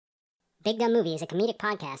Big Dumb Movie is a comedic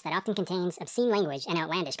podcast that often contains obscene language and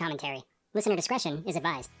outlandish commentary. Listener discretion is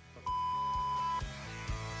advised.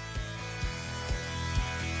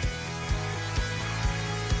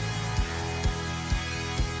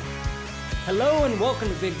 Hello and welcome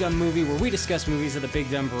to Big Dumb Movie, where we discuss movies of the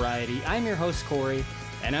big dumb variety. I'm your host, Corey,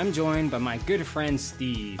 and I'm joined by my good friend,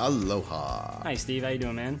 Steve. Aloha. Hi, Steve. How you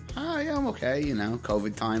doing, man? Hi, I'm okay. You know,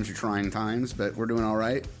 COVID times are trying times, but we're doing all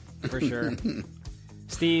right. For sure.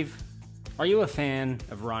 Steve, are you a fan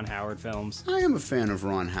of Ron Howard films? I am a fan of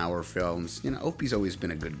Ron Howard films. You know, Opie's always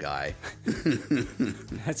been a good guy.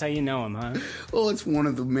 That's how you know him, huh? Well, it's one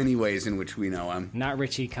of the many ways in which we know him. Not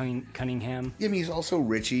Richie Cunningham? Yeah, I mean, he's also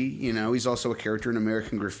Richie, you know. He's also a character in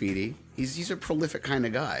American Graffiti. He's a prolific kind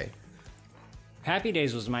of guy. Happy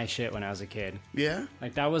Days was my shit when I was a kid. Yeah?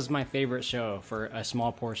 Like, that was my favorite show for a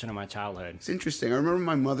small portion of my childhood. It's interesting. I remember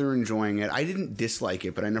my mother enjoying it. I didn't dislike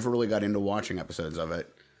it, but I never really got into watching episodes of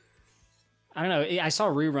it. I don't know. I saw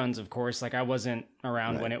reruns, of course. Like, I wasn't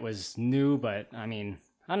around when it was new, but, I mean,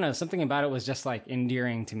 I don't know. Something about it was just, like,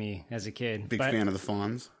 endearing to me as a kid. Big fan of the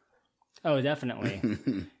Fonz? Oh, definitely.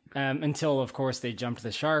 Until, of course, they jumped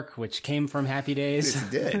the shark, which came from Happy Days. Yes,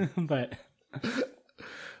 it did. But...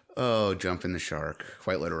 Oh, jumping the shark.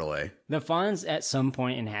 Quite literally. The Fonz, at some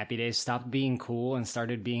point in Happy Days, stopped being cool and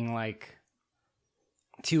started being, like,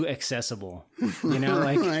 too accessible. You know,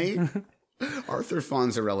 like... Right? Arthur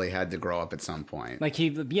Fonzarelli had to grow up at some point. Like,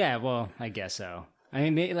 well, I guess so. I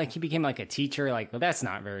mean, like, he became, like, a teacher. Like, well, that's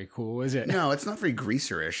not very cool, is it? No, it's not very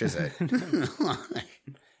greaserish, is it?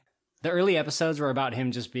 The early episodes were about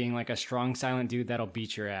him just being, like, a strong, silent dude that'll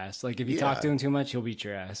beat your ass. Like, if you talk to him too much, he'll beat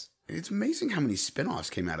your ass. It's amazing how many spin-offs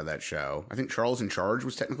came out of that show. I think Charles in Charge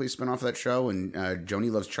was technically a spin-off of that show, and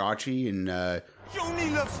Joni Loves Chachi, and...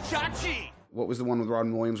 Joni Loves Chachi! What was the one with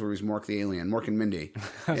Robin Williams where he was Mork the Alien? Mork and Mindy.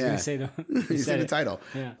 I was going to say you said the title.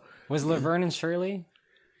 Yeah. Was Laverne and Shirley?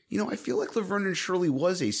 You know, I feel like Laverne and Shirley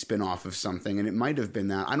was a spin-off of something, and it might have been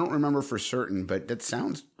that. I don't remember for certain, but that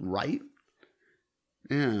sounds right.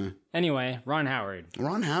 Yeah. Anyway, Ron Howard.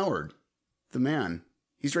 Ron Howard. The man.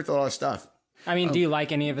 He's directed a lot of stuff. I mean, do you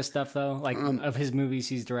like any of his stuff though? Like of his movies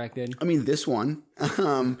he's directed? I mean, this one.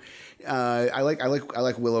 I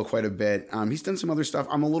like Willow quite a bit. He's done some other stuff.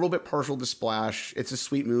 I'm a little bit partial to Splash. It's a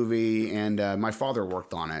sweet movie, and my father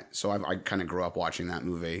worked on it, so I kind of grew up watching that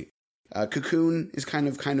movie. Cocoon is kind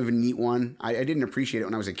of a neat one. I didn't appreciate it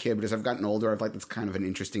when I was a kid, but as I've gotten older, I've liked it's kind of an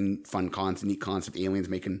interesting, fun concept, neat concept. Aliens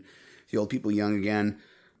making the old people young again.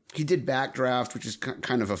 He did Backdraft, which is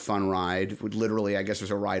kind of a fun ride. Literally, I guess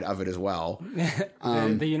there's a ride of it as well.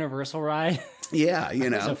 The Universal ride? Yeah, you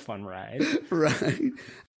know. It's a fun ride. Right.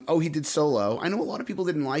 Oh, he did Solo. I know a lot of people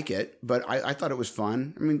didn't like it, but I thought it was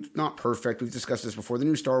fun. I mean, not perfect. We've discussed this before. The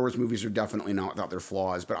new Star Wars movies are definitely not without their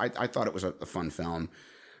flaws, but I thought it was a fun film.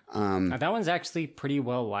 That one's actually pretty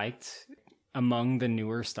well liked among the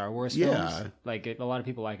newer Star Wars films. Yeah. Like, a lot of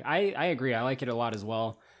people like it. I agree. I like it a lot as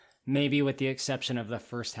well. Maybe with the exception of the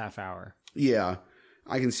first half hour. Yeah,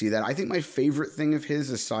 I can see that. I think my favorite thing of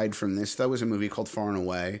his, aside from this, though, was a movie called Far and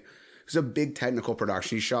Away. It was a big technical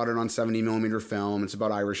production. He shot it on 70mm film. It's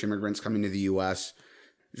about Irish immigrants coming to the U.S.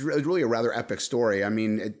 It's really a rather epic story. I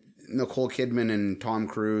mean, Nicole Kidman and Tom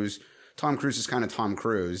Cruise. Tom Cruise is kind of Tom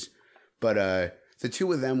Cruise, but the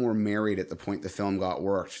two of them were married at the point the film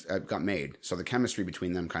got made. So the chemistry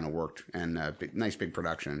between them kind of worked, and nice big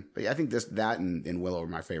production. But yeah, I think that and Willow are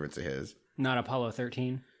my favorites of his. Not Apollo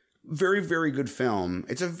 13? Very, very good film.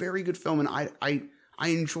 It's a very good film, and I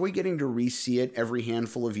enjoy getting to re-see it every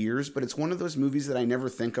handful of years, but it's one of those movies that I never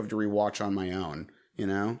think of to rewatch on my own, you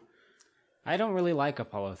know? I don't really like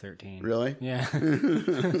Apollo 13. Really? Yeah.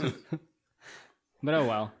 But oh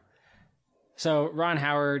well. So Ron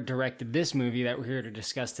Howard directed this movie that we're here to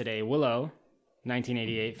discuss today, Willow,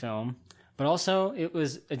 1988 film, but also it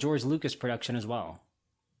was a George Lucas production as well.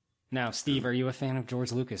 Now, Steve, are you a fan of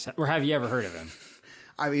George Lucas, or have you ever heard of him?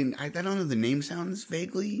 I mean, I don't know, the name sounds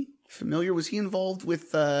vaguely familiar. Was he involved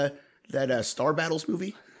with that Star Battles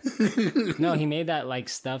movie? No, he made that like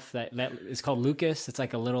stuff that is called Lucas. It's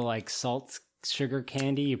like a little like salt sugar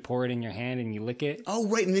candy. You pour it in your hand and you lick it. Oh,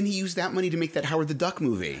 right. And then he used that money to make that Howard the Duck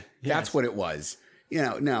movie. Yes. That's what it was. You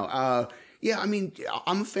know, no. Yeah, I mean,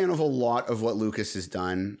 I'm a fan of a lot of what Lucas has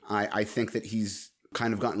done. I think that he's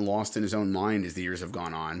kind of gotten lost in his own mind as the years have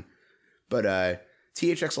gone on. But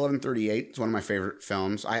THX 1138 is one of my favorite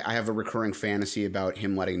films. I have a recurring fantasy about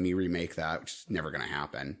him letting me remake that, which is never going to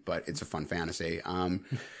happen, but it's a fun fantasy.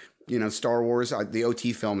 You know, Star Wars, the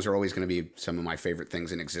OT films are always going to be some of my favorite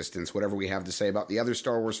things in existence. Whatever we have to say about the other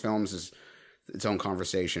Star Wars films is its own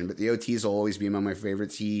conversation, but the OTs will always be among my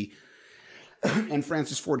favorites. And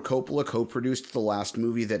Francis Ford Coppola co-produced the last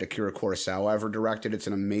movie that Akira Kurosawa ever directed. It's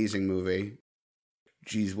an amazing movie.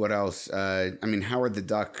 Geez, what else? Howard the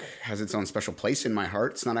Duck has its own special place in my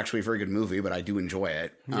heart. It's not actually a very good movie, but I do enjoy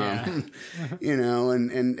it. Yeah.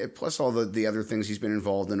 And plus all the other things he's been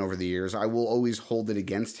involved in over the years. I will always hold it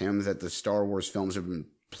against him that the Star Wars films have been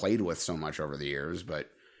played with so much over the years, but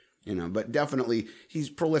definitely he's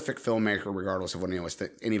a prolific filmmaker regardless of what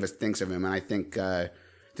any of us thinks of him. And I think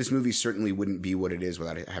this movie certainly wouldn't be what it is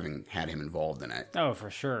without having had him involved in it. Oh, for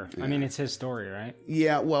sure. Yeah. I mean, it's his story, right?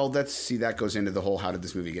 Yeah, well, that goes into the whole how did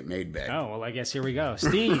this movie get made bit. Oh, well, I guess here we go.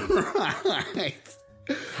 Steve, Right.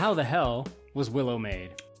 How the hell was Willow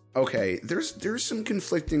made? Okay, there's some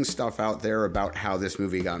conflicting stuff out there about how this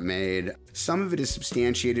movie got made. Some of it is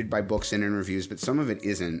substantiated by books and interviews, but some of it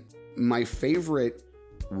isn't. My favorite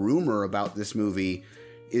rumor about this movie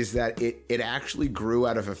is that it actually grew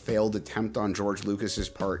out of a failed attempt on George Lucas's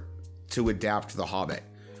part to adapt The Hobbit.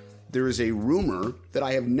 There is a rumor that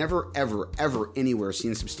I have never, ever, ever anywhere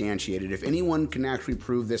seen substantiated. If anyone can actually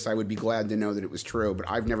prove this, I would be glad to know that it was true, but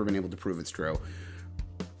I've never been able to prove it's true.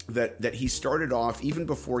 That he started off, even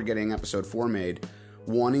before getting episode 4 made,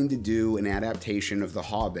 wanting to do an adaptation of The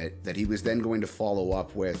Hobbit that he was then going to follow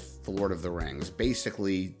up with The Lord of the Rings.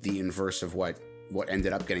 Basically the inverse of what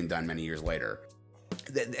ended up getting done many years later.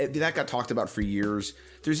 That got talked about for years.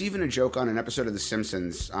 There's even a joke on an episode of The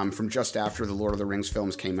Simpsons from just after the Lord of the Rings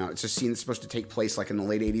films came out. It's a scene that's supposed to take place like in the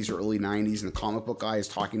late 80s or early 90s, and the comic book guy is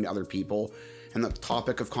talking to other people, and the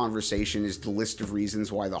topic of conversation is the list of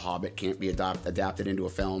reasons why The Hobbit can't be adapted into a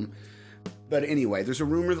film. But anyway, there's a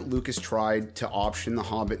rumor that Lucas tried to option The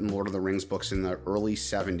Hobbit and Lord of the Rings books in the early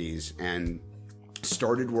 70s and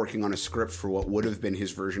started working on a script for what would have been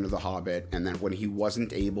his version of The Hobbit, and then when he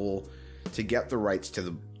wasn't able to get the rights to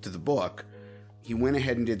the book, he went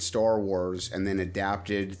ahead and did Star Wars and then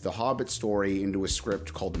adapted the Hobbit story into a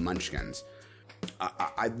script called Munchkins.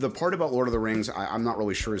 The part about Lord of the Rings, I'm not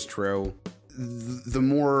really sure is true. The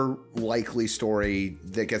more likely story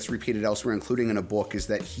that gets repeated elsewhere, including in a book, is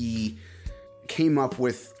that he came up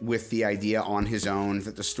with the idea on his own,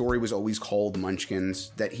 that the story was always called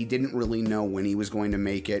Munchkins, that he didn't really know when he was going to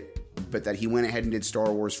make it, but that he went ahead and did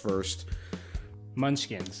Star Wars first.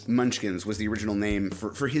 Munchkins was the original name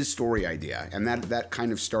for his story idea, and that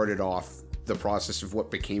kind of started off the process of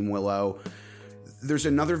what became Willow. There's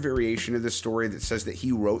another variation of the story that says that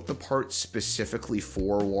he wrote the part specifically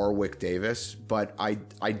for Warwick Davis, but I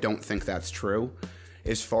don't think that's true.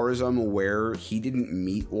 As far as I'm aware, he didn't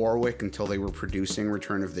meet Warwick until they were producing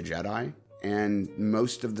Return of the Jedi, and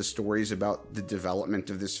most of the stories about the development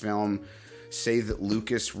of this film say that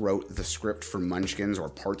Lucas wrote the script for Munchkins, or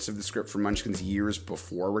parts of the script for Munchkins, years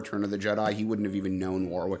before Return of the Jedi. He wouldn't have even known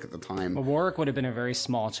Warwick at the time. But Warwick would have been a very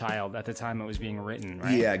small child at the time it was being written,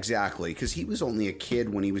 right? Yeah, exactly, because he was only a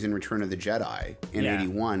kid when he was in Return of the Jedi in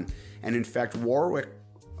 81. And in fact, Warwick,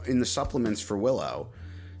 in the supplements for Willow,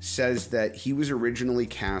 says that he was originally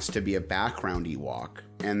cast to be a background Ewok,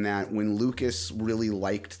 and that when Lucas really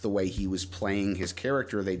liked the way he was playing his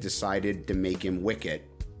character, they decided to make him Wicket,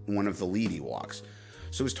 one of the lead Ewoks.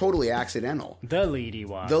 So it was totally accidental. The lead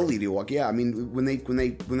Ewok. The lead Ewok, yeah. I mean, when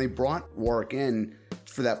they brought Warwick in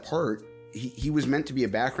for that part, he was meant to be a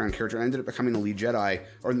background character and ended up becoming the lead Jedi,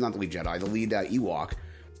 or not the lead Jedi, the lead Ewok.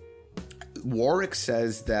 Warwick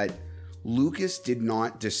says that Lucas did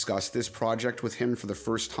not discuss this project with him for the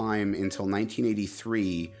first time until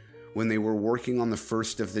 1983, when they were working on the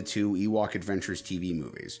first of the 2 Ewok Adventures TV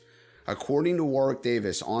movies. According to Warwick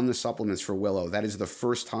Davis on the supplements for Willow, that is the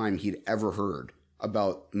first time he'd ever heard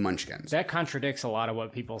about Munchkins. That contradicts a lot of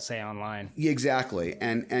what people say online. Yeah, exactly.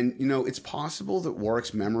 And it's possible that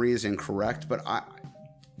Warwick's memory is incorrect, but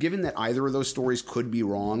given that either of those stories could be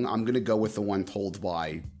wrong, I'm going to go with the one told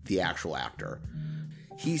by the actual actor.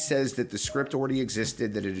 He says that the script already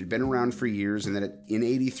existed, that it had been around for years, and that in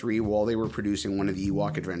 83, while they were producing one of the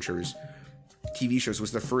Ewok Adventures TV shows,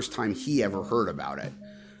 was the first time he ever heard about it.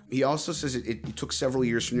 He also says it took several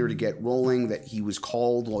years from there to get rolling, that he was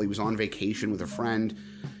called while he was on vacation with a friend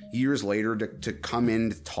years later to come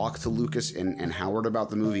in to talk to Lucas and Howard about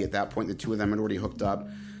the movie. At that point, the two of them had already hooked up.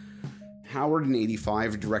 Howard in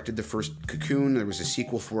 85 directed the first Cocoon. There was a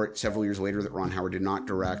sequel for it several years later that Ron Howard did not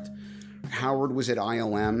direct. Howard was at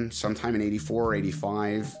ILM sometime in 84 or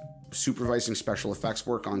 85, supervising special effects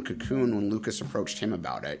work on Cocoon when Lucas approached him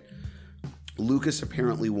about it. Lucas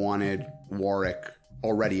apparently wanted Warwick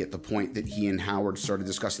already at the point that he and Howard started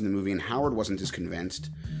discussing the movie, and Howard wasn't as convinced.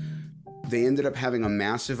 They ended up having a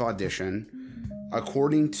massive audition.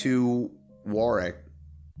 According to Warwick,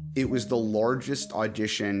 it was the largest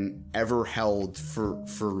audition ever held for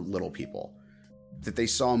little people. that they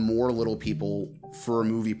saw more little people for a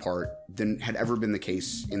movie part than had ever been the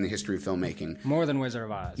case in the history of filmmaking. More than Wizard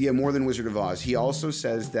of Oz. Yeah, more than Wizard of Oz. He also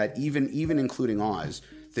says that even including Oz,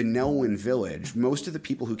 the Nelwyn Village, most of the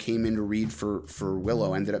people who came in to read for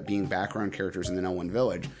Willow ended up being background characters in the Nelwyn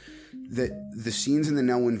Village. That the scenes in the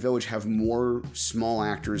Nelwyn Village have more small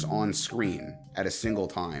actors on screen at a single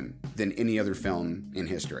time than any other film in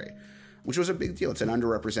history, which was a big deal. It's an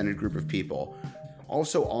underrepresented group of people.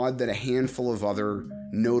 Also odd that a handful of other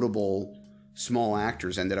notable small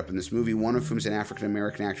actors ended up in this movie, one of whom is an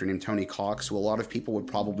African-American actor named Tony Cox, who a lot of people would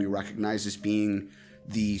probably recognize as being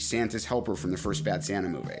the Santa's helper from the first Bad Santa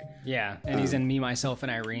movie. Yeah, and he's in Me, Myself,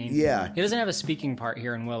 and Irene. Yeah. He doesn't have a speaking part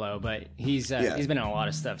here in Willow, but he's been in a lot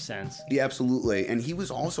of stuff since. Yeah, absolutely. And he was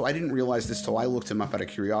also, I didn't realize this till I looked him up out of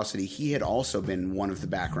curiosity, he had also been one of the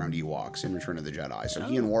background Ewoks in Return of the Jedi. So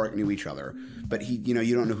he and Warwick knew each other. But you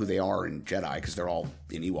don't know who they are in Jedi because they're all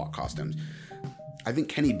in Ewok costumes. I think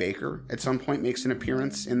Kenny Baker at some point makes an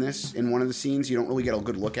appearance in this, in one of the scenes. You don't really get a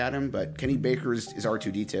good look at him, but Kenny Baker is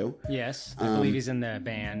R2-D2. Yes, I believe he's in the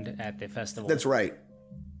band at the festival. That's right.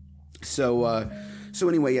 So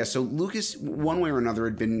anyway, yeah, so Lucas, one way or another,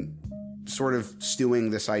 had been sort of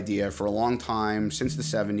stewing this idea for a long time, since the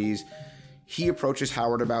 70s. He approaches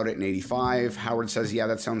Howard about it in 85. Howard says, yeah,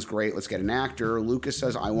 that sounds great, let's get an actor. Lucas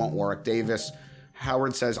says, I want Warwick Davis.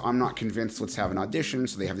 Howard says, I'm not convinced, let's have an audition.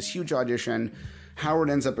 So they have this huge audition. Howard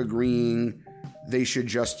ends up agreeing they should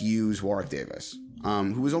just use Warwick Davis,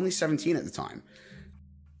 who was only 17 at the time.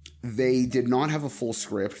 They did not have a full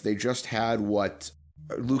script. They just had what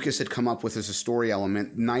Lucas had come up with as a story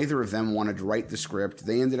element. Neither of them wanted to write the script.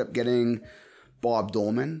 They ended up getting Bob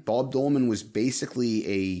Dolman. Bob Dolman was basically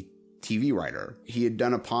a TV writer. He had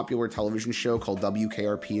done a popular television show called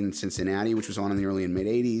WKRP in Cincinnati, which was on in the early and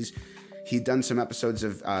mid-'80s. He'd done some episodes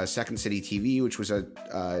of Second City TV, which was a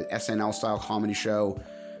SNL-style comedy show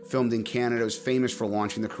filmed in Canada. It was famous for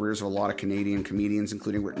launching the careers of a lot of Canadian comedians,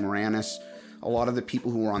 including Rick Moranis. A lot of the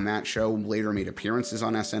people who were on that show later made appearances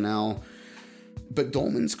on SNL. But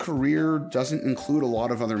Dolman's career doesn't include a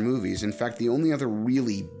lot of other movies. In fact, the only other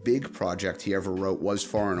really big project he ever wrote was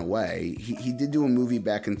Far and Away. He did do a movie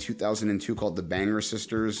back in 2002 called The Banger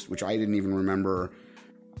Sisters, which I didn't even remember,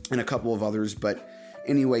 and a couple of others, but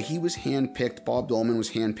anyway, he was handpicked. Bob Dolman was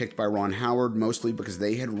handpicked by Ron Howard, mostly because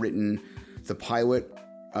they had written the pilot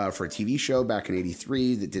for a TV show back in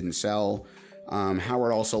 83 that didn't sell.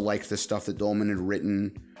 Howard also liked the stuff that Dolman had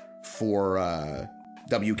written for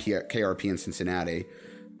WKRP in Cincinnati.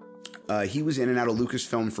 He was in and out of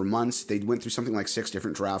Lucasfilm for months. They went through something like 6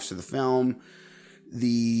 different drafts of the film.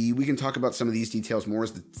 We can talk about some of these details more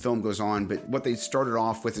as the film goes on, but what they started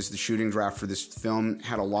off with is the shooting draft for this film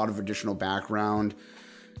had a lot of additional background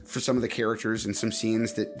for some of the characters and some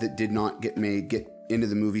scenes that did not get into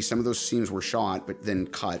the movie. Some of those scenes were shot, but then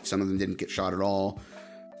cut. Some of them didn't get shot at all.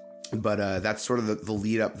 But that's sort of the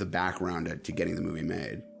lead up, the background to getting the movie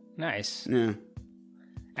made. Nice. Yeah.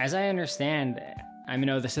 As I understand, I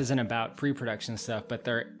know this isn't about pre-production stuff, but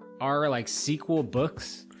there are like sequel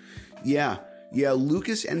books. Yeah,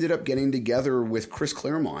 Lucas ended up getting together with Chris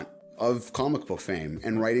Claremont of comic book fame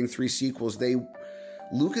and writing 3 sequels.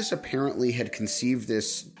 Lucas apparently had conceived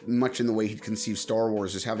this much in the way he'd conceived Star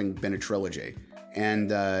Wars as having been a trilogy. And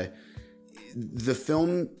the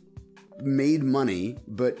film made money,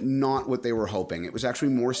 but not what they were hoping. It was actually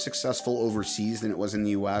more successful overseas than it was in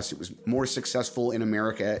the US. It was more successful in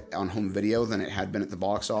America on home video than it had been at the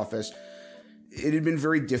box office. It had been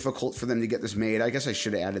very difficult for them to get this made. I guess I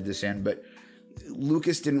should have added this in, but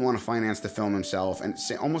Lucas didn't want to finance the film himself, and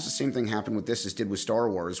almost the same thing happened with this as did with Star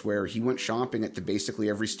Wars, where he went shopping at basically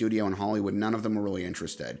every studio in Hollywood. None of them were really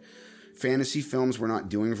interested. Fantasy films were not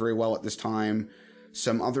doing very well at this time.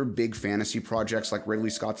 Some other big fantasy projects like Ridley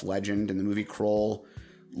Scott's Legend and the movie Kroll.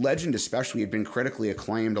 Legend especially had been critically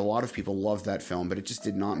acclaimed. A lot of people loved that film, but it just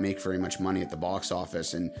did not make very much money at the box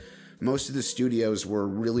office, and most of the studios were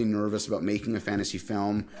really nervous about making a fantasy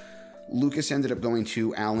film. Lucas ended up going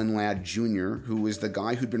to Alan Ladd Jr., who was the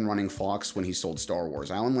guy who'd been running Fox when he sold Star Wars.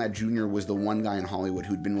 Alan Ladd Jr. was the one guy in Hollywood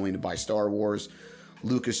who'd been willing to buy Star Wars.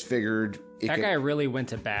 Lucas figured... That guy really went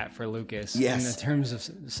to bat for Lucas in the terms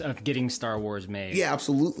of getting Star Wars made. Yeah,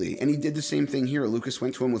 absolutely. And he did the same thing here. Lucas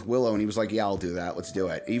went to him with Willow, and he was like, yeah, I'll do that. Let's do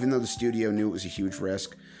it. Even though the studio knew it was a huge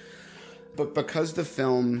risk. But because the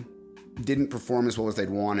film didn't perform as well as they'd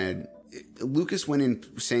wanted... Lucas went in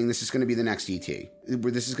saying this is going to be the next E.T.,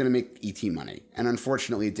 where this is going to make E.T. money. And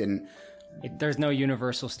unfortunately, it didn't. There's no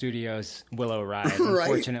Universal Studios Willow ride, right?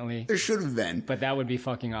 Unfortunately. There should have been. But that would be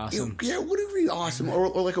fucking awesome. Yeah, would it be awesome? Or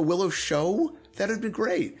like a Willow show? That would be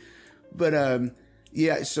great. But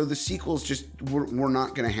Yeah, so the sequels just were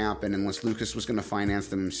not going to happen unless Lucas was going to finance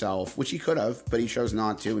them himself, which he could have, but he chose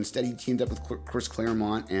not to. Instead, he teamed up with Chris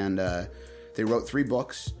Claremont, and they wrote 3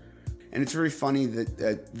 books. And it's very funny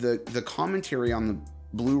that the commentary on the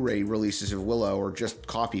Blu-ray releases of Willow are just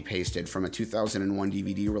copy-pasted from a 2001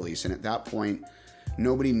 DVD release. And at that point,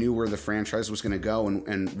 nobody knew where the franchise was going to go.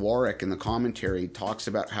 And Warwick in the commentary talks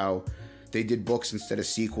about how they did books instead of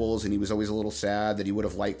sequels, and he was always a little sad that he would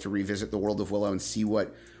have liked to revisit the world of Willow and see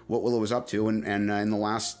what Willow was up to. And in the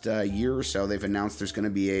last year or so, they've announced there's going to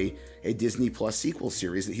be a Disney Plus sequel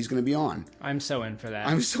series that he's going to be on. I'm so in for that.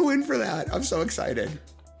 I'm so in for that. I'm so excited.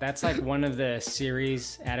 That's like one of the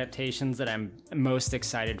series adaptations that I'm most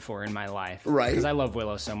excited for in my life. Right. Because I love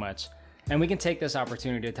Willow so much. And we can take this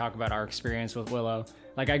opportunity to talk about our experience with Willow.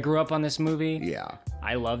 Like, I grew up on this movie. Yeah.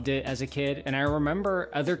 I loved it as a kid. And I remember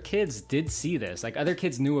other kids did see this. Like, other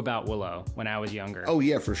kids knew about Willow when I was younger. Oh,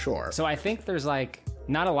 yeah, for sure. So I think there's like,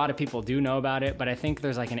 not a lot of people do know about it, but I think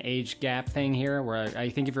there's like an age gap thing here where I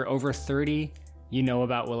think if you're over 30, you know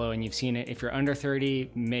about Willow and you've seen it. If you're under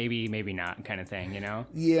 30, maybe not, kind of thing, you know?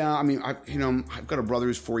 Yeah, I mean, I've got a brother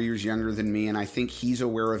who's 4 years younger than me, and I think he's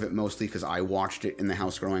aware of it mostly because I watched it in the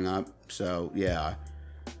house growing up. So, yeah.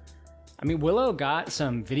 I mean, Willow got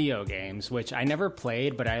some video games, which I never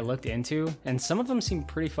played, but I looked into, and some of them seem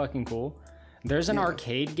pretty fucking cool. There's an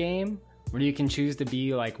arcade game where you can choose to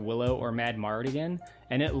be like Willow or Mad Mardigan,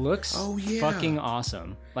 and it looks fucking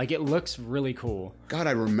awesome. Like, it looks really cool. God,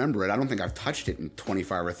 I remember it. I don't think I've touched it in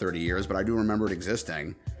 25 or 30 years, but I do remember it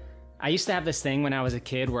existing. I used to have this thing when I was a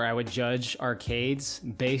kid where I would judge arcades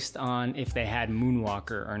based on if they had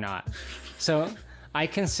Moonwalker or not. So I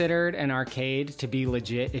considered an arcade to be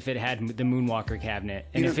legit if it had the Moonwalker cabinet.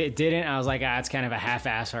 And if it didn't, I was like, it's kind of a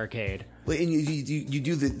half-ass arcade. Well, and you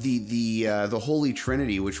do the Holy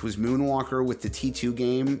Trinity, which was Moonwalker with the T2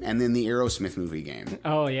 game and then the Aerosmith movie game.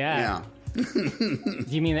 Oh, yeah. Yeah.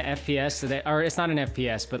 You mean the FPS? Or it's not an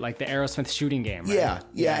FPS, but like the Aerosmith shooting game, right?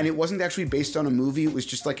 Yeah, and it wasn't actually based on a movie. It was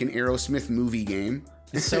just like an Aerosmith movie game.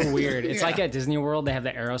 It's so weird. It's like at Disney World, they have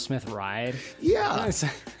the Aerosmith ride. Yeah.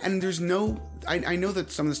 And there's no... I know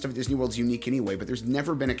that some of the stuff at Disney World's unique anyway, but there's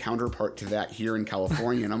never been a counterpart to that here in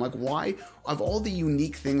California. And I'm like, why, of all the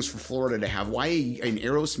unique things for Florida to have, why an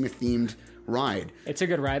Aerosmith-themed ride? It's a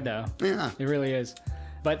good ride, though. Yeah. It really is.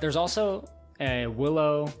 But there's also a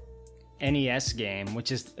Willow NES game,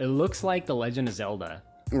 which is... It looks like The Legend of Zelda.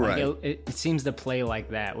 Right. Like it seems to play like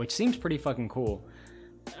that, which seems pretty fucking cool.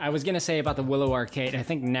 I was going to say about the Willow arcade, I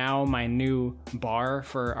think now my new bar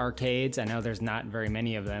for arcades, I know there's not very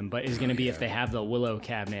many of them, but is going to be if they have the Willow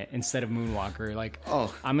cabinet instead of Moonwalker. Like,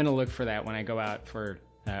 I'm going to look for that when I go out for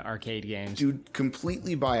arcade games. Dude,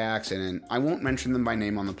 completely by accident, I won't mention them by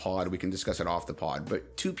name on the pod, we can discuss it off the pod,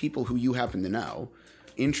 but 2 people who you happen to know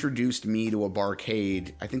introduced me to a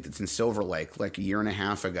barcade, I think that's in Silver Lake, like a year and a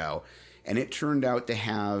half ago, and it turned out to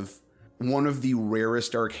have one of the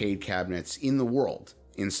rarest arcade cabinets in the world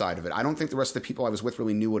inside of it. I don't think the rest of the people I was with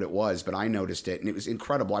really knew what it was, but I noticed it, and it was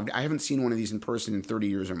incredible. I haven't seen one of these in person in 30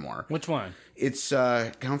 years or more. Which one? It's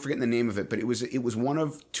I'm forgetting the name of it, but it was one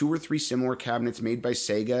of 2 or 3 similar cabinets made by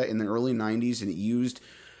Sega in the early 90s, and it used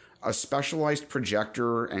a specialized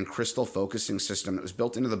projector and crystal focusing system that was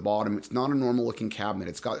built into the bottom. It's not a normal looking cabinet.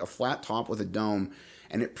 It's got a flat top with a dome,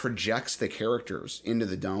 and it projects the characters into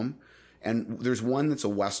the dome. And there's one that's a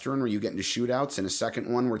Western where you get into shootouts, and a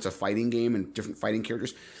second one where it's a fighting game and different fighting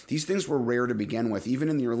characters. These things were rare to begin with. Even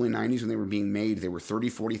in the early 90s when they were being made, they were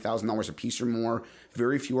 $30,000, $40,000 a piece or more.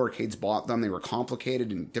 Very few arcades bought them. They were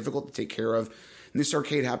complicated and difficult to take care of. And this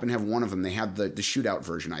arcade happened to have one of them. They had the shootout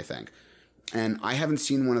version, I think. And I haven't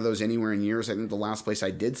seen one of those anywhere in years. I think the last place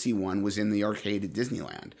I did see one was in the arcade at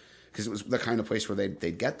Disneyland, because it was the kind of place where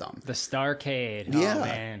they'd get them. The Starcade. Yeah. Oh,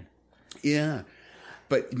 man. Yeah.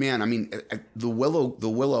 But man, I mean, the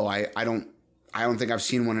Willow, I don't think I've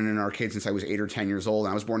seen one in an arcade since I was 8 or 10 years old.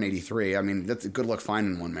 And I was born in '83. I mean, that's a good luck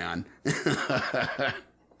finding one, man.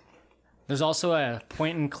 There's also a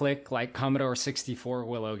point and click like Commodore 64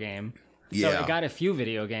 Willow game. Yeah. So it got a few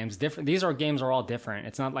video games. Different. These games are all different.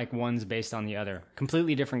 It's not like one's based on the other.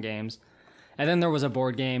 Completely different games. And then there was a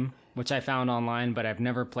board game, which I found online, but I've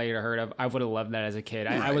never played or heard of. I would have loved that as a kid.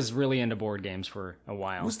 I was really into board games for a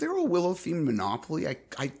while. Was there a Willow-themed Monopoly?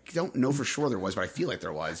 I don't know for sure there was, but I feel like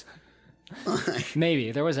there was.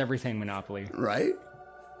 Maybe. There was everything Monopoly. Right?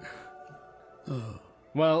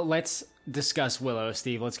 Well, let's discuss Willow,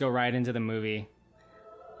 Steve. Let's go right into the movie.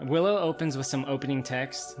 Willow opens with some opening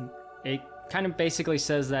text. It kind of basically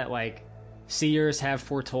says that, like, seers have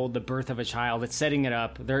foretold the birth of a child. It's setting it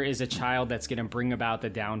up. There is a child that's going to bring about the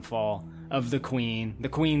downfall of the queen. The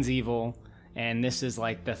queen's evil, and this is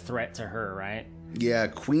like the threat to her, right? Yeah,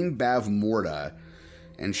 Queen Bavmorda.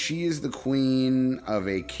 And she is the queen of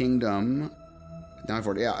a kingdom...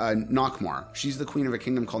 Nockmaar. She's the queen of a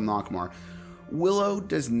kingdom called Nockmaar. Willow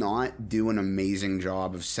does not do an amazing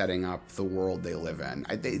job of setting up the world they live in.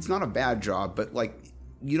 It's not a bad job, but like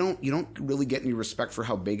you don't really get any respect for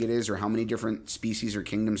how big it is or how many different species or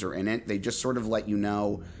kingdoms are in it. They just sort of let you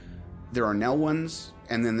know there are Nelwyns,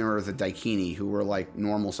 and then there are the Daikini, who are like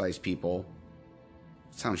normal-sized people.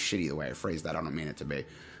 It sounds shitty the way I phrase that. I don't mean it to be.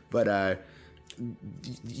 But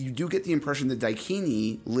you do get the impression that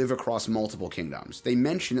Daikini live across multiple kingdoms. They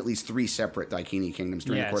mention at least 3 separate Daikini kingdoms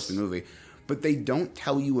during the course of the movie, but they don't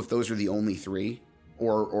tell you if those are the only 3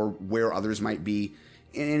 or where others might be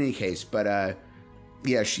in any case. But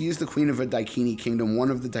yeah, she is the queen of a Daikini kingdom, one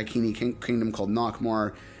of the Daikini kingdom called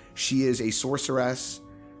Nockmaar. She is a sorceress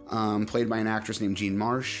played by an actress named Jean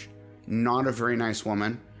Marsh. Not a very nice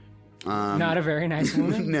woman. Not a very nice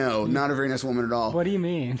woman? No, not a very nice woman at all. What do you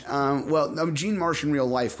mean? Jean Marsh in real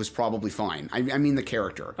life was probably fine. I mean the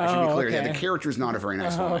character. I should be clear. Okay. The character is not a very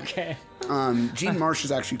nice woman. Okay. Jean Marsh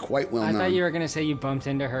is actually quite well known. I thought you were going to say you bumped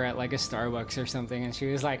into her at like a Starbucks or something and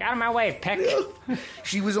she was like, out of my way, Peck.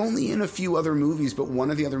 She was only in a few other movies, but one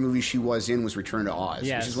of the other movies she was in was Return to Oz,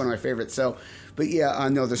 yes. which is one of my favorites. So, but yeah,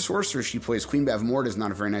 no, the sorcerer she plays, Queen Bavmorda, is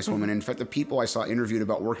not a very nice woman. In fact, the people I saw interviewed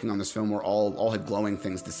about working on this film were all had glowing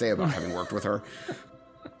things to say about having worked with her.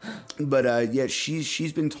 But yeah,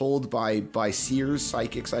 she's been told by seers,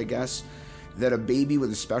 psychics, I guess, that a baby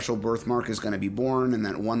with a special birthmark is going to be born, and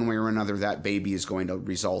that one way or another that baby is going to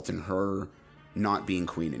result in her not being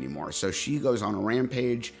queen anymore. So she goes on a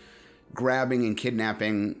rampage, grabbing and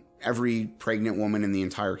kidnapping every pregnant woman in the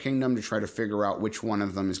entire kingdom to try to figure out which one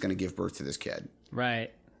of them is going to give birth to this kid.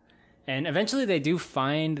 Right. And eventually they do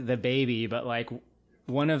find the baby, but like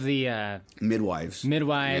one of the midwives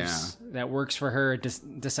that works for her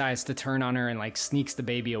decides to turn on her and like sneaks the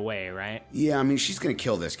baby away, right? Yeah, I mean, she's going to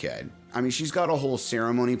kill this kid. I mean, she's got a whole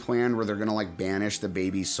ceremony planned where they're going to like banish the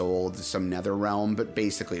baby's soul to some nether realm, but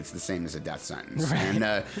basically it's the same as a death sentence. Right.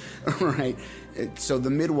 And right. So the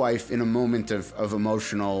midwife, in a moment of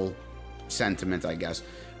emotional sentiment, I guess,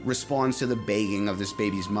 responds to the begging of this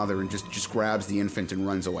baby's mother and just grabs the infant and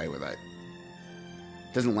runs away with it.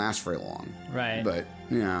 Doesn't last very long. Right. But,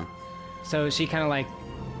 yeah. So she kind of like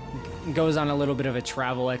goes on a little bit of a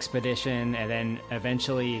travel expedition and then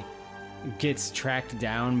eventually gets tracked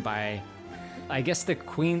down by, I guess, the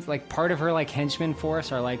queen's, like, part of her, like, henchman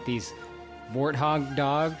force are, like, these warthog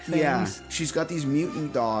dog things. Yeah, she's got these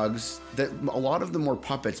mutant dogs that a lot of them were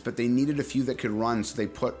puppets, but they needed a few that could run, so they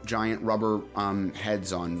put giant rubber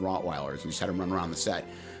heads on Rottweilers and just had them run around the set.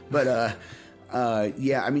 But,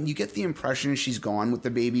 yeah, I mean, you get the impression she's gone with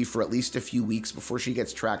the baby for at least a few weeks before she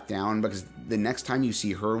gets tracked down, because the next time you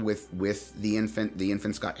see her with the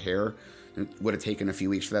infant's got hair. It would have taken a few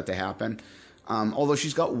weeks for that to happen. Although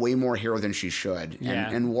she's got way more hair than she should. Yeah.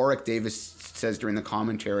 And Warwick Davis says during the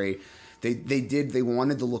commentary, they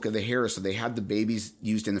wanted the look of the hair, so they had the babies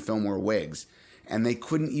used in the film wear wigs. And they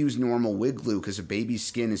couldn't use normal wig glue because a baby's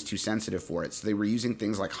skin is too sensitive for it. So they were using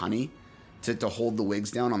things like honey to hold the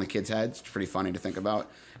wigs down on the kids' heads. It's pretty funny to think about.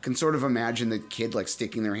 Can sort of imagine the kid like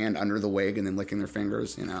sticking their hand under the wig and then licking their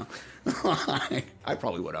fingers, you know. I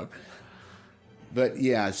probably would have. But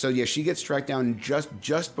yeah, so yeah, she gets tracked down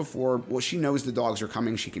just before, well, she knows the dogs are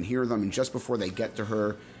coming, she can hear them, and just before they get to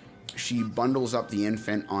her, she bundles up the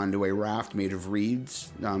infant onto a raft made of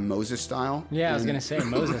reeds, Moses style. Yeah, I was going to say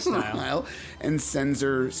Moses style. And sends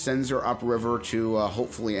her upriver to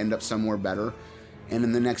hopefully end up somewhere better. And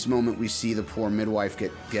in the next moment, we see the poor midwife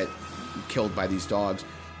get killed by these dogs.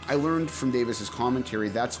 I learned from Davis's commentary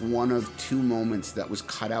that's one of 2 moments that was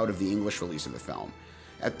cut out of the English release of the film.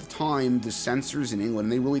 At the time, the censors in England,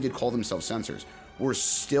 and they really did call themselves censors, were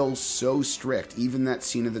still so strict. Even that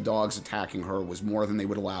scene of the dogs attacking her was more than they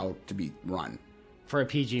would allow to be run. For a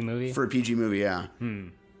PG movie? For a PG movie, yeah.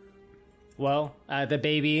 Well, the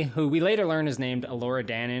baby, who we later learn is named Elora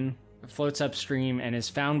Danan, floats upstream and is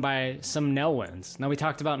found by some Nelwyns. Now, we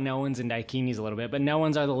talked about Nelwyns and Daikinis a little bit, but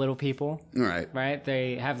Nelwyns are the little people. Right?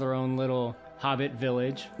 They have their own little hobbit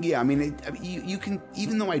village. Yeah, I mean, you can,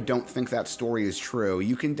 even though I don't think that story is true,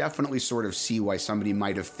 you can definitely sort of see why somebody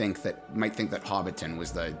might think that Hobbiton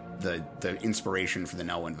was the inspiration for the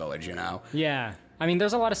Nelwyn village, you know? Yeah. I mean,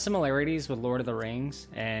 there's a lot of similarities with Lord of the Rings,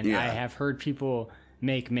 and I have heard people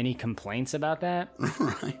make many complaints about that.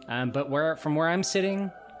 Right. But from where I'm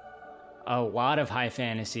sitting, a lot of high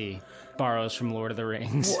fantasy borrows from Lord of the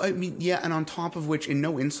Rings. Well, I mean, yeah, and on top of which, and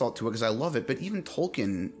no insult to it because I love it, but even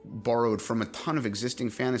Tolkien borrowed from a ton of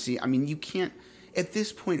existing fantasy. I mean, you can't, at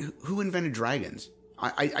this point, who invented dragons?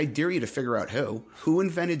 I dare you to figure out who. Who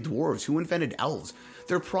invented dwarves? Who invented elves?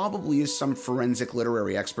 There probably is some forensic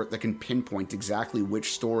literary expert that can pinpoint exactly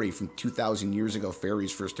which story from 2,000 years ago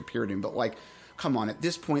fairies first appeared in. But, like, come on, at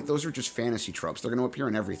this point, those are just fantasy tropes. They're going to appear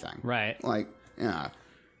in everything. Right. Like, yeah.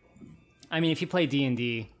 I mean, if you play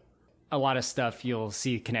D&D, a lot of stuff you'll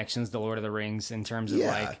see connections to Lord of the Rings in terms of,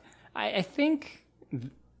 like... I think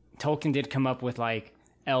Tolkien did come up with, like,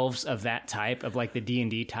 elves of that type, of, like, the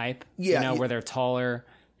D&D type. Yeah. You know, where they're taller,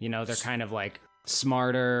 you know, they're kind of, like...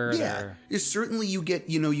 smarter. Yeah, certainly you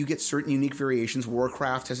get certain unique variations.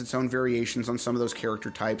 Warcraft has its own variations on some of those character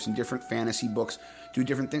types, and different fantasy books do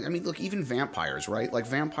different things. I mean, look, even vampires, right? Like,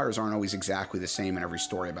 vampires aren't always exactly the same in every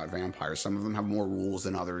story about vampires. Some of them have more rules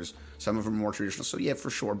than others. Some of them are more traditional. So, yeah, for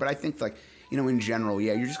sure. But I think, like, you know, in general,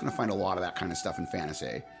 yeah, you're just going to find a lot of that kind of stuff in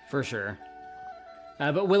fantasy. For sure.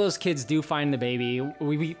 But Willow's kids do find the baby.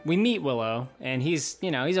 We meet Willow, and he's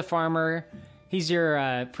a farmer. He's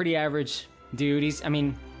your pretty average dude.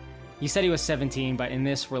 You said he was 17, but in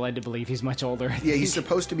this, we're led to believe he's much older. Yeah, he's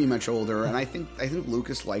supposed to be much older, and I think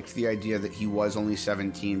Lucas liked the idea that he was only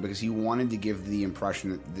 17 because he wanted to give the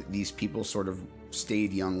impression that these people sort of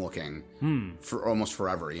stayed young looking for almost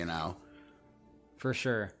forever, you know? For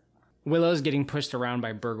sure. Willow's getting pushed around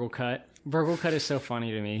by Burglecut. Burglecut is so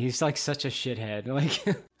funny to me. He's like such a shithead.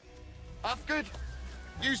 Like, Hufgood,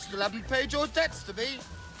 you still haven't paid your debts to me.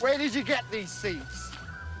 Where did you get these seeds?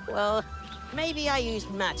 Well, maybe I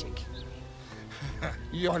used magic.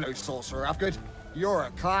 You're no sorcerer, Hufgood. You're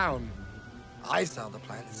a clown. I sell the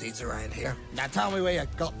plant seeds around here. Now tell me where you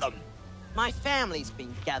got them. My family's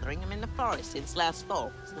been gathering them in the forest since last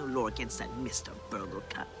fall. There's no law against that Mr.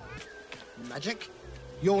 Burglecut. Magic?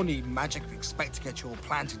 You'll need magic if you expect to get your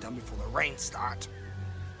planting done before the rain start.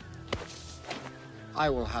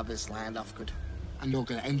 I will have this land, Hufgood, and you're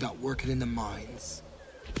gonna end up working in the mines.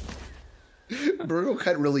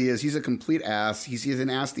 Burglecut really is. He's a complete ass. He's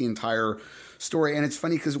an ass the entire story. And it's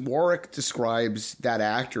funny because Warwick describes that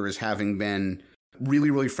actor as having been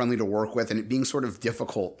really, really friendly to work with and it being sort of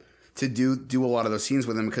difficult to do a lot of those scenes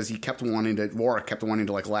with him because Warwick kept wanting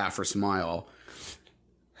to like laugh or smile.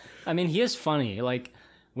 I mean, he is funny. Like,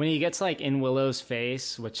 when he gets like in Willow's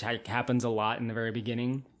face, which happens a lot in the very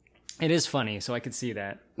beginning, it is funny. So I could see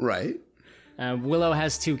that. Right. Willow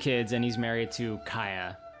has 2 kids and he's married to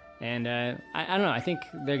Kaya. And I don't know, I think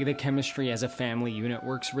the chemistry as a family unit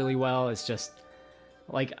works really well. It's just,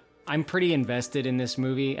 like, I'm pretty invested in this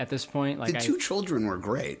movie at this point. Like, the 2 children were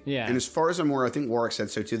great. Yeah. And as far as I'm aware, I think Warwick said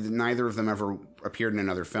so too, that neither of them ever appeared in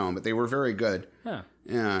another film, but they were very good. Huh.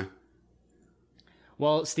 Yeah.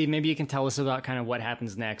 Well, Steve, maybe you can tell us about kind of what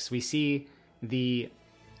happens next. We see the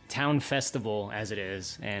town festival as it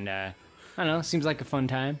is, and I don't know, seems like a fun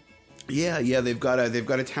time. Yeah, they've got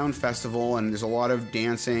a town festival, and there's a lot of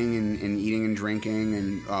dancing and eating and drinking.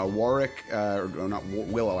 And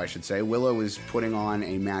Willow, I should say. Willow is putting on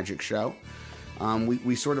a magic show.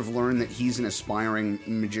 We sort of learn that he's an aspiring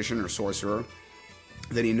magician or sorcerer,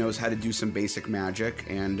 that he knows how to do some basic magic,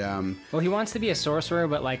 and well, he wants to be a sorcerer,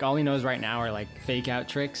 but like all he knows right now are like fake out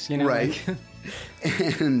tricks, you know? Right.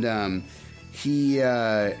 And he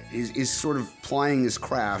is sort of plying his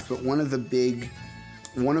craft, but one of the big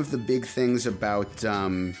things about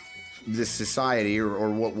this society, or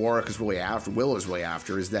what Warwick is really after, Willow is really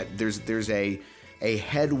after, is that there's a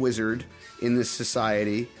head wizard in this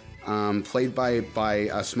society, played by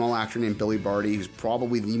a small actor named Billy Barty, who's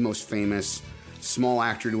probably the most famous small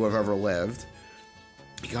actor to have ever lived.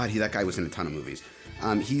 God, that guy was in a ton of movies.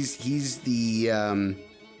 He's the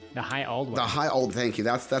High Aldwin. The High Ald. Thank you.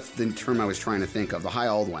 That's the term I was trying to think of. The High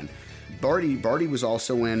Aldwin. Barty was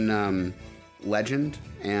also in Legend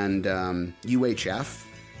and UHF.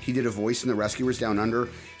 He did a voice in The Rescuers Down Under.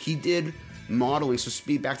 He did modeling. So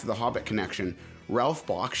speed back to the Hobbit connection. Ralph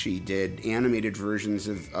Bakshi did animated versions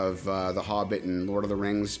of The Hobbit and Lord of the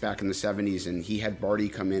Rings back in the 70s, and he had Barty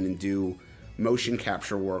come in and do motion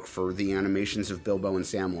capture work for the animations of Bilbo and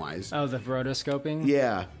Samwise. Oh, the rotoscoping?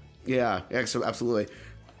 Yeah, so absolutely.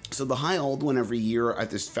 So the High Aldwin every year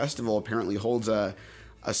at this festival apparently holds a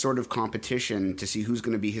sort of competition to see who's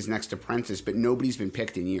going to be his next apprentice, but nobody's been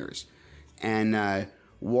picked in years. And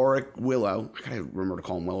Willow, I gotta remember to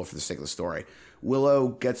call him Willow for the sake of the story. Willow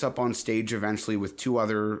gets up on stage eventually with 2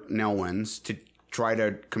 other Nelwyns to try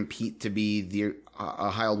to compete to be a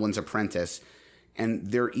High Aldwin's apprentice. And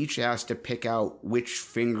they're each asked to pick out which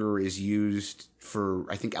finger is used for,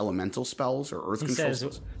 I think, elemental spells or earth control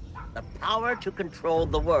spells. The power to control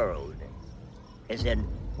the world is in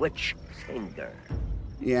which finger?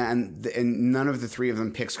 Yeah, and none of the three of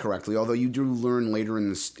them picks correctly, although you do learn later in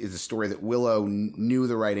the story that Willow knew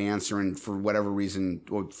the right answer and for whatever reason,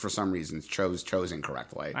 or for some reasons, chose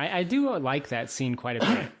incorrectly. I do like that scene quite a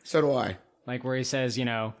bit. So do I. Like where he says, you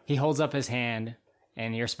know, he holds up his hand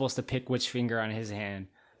and you're supposed to pick which finger on his hand,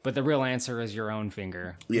 but the real answer is your own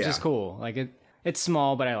finger, which is cool. Like it's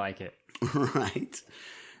small, but I like it. Right.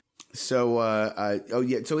 So,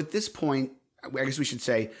 so at this point, I guess we should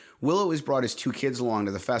say Willow has brought his two kids along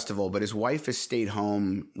to the festival, but his wife has stayed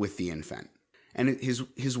home with the infant. And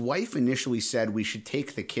his wife initially said we should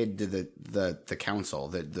take the kid to the council,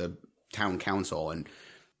 the town council, and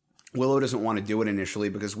Willow doesn't want to do it initially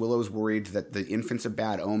because Willow's worried that the infant's a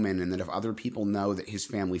bad omen and that if other people know that his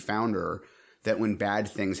family found her, that when bad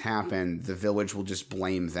things happen, the village will just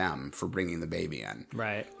blame them for bringing the baby in.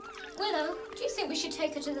 Right. Willow, do you think we should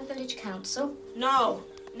take her to the village council? No,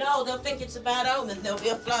 they'll think it's a bad omen. There'll be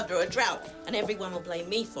a flood or a drought, and everyone will blame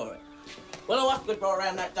me for it. Willow Upgood brought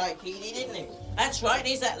around that Daikini, didn't he? That's right,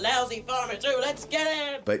 he's that lousy farmer too. Let's get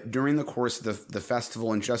him! But during the course of the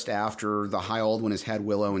festival and just after the High Aldwin has had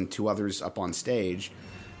Willow and two others up on stage,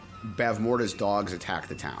 Bavmorda's dogs attack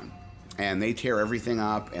the town. And they tear everything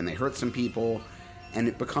up and they hurt some people. And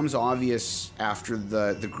it becomes obvious after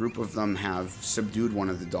the group of them have subdued one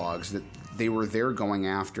of the dogs that they were there going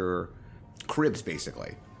after cribs,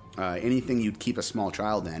 basically. Anything you'd keep a small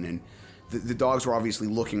child in. And the dogs were obviously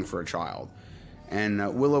looking for a child.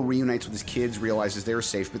 And Willow reunites with his kids, realizes they're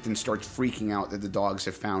safe, but then starts freaking out that the dogs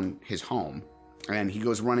have found his home. And he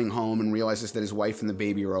goes running home and realizes that his wife and the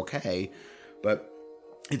baby are okay. But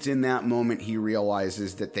it's in that moment he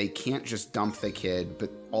realizes that they can't just dump the kid,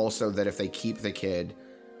 but also that if they keep the kid,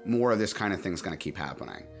 more of this kind of thing's going to keep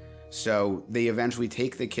happening. So they eventually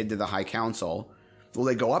take the kid to the High Council. Well,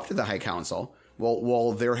 they go up to the High Council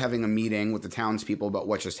while they're having a meeting with the townspeople about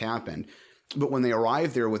what just happened. But when they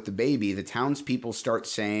arrive there with the baby, the townspeople start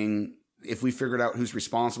saying, if we figured out who's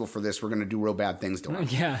responsible for this, we're going to do real bad things to him.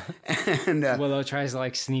 Yeah. And Willow tries to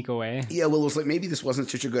like sneak away. Yeah, Willow's like, maybe this wasn't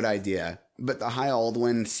such a good idea. But the High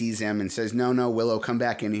Aldwin sees him and says, no, Willow, come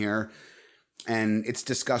back in here. And it's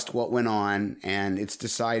discussed what went on. And it's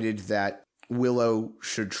decided that Willow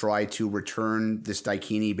should try to return this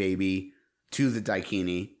Daikini baby to the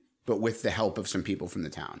Daikini, but with the help of some people from the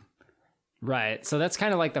town. Right. So that's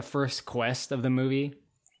kind of like the first quest of the movie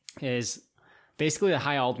is basically the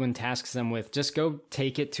High Aldwin tasks them with just go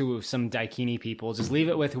take it to some Daikini people. Just leave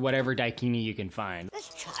it with whatever Daikini you can find. This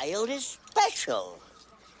child is special.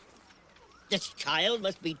 This child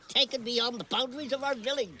must be taken beyond the boundaries of our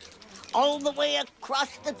village, all the way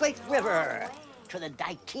across the great river to the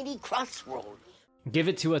Daikini crossroads. Give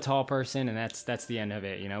it to a tall person, and that's the end of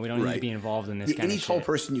it. You know, we don't need to be involved in this kind of shit. Any tall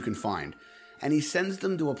person you can find. And he sends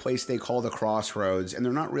them to a place they call the Crossroads, and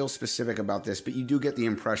they're not real specific about this, but you do get the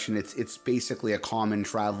impression it's basically a common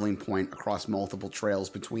traveling point across multiple trails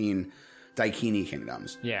between Daikini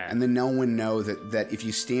kingdoms. Yeah. And then no one know that if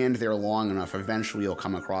you stand there long enough, eventually you'll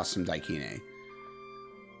come across some Daikini.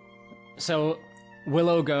 So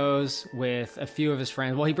Willow goes with a few of his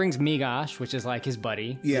friends. Well, he brings Migosh, which is like his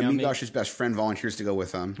buddy. Yeah, Migosh's best friend volunteers to go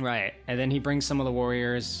with him. Right. And then he brings some of the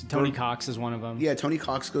warriors. Tony Cox is one of them. Yeah, Tony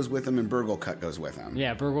Cox goes with him and Burglecut goes with him.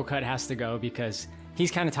 Yeah, Burglecut has to go because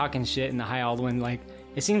he's kind of talking shit in the High Aldwin. Like,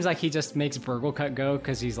 it seems like he just makes Burglecut go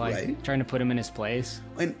because he's like trying to put him in his place.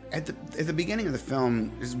 And at the beginning of the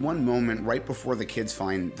film, there's one moment right before the kids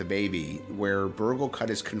find the baby where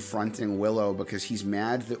Burglecut is confronting Willow because he's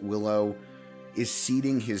mad that Willow is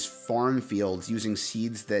seeding his farm fields using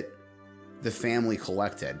seeds that the family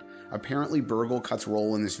collected. Apparently, Burglecut's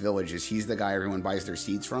role in this village is he's the guy everyone buys their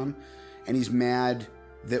seeds from, and he's mad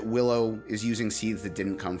that Willow is using seeds that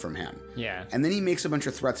didn't come from him. Yeah. And then he makes a bunch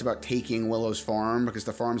of threats about taking Willow's farm because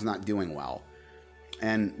the farm's not doing well.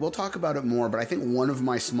 And we'll talk about it more, but I think one of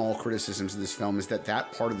my small criticisms of this film is that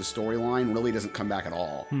part of the storyline really doesn't come back at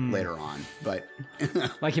all later on. But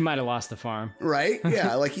like he might have lost the farm. Right?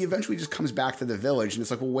 Yeah, like he eventually just comes back to the village and it's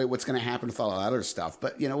like, well, wait, what's going to happen with all that other stuff?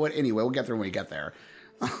 But you know what? Anyway, we'll get there when we get there.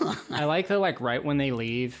 I like though, like right when they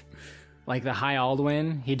leave, like the High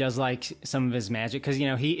Aldwin, he does like some of his magic because, you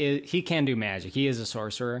know, he can do magic. He is a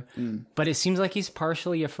sorcerer, but it seems like he's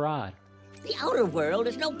partially a fraud. The outer world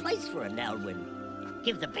is no place for an Aldwin.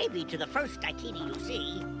 Give the baby to the first Daikini you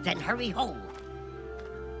see, then hurry home.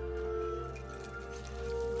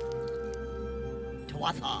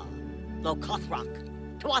 Tuatha,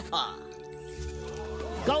 Lokothrak, Tuatha.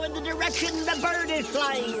 Go in the direction the bird is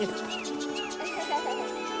flying.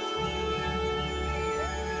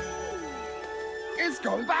 It's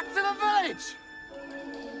going back to the village.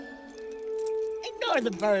 Ignore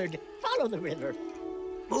the bird. Follow the river.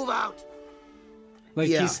 Move out. Like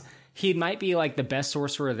Yeah. he might be like the best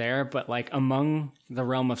sorcerer there, but like among the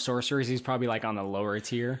realm of sorcerers, he's probably like on the lower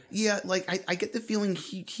tier. Yeah, like I get the feeling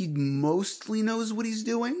he mostly knows what he's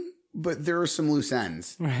doing, but there are some loose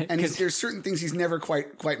ends, Right, and 'cause- there's certain things he's never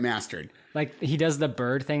quite mastered. Like he does the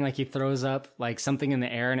bird thing, like he throws up like something in the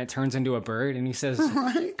air and it turns into a bird, and he says,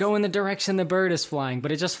 Right. "Go in the direction the bird is flying,"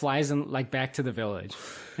 but it just flies in like back to the village,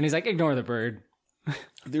 and he's like, "Ignore the bird."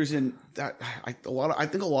 There's I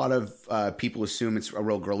think a lot of people assume it's a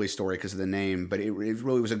real girly story because of the name, but it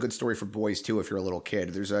really was a good story for boys too. If you're a little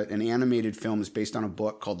kid, there's an animated film that's based on a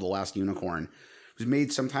book called The Last Unicorn. It was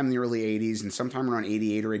made sometime in the early '80s, and sometime around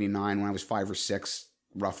 '88 or '89, when I was 5 or 6,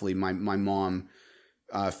 roughly, my mom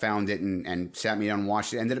found it and sat me down and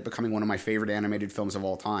watched it. It ended up becoming one of my favorite animated films of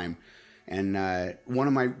all time. And one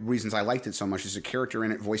of my reasons I liked it so much is a character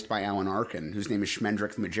in it voiced by Alan Arkin, whose name is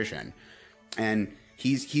Schmendrick the Magician. And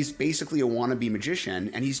he's basically a wannabe magician,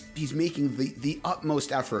 and he's making the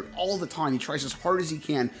utmost effort all the time. He tries as hard as he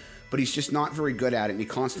can, but he's just not very good at it, and he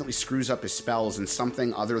constantly screws up his spells, and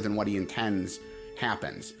something other than what he intends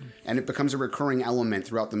happens. And it becomes a recurring element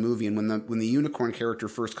throughout the movie. And when the unicorn character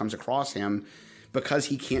first comes across him, because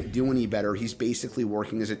he can't do any better, he's basically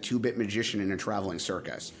working as a 2-bit magician in a traveling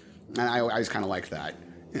circus. And I always kind of like that.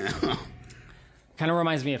 Kind of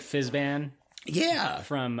reminds me of Fizban Yeah.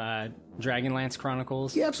 from Dragonlance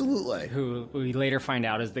Chronicles. Yeah, absolutely. Who we later find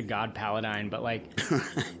out is the god Paladine, but like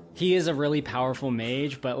he is a really powerful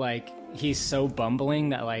mage, but like he's so bumbling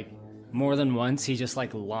that like more than once he just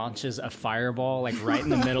like launches a fireball like right in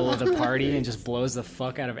the middle of the party and just blows the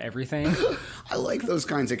fuck out of everything. I like those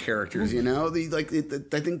kinds of characters, you know? I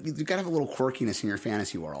think you gotta have a little quirkiness in your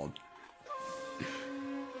fantasy world.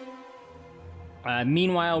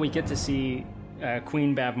 Meanwhile, we get to see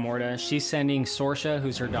Queen Bavmorda. She's sending Sorsha,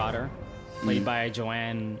 who's her daughter, played by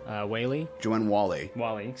Joanne Whalley. Joanne Whalley.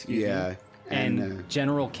 Wally, excuse me. Yeah. And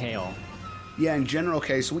General Kale. Yeah, in general,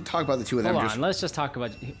 okay, so we talk about the two of them. Hold on, let's just talk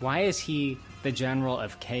about why is he the general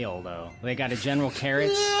of Kale, though? They got a General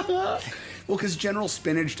Carrots. Well, because General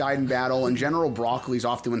Spinach died in battle, and General Broccoli's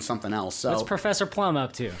off doing something else. So, What's Professor Plum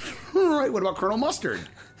up to? all right, what about Colonel Mustard?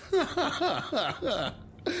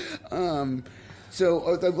 So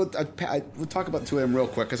we'll talk about the two of them real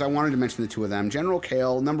quick because I wanted to mention the two of them. General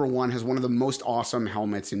Kale, number one, has one of the most awesome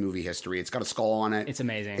helmets in movie history. It's got a skull on it. It's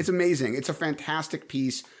amazing. It's amazing. It's a fantastic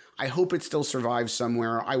piece. I hope it still survives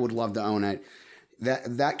somewhere. I would love to own it.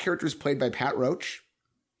 That character is played by Pat Roach.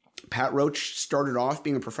 Pat Roach started off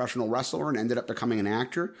being a professional wrestler and ended up becoming an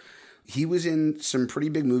actor. He was in some pretty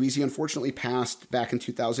big movies. He unfortunately passed back in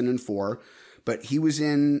 2004. But he was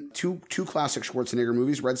in two classic Schwarzenegger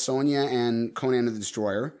movies, Red Sonja and Conan the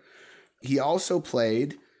Destroyer. He also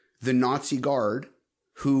played the Nazi guard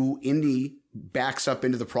who Indy backs up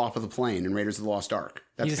into the prop of the plane in Raiders of the Lost Ark.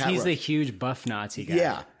 That's Pat He's Roach. the huge buff Nazi guy.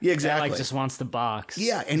 Yeah, exactly. That like just wants the box.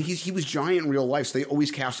 Yeah, and he was giant in real life, so they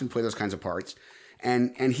always cast him to play those kinds of parts.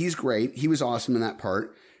 And he's great. He was awesome in that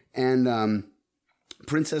part. And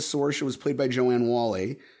Princess Sorsha was played by Joanne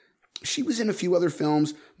Whalley. She was in a few other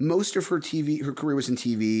films. Most of her career was in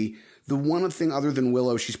TV. The one thing other than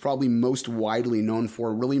Willow she's probably most widely known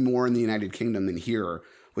for, really more in the United Kingdom than here,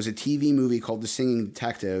 was a TV movie called The Singing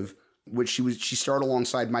Detective, which she starred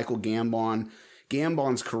alongside Michael Gambon.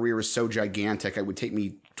 Gambon's career is so gigantic, it would take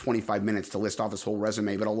me 25 minutes to list off his whole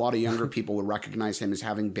resume, but a lot of younger people would recognize him as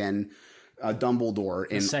having been Dumbledore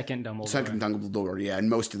in Second Dumbledore. Second Dumbledore, yeah, in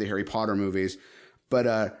most of the Harry Potter movies. But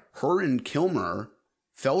her and Kilmer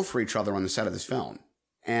fell for each other on the set of this film,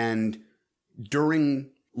 and during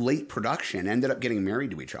late production ended up getting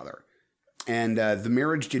married to each other. And the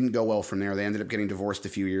marriage didn't go well from there. They ended up getting divorced a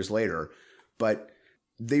few years later, but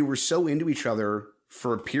they were so into each other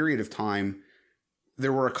for a period of time.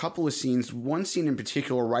 There were a couple of scenes, one scene in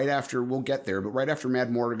particular right after, we'll get there, but right after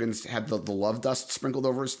Mad Morgan's had the love dust sprinkled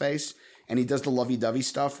over his face and he does the lovey-dovey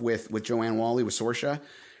stuff with Joanne Whalley, with Sorsha.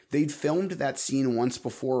 They'd filmed that scene once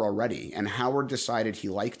before already, and Howard decided he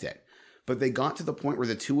liked it. But they got to the point where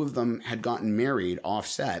the two of them had gotten married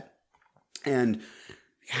off-set, and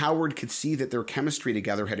Howard could see that their chemistry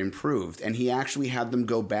together had improved, and he actually had them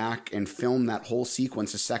go back and film that whole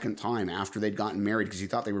sequence a second time after they'd gotten married because he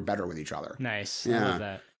thought they were better with each other. Nice. Yeah. I love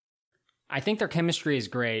that. I think their chemistry is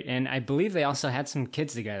great, and I believe they also had some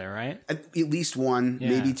kids together, right? At least one, Yeah.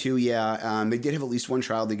 maybe two, yeah. They did have at least one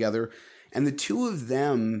child together. And the two of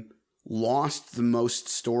them lost the most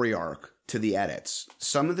story arc to the edits.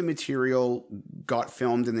 Some of the material got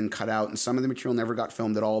filmed and then cut out, and some of the material never got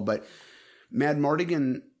filmed at all. But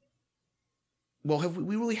Madmartigan, well,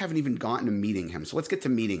 we really haven't even gotten to meeting him. So let's get to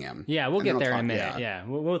meeting him. Yeah, we'll And get then there I'll in a talk- minute. Yeah,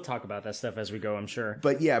 we'll talk about that stuff as we go, I'm sure.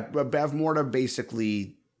 But yeah, Bavmorda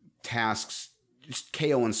basically tasks just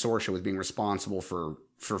Ko and Sorsha was being responsible for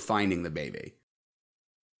finding the baby.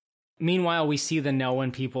 Meanwhile, we see the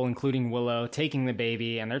Nelwyn people, including Willow, taking the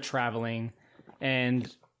baby, and they're traveling.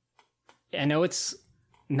 And I know it's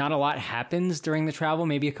not a lot happens during the travel,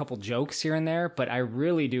 maybe a couple jokes here and there, but I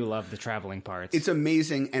really do love the traveling parts. It's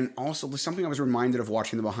amazing. And also, something I was reminded of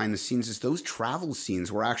watching the behind the scenes is those travel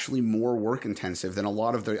scenes were actually more work intensive than a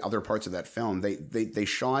lot of the other parts of that film. They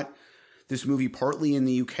shot this movie partly in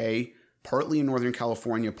the UK, partly in Northern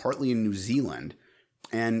California, partly in New Zealand.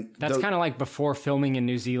 And that's kind of like before filming in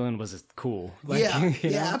New Zealand was cool. Like,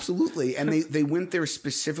 yeah, absolutely. And they went there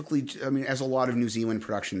specifically, I mean, as a lot of New Zealand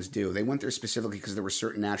productions do. They went there specifically because there were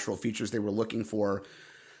certain natural features they were looking for.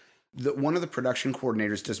 One of the production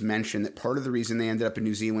coordinators just mentioned that part of the reason they ended up in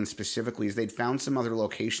New Zealand specifically is they'd found some other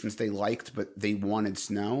locations they liked, but they wanted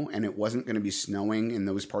snow, and it wasn't going to be snowing in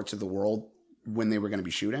those parts of the world when they were going to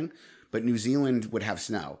be shooting. But New Zealand would have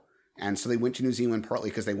snow. And so they went to New Zealand partly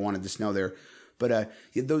because they wanted the snow there. But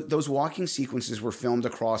those walking sequences were filmed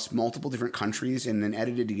across multiple different countries and then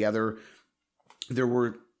edited together. There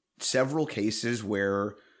were several cases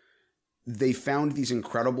where they found these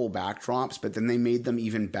incredible backdrops, but then they made them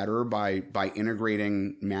even better by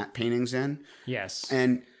integrating matte paintings in. Yes.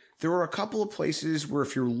 And there were a couple of places where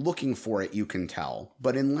if you're looking for it, you can tell.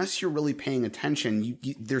 But unless you're really paying attention,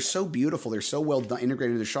 they're so beautiful. They're so well done,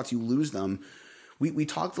 integrated into the shots, you lose them. We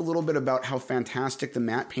talked a little bit about how fantastic the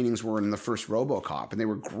matte paintings were in the first RoboCop, and they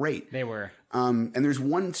were great. They were. And there's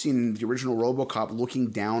one scene in the original RoboCop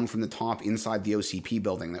looking down from the top inside the OCP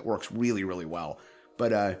building that works really, really well.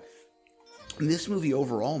 But this movie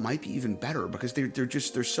overall might be even better because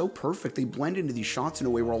they're so perfect. They blend into these shots in a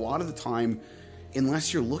way where a lot of the time,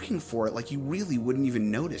 unless you're looking for it, like you really wouldn't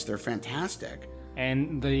even notice. They're fantastic.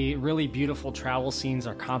 And the really beautiful travel scenes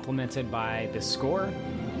are complemented by the score.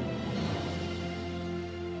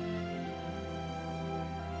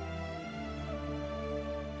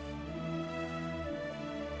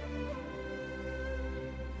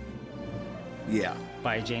 Yeah.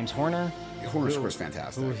 By James Horner. Horner's score is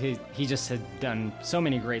fantastic. He just had done so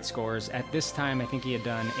many great scores. At this time, I think he had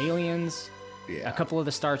done Aliens, a couple of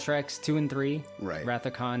the Star Treks, 2 and 3, right. Wrath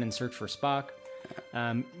of Khan and Search for Spock.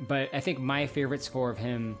 But I think my favorite score of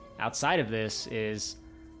him outside of this is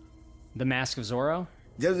The Mask of Zorro.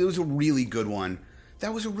 That was a really good one.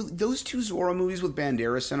 Those two Zorro movies with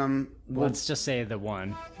Banderas in them. Let's just say the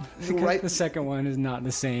one. Right. The second one is not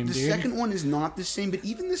the same, The second one is not the same, but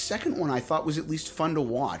even the second one I thought was at least fun to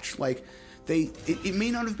watch. Like, it may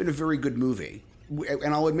not have been a very good movie,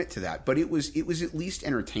 and I'll admit to that, but it was at least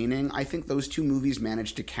entertaining. I think those two movies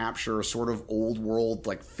managed to capture a sort of old world,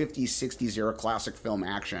 like 50s, 60s era classic film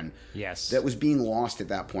action. Yes. That was being lost at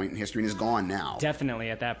that point in history and is gone now. Definitely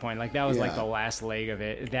at that point. Like, that was like the last leg of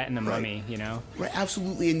it. That and The Mummy, you know? Right,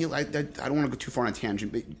 absolutely. And I don't want to go too far on a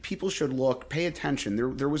tangent, but people should pay attention.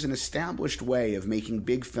 There was an established way of making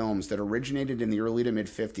big films that originated in the early to mid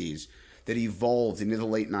 50s that evolved into the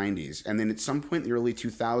late 90s. And then at some point in the early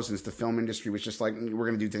 2000s, the film industry was just like, we're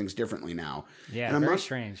going to do things differently now. Yeah, very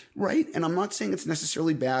strange. Right. And I'm not saying it's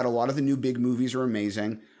necessarily bad. A lot of the new big movies are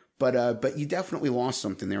amazing. But you definitely lost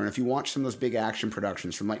something there. And if you watch some of those big action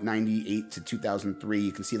productions from like 98 to 2003,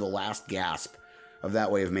 you can see the last gasp of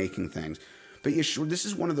that way of making things. But yeah, sure, this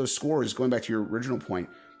is one of those scores, going back to your original point,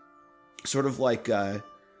 sort of like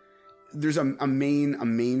there's a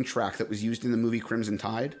main track that was used in the movie Crimson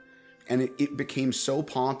Tide. And it became so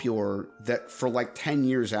popular that for like 10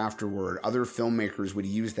 years afterward, other filmmakers would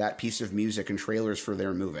use that piece of music in trailers for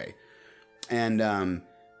their movie. And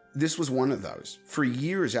this was one of those. For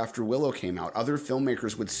years after Willow came out, other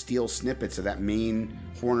filmmakers would steal snippets of that main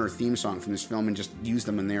Horner theme song from this film and just use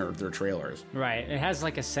them in their trailers. Right. It has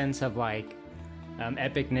like a sense of like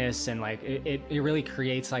epicness, and like it really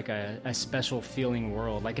creates like a special feeling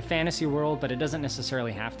world, like a fantasy world, but it doesn't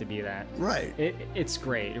necessarily have to be that. Right. It's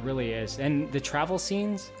great. It really is. And the travel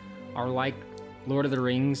scenes are like Lord of the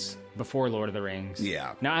Rings before Lord of the Rings.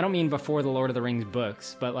 Yeah. Now, I don't mean before the Lord of the Rings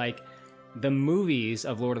books, but like the movies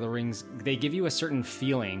of Lord of the Rings, they give you a certain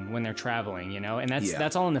feeling when they're traveling, you know? And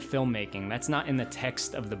that's all in the filmmaking. That's not in the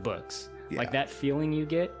text of the books. Yeah. Like that feeling you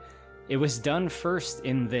get, it was done first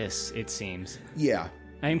in this, it seems. Yeah.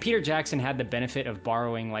 I mean, Peter Jackson had the benefit of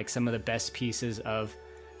borrowing like some of the best pieces of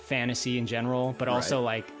fantasy in general, but also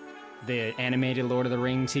like the animated Lord of the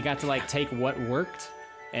Rings. He got to like take what worked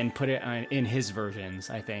and put it in his versions,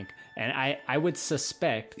 I think. And I would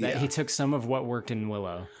suspect that he took some of what worked in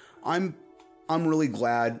Willow. I'm really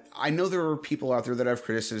glad. I know there are people out there that have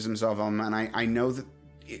criticisms of him, and I know that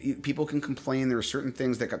people can complain. There are certain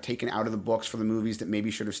things that got taken out of the books for the movies that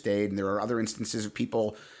maybe should have stayed, and there are other instances of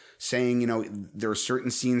people saying, there are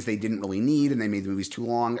certain scenes they didn't really need and they made the movies too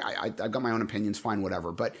long. I've got my own opinions, fine,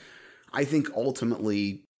 whatever. But I think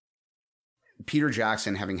ultimately Peter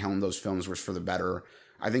Jackson having helmed those films was for the better.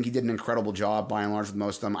 I think he did an incredible job by and large with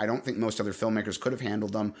most of them. I don't think most other filmmakers could have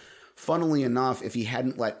handled them. Funnily enough, if he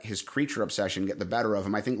hadn't let his creature obsession get the better of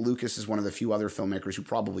him, I think Lucas is one of the few other filmmakers who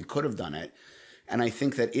probably could have done it. And I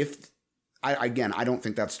think that I don't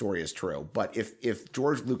think that story is true, but if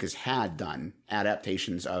George Lucas had done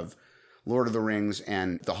adaptations of Lord of the Rings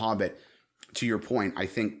and The Hobbit, to your point, I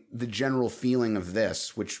think the general feeling of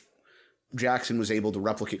this, which Jackson was able to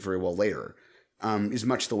replicate very well later, is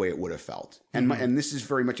much the way it would have felt. And this is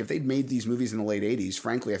very much, if they'd made these movies in the late 80s,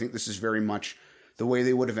 frankly, I think this is very much the way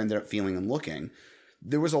they would have ended up feeling and looking.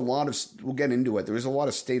 There was a lot of, we'll get into it, there was a lot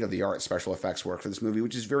of state-of-the-art special effects work for this movie,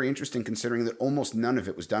 which is very interesting considering that almost none of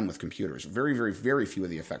it was done with computers. Very, very, very few of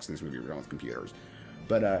the effects in this movie were done with computers.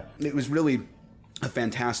 But it was really a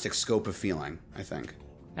fantastic scope of feeling, I think.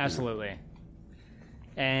 Absolutely.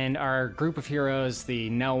 And our group of heroes, the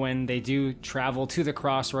Nelwyn, they do travel to the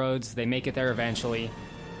crossroads. They make it there eventually.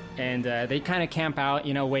 And they kind of camp out,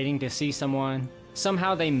 waiting to see someone.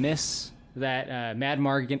 Somehow they miss that Mad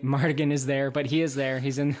Mardigan is there, but he is there.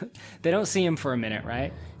 He's in. They don't see him for a minute,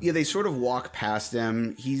 right? Yeah, they sort of walk past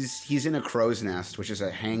him. He's in a crow's nest, which is a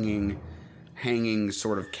hanging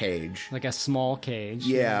sort of cage, like a small cage.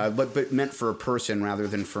 Yeah, but meant for a person rather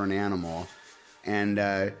than for an animal. And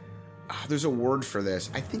there's a word for this.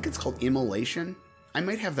 I think it's called immolation. I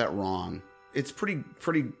might have that wrong. It's pretty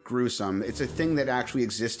gruesome. It's a thing that actually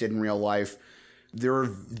existed in real life. There are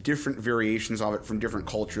different variations of it from different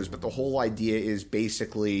cultures, but the whole idea is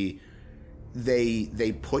basically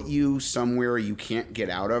they put you somewhere you can't get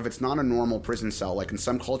out of. It's not a normal prison cell. Like in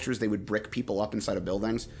some cultures, they would brick people up inside of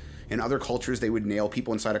buildings. In other cultures, they would nail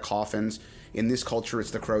people inside of coffins. In this culture,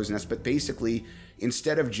 it's the crow's nest. But basically,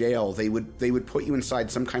 instead of jail, they would put you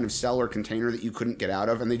inside some kind of cell or container that you couldn't get out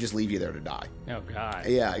of, and they just leave you there to die. Oh, God.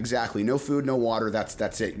 Yeah, exactly. No food, no water.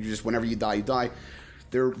 That's it. You just, whenever you die, you die.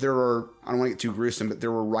 There are, I don't want to get too gruesome, but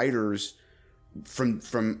there were writers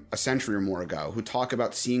from a century or more ago who talk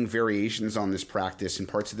about seeing variations on this practice in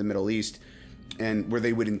parts of the Middle East, and where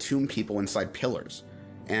they would entomb people inside pillars.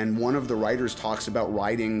 And one of the writers talks about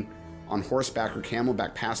riding on horseback or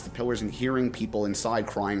camelback past the pillars and hearing people inside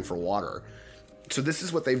crying for water. So this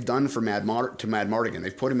is what they've done for Mad Mardigan.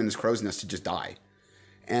 They've put him in this crow's nest to just die.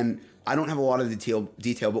 And I don't have a lot of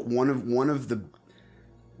detail, but one of the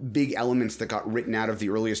big elements that got written out of the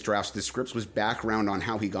earliest drafts of the scripts was background on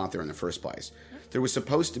how he got there in the first place. There was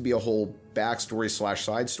supposed to be a whole backstory /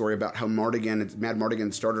 side story about how Mad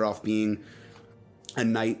Mardigan started off being a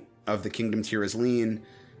knight of the Kingdom Tir Asleen,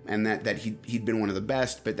 and that he'd been one of the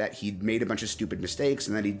best, but that he'd made a bunch of stupid mistakes,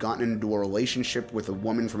 and that he'd gotten into a relationship with a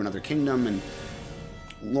woman from another kingdom, and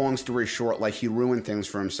long story short, like, he ruined things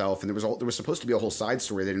for himself. And there was supposed to be a whole side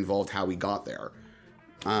story that involved how he got there,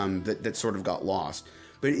 that sort of got lost.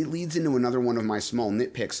 But it leads into another one of my small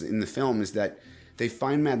nitpicks in the film, is that they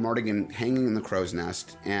find Mad Mardigan hanging in the crow's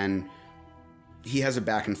nest, and he has a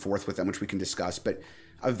back and forth with them, which we can discuss. But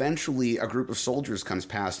eventually a group of soldiers comes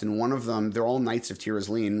past, and one of them, they're all knights of Tir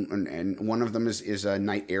Asleen, and one of them is a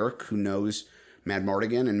knight Eric who knows Mad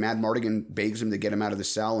Mardigan, and Mad Mardigan begs him to get him out of the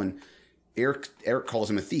cell, and Eric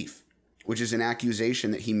calls him a thief, which is an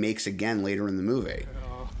accusation that he makes again later in the movie.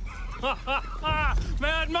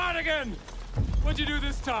 Mad Mardigan! What'd you do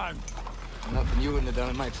this time? Nothing you wouldn't have done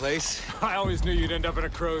in my place. I always knew you'd end up in a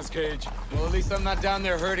crow's cage. Well, at least I'm not down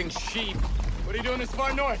there herding sheep. What are you doing this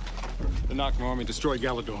far north? The Nocturne army destroyed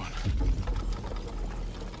Galadorn.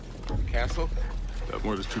 The castle?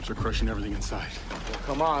 Morta's troops are crushing everything inside. Well,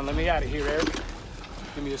 come on, let me out of here, Eric.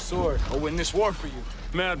 Give me a sword. I'll win this war for you.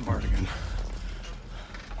 Mad Mardigan.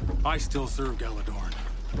 I still serve Galadorn.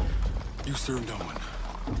 You serve no one.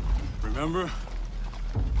 Remember?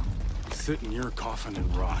 Sit in your coffin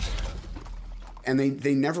and rot. And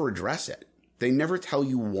they never address it. They never tell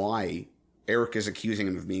you why Eric is accusing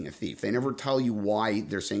him of being a thief. They never tell you why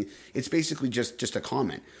they're saying... It's basically just a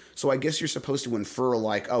comment. So I guess you're supposed to infer,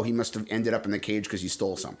 like, oh, he must have ended up in the cage because he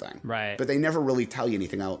stole something. Right. But they never really tell you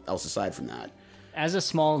anything else aside from that. As a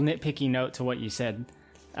small nitpicky note to what you said,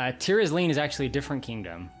 Tir Asleen is actually a different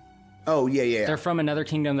kingdom. Oh, yeah. They're from another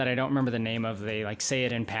kingdom that I don't remember the name of. They, say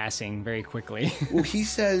it in passing very quickly. Well, he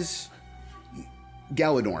says...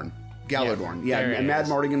 Galadorn. Yeah, and Mad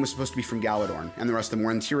Mardigan was supposed to be from Galadorn, and the rest of them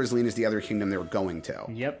were, and Tir Asleen is the other kingdom they were going to.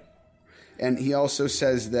 Yep. And he also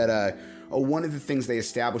says that one of the things they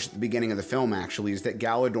established at the beginning of the film, actually, is that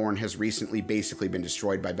Galadorn has recently basically been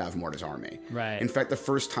destroyed by Bavmorda's army. Right. In fact, the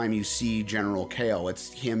first time you see General Kale,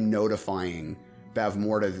 it's him notifying Bev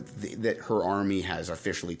Morta that her army has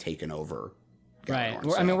officially taken over. Right.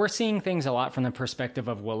 So. I mean, we're seeing things a lot from the perspective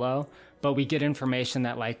of Willow, but we get information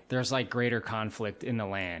that like there's like greater conflict in the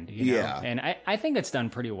land. You know? Yeah. And I think it's done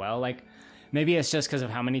pretty well. Like maybe it's just because of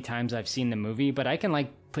how many times I've seen the movie, but I can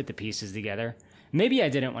like put the pieces together. Maybe I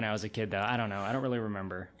didn't when I was a kid, though. I don't know. I don't really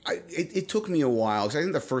remember. It took me a while, because I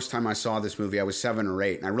think the first time I saw this movie, I was 7 or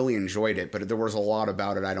 8, and I really enjoyed it, but there was a lot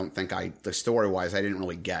about it I don't think the story-wise, I didn't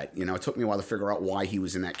really get. You know, it took me a while to figure out why he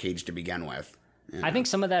was in that cage to begin with. You know? I think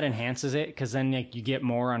some of that enhances it, because then like, you get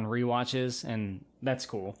more on rewatches, and that's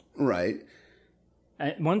cool. Right.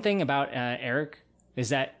 One thing about Eric is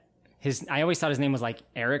that I always thought his name was like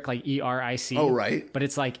Eric, like E-R-I-C. Oh, right. But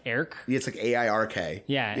it's like Eric. Yeah, it's like A-I-R-K.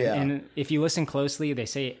 Yeah. And if you listen closely, they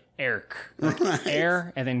say Eric. Like right.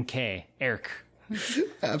 Air and then K. Eric. Absolutely.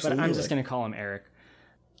 But I'm just going to call him Eric.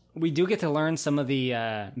 We do get to learn some of the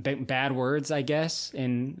bad words, I guess,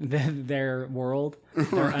 in their world,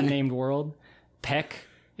 their unnamed world. Peck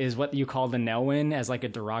is what you call the Nelwyn as like a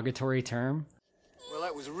derogatory term. Well,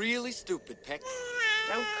 that was really stupid, Peck.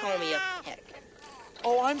 Don't call me a peck.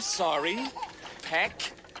 Oh, I'm sorry.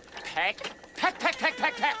 Peck.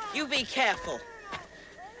 You be careful.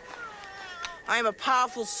 I am a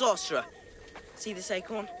powerful sorcerer. See this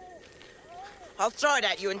acorn? I'll throw it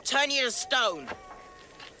at you and turn you to stone.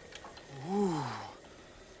 Ooh.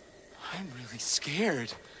 I'm really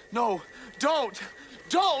scared. No, don't!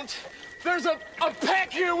 There's a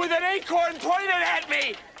Peck here with an acorn pointed at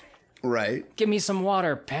me! Right. Give me some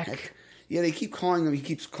water, Peck. Yeah, he keeps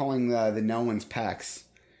calling the Nelwyns Pecks.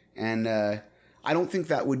 And I don't think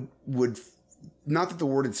that would not that the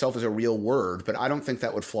word itself is a real word, but I don't think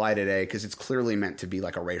that would fly today, because it's clearly meant to be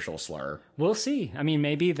like a racial slur. We'll see. I mean,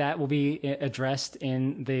 maybe that will be addressed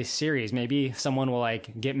in the series. Maybe someone will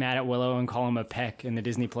like get mad at Willow and call him a Peck in the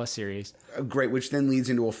Disney Plus series. Great, which then leads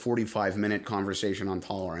into a 45-minute conversation on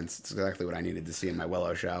tolerance. It's exactly what I needed to see in my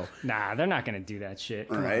Willow show. Nah, they're not going to do that shit.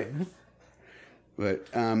 All right.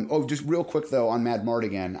 But just real quick though on Mad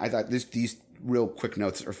Mardigan, I thought these real quick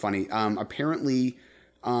notes are funny. Apparently,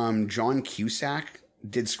 John Cusack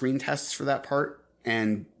did screen tests for that part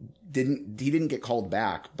and didn't get called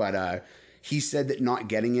back, but he said that not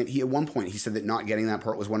getting it. At one point he said that not getting that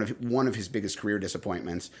part was one of his biggest career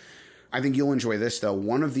disappointments. I think you'll enjoy this though.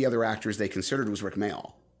 One of the other actors they considered was Rick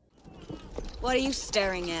Mayall. What are you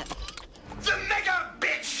staring at? The mega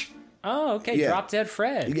bitch! Oh, okay. Yeah. Drop Dead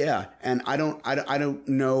Fred. Yeah, and I don't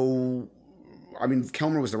know. I mean,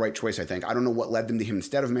 Kilmer was the right choice, I think. I don't know what led them to him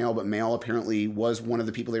instead of Mayall, but Mayall apparently was one of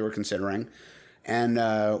the people they were considering. And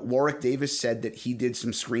Warwick Davis said that he did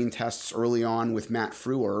some screen tests early on with Matt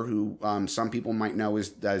Frewer, who some people might know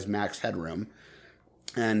as Max Headroom.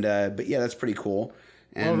 And but yeah, that's pretty cool.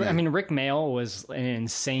 And, well, I mean, Rick Mayall was an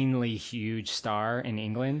insanely huge star in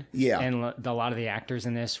England. Yeah. And a lot of the actors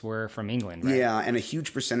in this were from England, right? Yeah, and a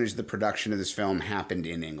huge percentage of the production of this film happened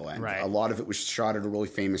in England. Right. A lot of it was shot at a really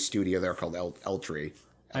famous studio there called Elstree.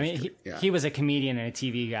 I mean, he was a comedian and a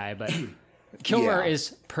TV guy, but Kilmer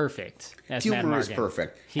is perfect as Mad Kilmer is Mardigan.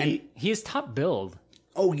 perfect. He is top billed.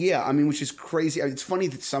 Oh, yeah. I mean, which is crazy. It's funny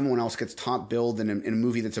that someone else gets top billed in a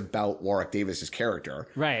movie that's about Warwick Davis's character.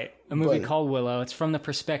 Right. A movie called Willow. It's from the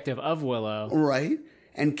perspective of Willow. Right.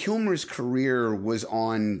 And Kilmer's career was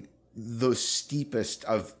on the steepest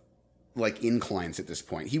of, like, inclines at this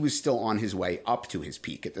point. He was still on his way up to his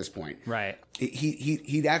peak at this point. Right.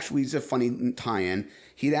 He'd actually, it's a funny tie-in,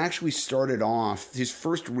 he'd actually started off, his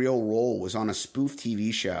first real role was on a spoof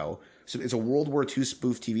TV show. So it's a World War II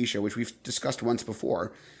spoof TV show, which we've discussed once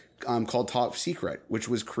before, called Top Secret, which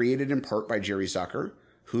was created in part by Jerry Zucker,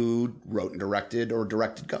 who wrote and directed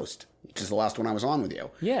Ghost, which is the last one I was on with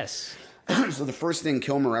you. Yes. So the first thing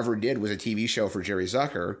Kilmer ever did was a TV show for Jerry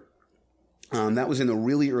Zucker. That was in the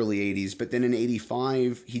really early 80s, but then in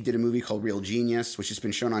 85, he did a movie called Real Genius, which has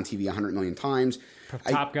been shown on TV 100 million times.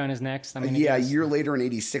 Top Gun is next. A year later in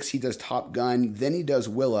 86, he does Top Gun. Then he does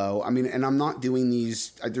Willow. I mean, and I'm not doing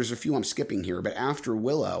these, there's a few I'm skipping here, but after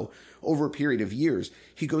Willow, over a period of years,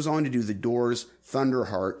 he goes on to do The Doors,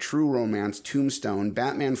 Thunderheart, True Romance, Tombstone,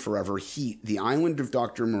 Batman Forever, Heat, The Island of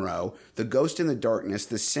Dr. Moreau, The Ghost in the Darkness,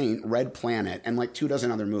 The Saint, Red Planet, and like 24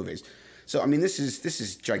 other movies. So, I mean, this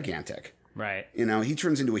is gigantic. Right. You know, he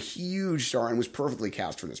turns into a huge star and was perfectly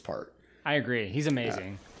cast for this part. I agree. He's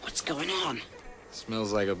amazing. What's going on?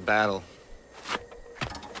 Smells like a battle.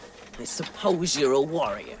 I suppose you're a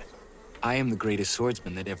warrior. I am the greatest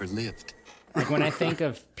swordsman that ever lived. Like when I think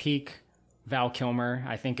of peak Val Kilmer,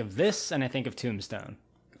 I think of this and I think of Tombstone.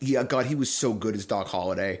 Yeah, God, he was so good as Doc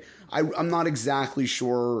Holliday. I'm not exactly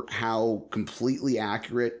sure how completely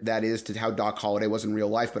accurate that is to how Doc Holliday was in real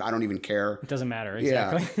life, but I don't even care. It doesn't matter,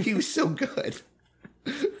 exactly. Yeah, he was so good.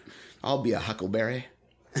 I'll be a huckleberry.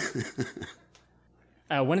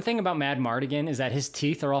 One thing about Madmartigan is that his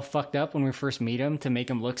teeth are all fucked up when we first meet him to make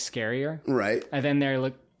him look scarier. Right. And then they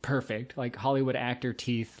look perfect, like Hollywood actor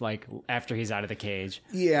teeth, like after he's out of the cage.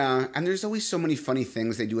 Yeah, and there's always so many funny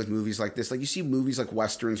things they do with movies like this. Like, you see movies like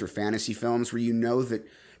Westerns or fantasy films where you know that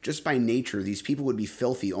just by nature, these people would be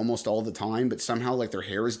filthy almost all the time, but somehow, like, their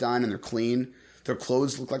hair is done and they're clean. Their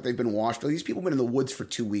clothes look like they've been washed. These people have been in the woods for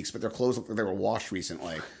 2 weeks, but their clothes look like they were washed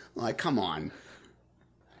recently. Like, come on.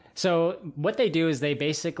 So what they do is they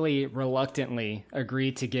basically reluctantly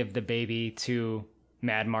agree to give the baby to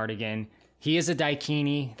Madmartigan. He is a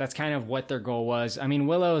Daikini. That's kind of what their goal was. I mean,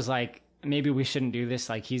 Willow's like, maybe we shouldn't do this.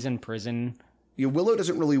 Like, he's in prison. Yeah, Willow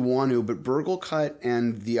doesn't really want to, but Burglecut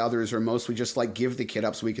and the others are mostly just like, give the kid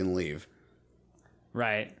up so we can leave.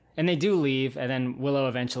 Right. And they do leave, and then Willow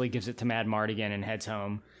eventually gives it to Madmartigan and heads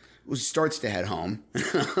home. Well, she starts to head home.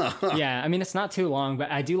 Yeah, I mean, it's not too long,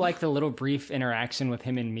 but I do like the little brief interaction with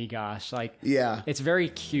him and Migosh. Like, yeah, it's very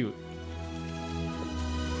cute.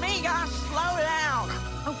 Migosh, slow down!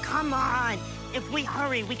 Oh, come on. If we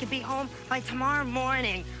hurry, we could be home by tomorrow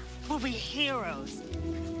morning. We'll be heroes.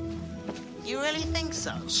 You really think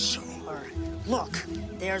so? Sure. Look,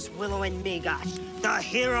 there's Willow and Migosh. The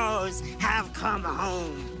heroes have come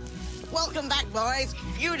home. Welcome back, boys.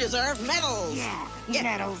 You deserve medals. Yeah,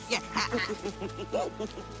 medals. Yeah.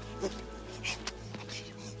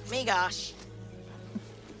 Migosh.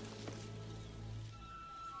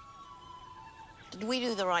 Did we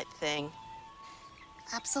do the right thing?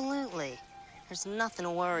 Absolutely. There's nothing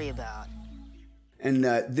to worry about. And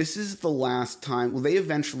this is the last time... Well, they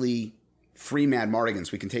eventually free Madmartigan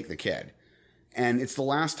so we can take the kid. And it's the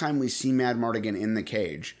last time we see Madmartigan in the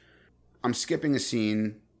cage. I'm skipping a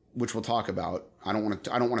scene, which we'll talk about. I don't want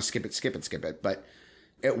to skip it. But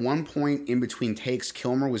at one point in between takes,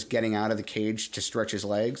 Kilmer was getting out of the cage to stretch his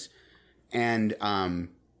legs. And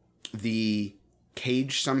the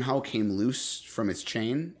cage somehow came loose from its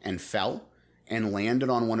chain and fell and landed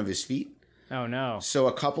on one of his feet. Oh, no. So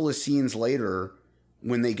a couple of scenes later,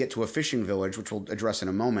 when they get to a fishing village, which we'll address in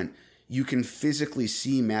a moment, you can physically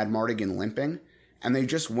see Madmartigan limping. And they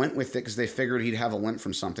just went with it because they figured he'd have a limp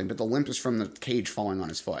from something. But the limp is from the cage falling on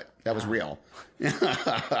his foot. That was real. Yeah,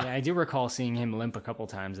 I do recall seeing him limp a couple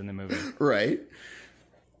times in the movie. Right.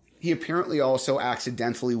 He apparently also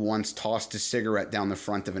accidentally once tossed a cigarette down the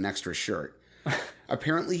front of an extra shirt.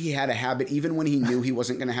 Apparently he had a habit, even when he knew he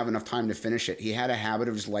wasn't going to have enough time to finish it, he had a habit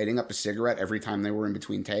of just lighting up a cigarette every time they were in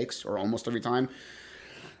between takes, or almost every time.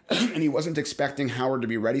 And he wasn't expecting Howard to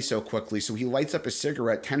be ready so quickly, so he lights up a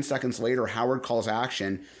cigarette. 10 seconds later, Howard calls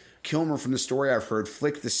action. Kilmer, from the story I've heard,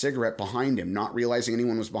 flicked the cigarette behind him, not realizing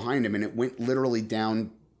anyone was behind him, and it went literally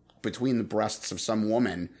down between the breasts of some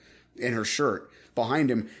woman in her shirt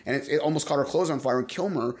behind him, and it almost caught her clothes on fire. And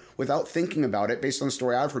Kilmer, without thinking about it, based on the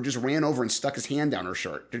story I've heard, just ran over and stuck his hand down her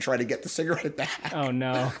shirt to try to get the cigarette back. Oh,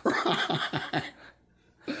 no.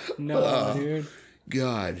 No, dude.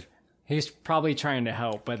 God. He's probably trying to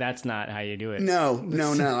help, but that's not how you do it. No,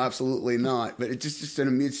 absolutely not. But it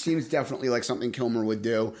it seems definitely like something Kilmer would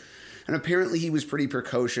do. And apparently he was pretty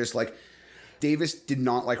precocious. Like, Davis did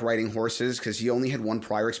not like riding horses because he only had one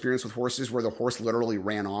prior experience with horses where the horse literally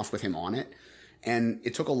ran off with him on it. And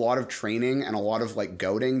it took a lot of training and a lot of like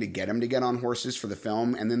goading to get him to get on horses for the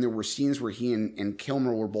film. And then there were scenes where he and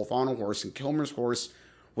Kilmer were both on a horse, and Kilmer's horse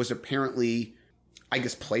was apparently, I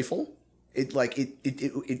guess, playful. It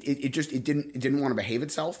didn't want to behave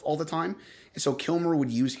itself all the time. And so Kilmer would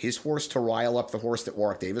use his horse to rile up the horse that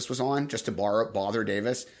Warwick Davis was on, just to bother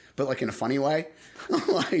Davis, but like in a funny way.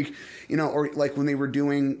 Like, you know, or like when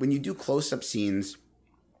you do close-up scenes,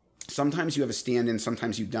 sometimes you have a stand-in,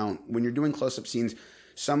 sometimes you don't. When you're doing close-up scenes,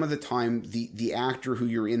 some of the time the actor who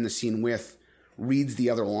you're in the scene with reads the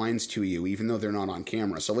other lines to you, even though they're not on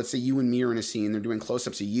camera. So let's say you and me are in a scene, they're doing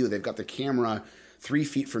close-ups of you, they've got the camera 3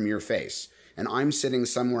 feet from your face, and I'm sitting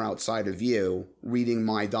somewhere outside of you reading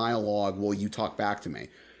my dialogue while you talk back to me.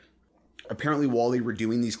 Apparently, while they were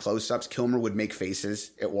doing these close-ups, Kilmer would make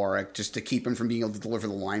faces at Warwick just to keep him from being able to deliver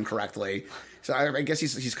the line correctly. So I guess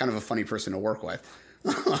he's kind of a funny person to work with.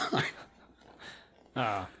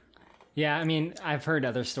 Yeah, I mean, I've heard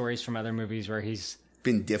other stories from other movies where he's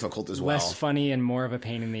been difficult as well. Less funny and more of a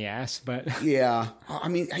pain in the ass, but yeah. I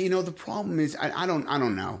mean, you know, the problem is I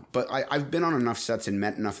don't know, but I've been on enough sets and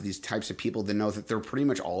met enough of these types of people to know that they're pretty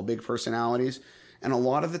much all big personalities. And a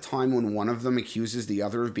lot of the time when one of them accuses the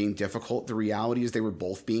other of being difficult, the reality is they were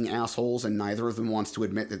both being assholes, and neither of them wants to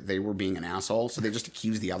admit that they were being an asshole. So they just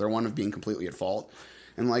accuse the other one of being completely at fault.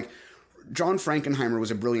 And like, John Frankenheimer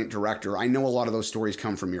was a brilliant director. I know a lot of those stories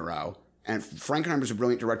come from Miro. And Frankenheimer's a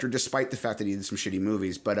brilliant director, despite the fact that he did some shitty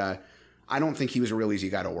movies. But I don't think he was a real easy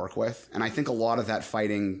guy to work with. And I think a lot of that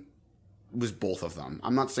fighting was both of them.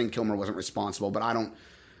 I'm not saying Kilmer wasn't responsible, but I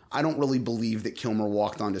don't really believe that Kilmer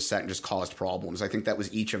walked onto set and just caused problems. I think that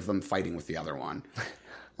was each of them fighting with the other one.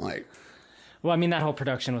 Like, well, I mean, that whole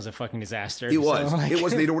production was a fucking disaster. It was. So, like... It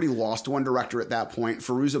was. They'd already lost one director at that point.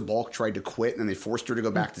 Fairuza Balk tried to quit, and they forced her to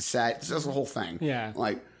go back to set. This was the whole thing. Yeah.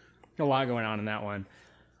 Like, a lot going on in that one.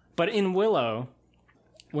 But in Willow,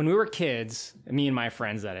 when we were kids, me and my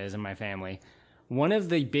friends, that is, and my family, one of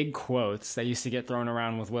the big quotes that used to get thrown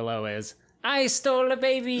around with Willow is, "I stole a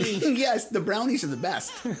baby." Yes, the brownies are the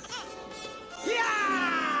best.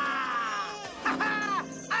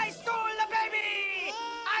 I stole the baby!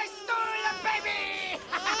 I stole the baby!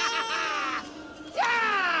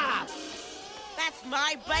 Yeah! That's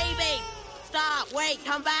my baby! Stop, wait,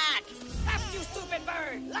 come back! Left, you stupid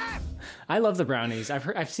bird! Left! I love the brownies.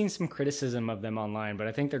 I've seen some criticism of them online, but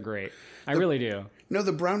I think they're great. I really do. No,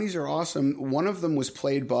 the brownies are awesome. One of them was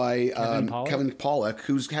played by Kevin Pollak,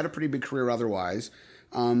 who's had a pretty big career otherwise.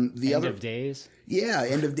 End of Days? Yeah,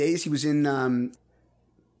 End of Days. He was in...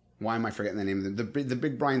 why am I forgetting the name of the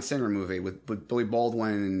big Bryan Singer movie with Billy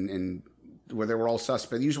Baldwin and where they were all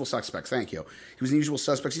suspects. The Usual Suspects, thank you. He was in The Usual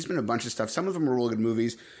Suspects. He's been in a bunch of stuff. Some of them are really good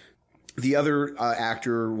movies. The other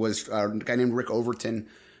actor was a guy named Rick Overton,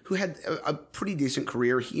 who had a pretty decent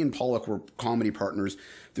career. He and Pollak were comedy partners.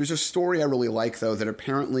 There's a story I really like, though, that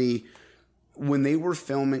apparently when they were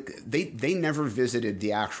filming, they never visited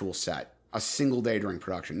the actual set a single day during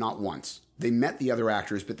production, not once. They met the other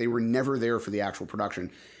actors, but they were never there for the actual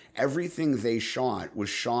production. Everything they shot was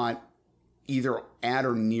shot either at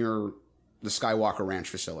or near the Skywalker Ranch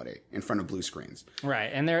facility in front of blue screens. Right,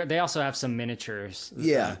 and they also have some miniatures.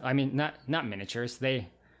 Yeah. I mean, not miniatures.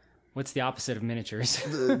 What's the opposite of miniatures?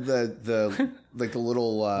 the like the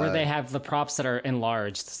little where they have the props that are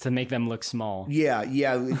enlarged to make them look small. Yeah,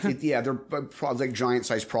 they're like giant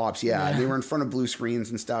size props. Yeah, they were in front of blue screens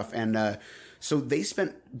and stuff, and so they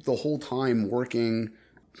spent the whole time working.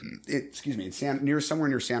 Somewhere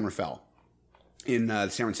near San Rafael, in the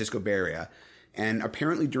San Francisco Bay Area, and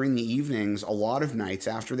apparently during the evenings, a lot of nights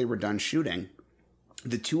after they were done shooting,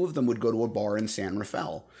 the two of them would go to a bar in San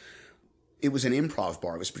Rafael. It was an improv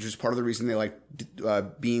bar, which was part of the reason they liked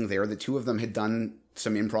being there. The two of them had done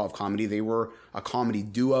some improv comedy. They were a comedy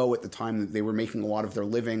duo at the time. They were making a lot of their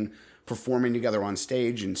living performing together on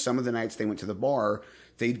stage, and some of the nights they went to the bar,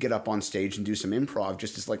 they'd get up on stage and do some improv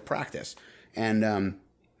just as like practice. And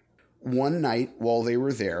one night while they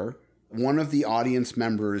were there, one of the audience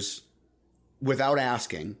members, without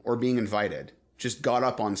asking or being invited, just got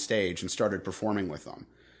up on stage and started performing with them.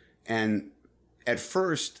 And at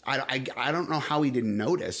first, I don't know how he didn't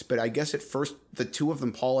notice, but I guess at first the two of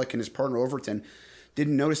them, Pollak and his partner Overton,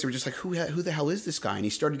 didn't notice. They were just like, who the hell is this guy? And he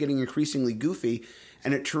started getting increasingly goofy,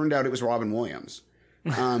 and it turned out it was Robin Williams.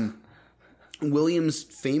 Williams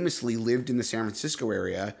famously lived in the San Francisco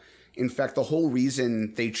area. In fact, the whole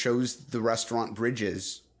reason they chose the restaurant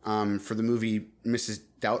Bridges for the movie Mrs.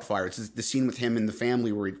 Doubtfire, it's the scene with him and the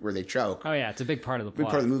family where they choke. Oh yeah, it's a big part of the plot. Big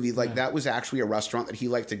part of the movie. That was actually a restaurant that he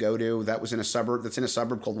liked to go to. That was in a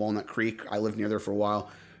suburb called Walnut Creek. I lived near there for a while.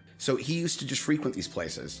 So he used to just frequent these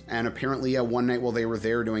places. And apparently, one night while they were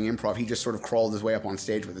there doing improv, he just sort of crawled his way up on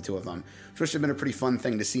stage with the two of them, which must have been a pretty fun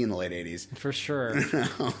thing to see in the late 80s. For sure.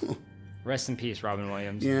 Rest in peace, Robin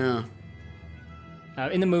Williams. Yeah.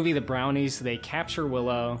 In the movie The Brownies, they capture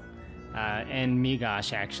Willow and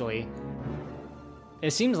Migosh, actually.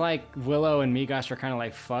 It seems like Willow and Migosh are kind of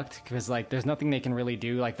like fucked because like there's nothing they can really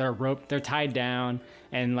do. Like they're tied down,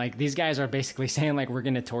 and like these guys are basically saying like we're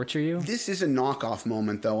gonna torture you. This is a knockoff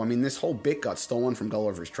moment, though. I mean, this whole bit got stolen from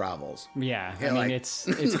Gulliver's Travels. Yeah, I mean it's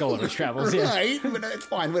Gulliver's Travels, yeah. Right? But it's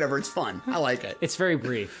fine, whatever. It's fun. I like it. It's very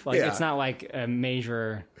brief. Like it's not like a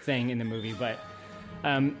major thing in the movie, but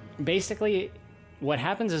basically, what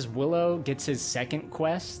happens is Willow gets his second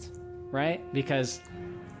quest, right? Because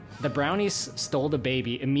the brownies stole the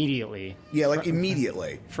baby immediately. Yeah, like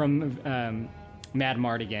immediately. From Mad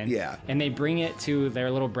Mardigan. Yeah. And they bring it to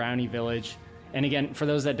their little brownie village. And again, for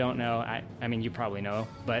those that don't know, I mean, you probably know,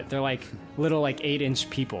 but they're like little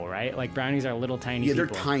 8-inch people, right? Like brownies are little tiny people. Yeah,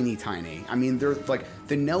 they're tiny. I mean, they're like,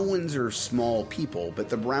 the Nelwyn's are small people, but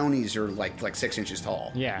the brownies are like 6 inches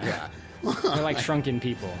tall. Yeah. They're like shrunken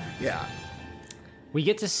people. Yeah. We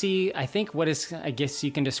get to see, I think, what is, I guess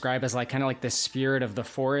you can describe as like kind of like the spirit of the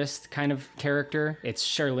forest kind of character. It's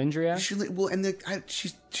Charlindria. And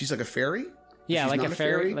she's like a fairy? Yeah, She's like not a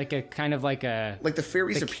fairy, like a kind of like a... Like the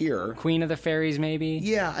fairies appear. Queen of the fairies, maybe?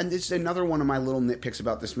 Yeah, and it's another one of my little nitpicks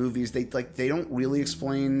about this movie is they don't really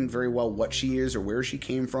explain very well what she is or where she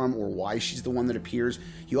came from or why she's the one that appears.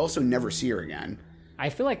 You also never see her again. I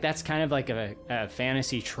feel like that's kind of like a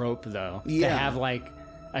fantasy trope, though. Yeah. To have like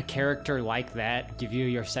a character like that give you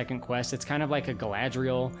your second quest. It's kind of like a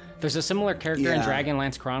Galadriel. There's a similar character in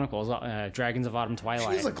Dragonlance Chronicles, Dragons of Autumn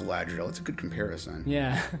Twilight. She's like Galadriel. It's a good comparison.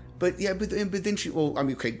 Yeah. But then she, well, I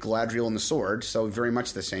mean, okay, Galadriel and the sword, so very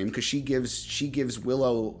much the same, because she gives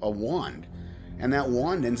Willow a wand. And that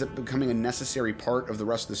wand ends up becoming a necessary part of the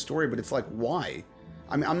rest of the story, but it's like, why?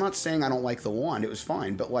 I mean, I'm not saying I don't like the wand. It was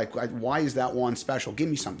fine, but like, why is that wand special? Give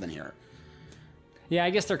me something here. Yeah, I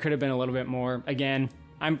guess there could have been a little bit more. Again,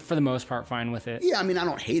 I'm for the most part fine with it. Yeah, I mean, I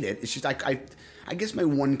don't hate it. It's just I guess my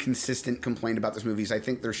one consistent complaint about this movie is I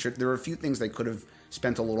think there are a few things they could have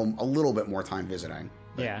spent a little bit more time visiting.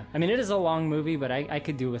 But, yeah, I mean, it is a long movie, but I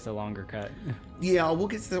could do with a longer cut. Yeah, we'll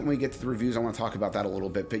get to that when we get to the reviews. I want to talk about that a little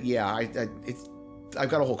bit, but yeah, I've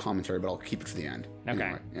got a whole commentary, but I'll keep it for the end. Okay.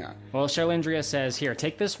 Anyway, yeah. Well, Sherlindria says, here,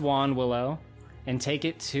 take this wand, Willow, and take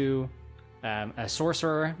it to a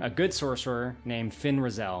sorcerer, a good sorcerer named Finn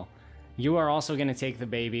Rizal. You are also going to take the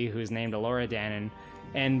baby, who is named Elora Danan,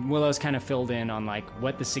 and Willow's kind of filled in on like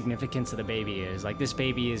what the significance of the baby is. Like, this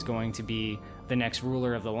baby is going to be the next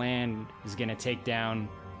ruler of the land, is going to take down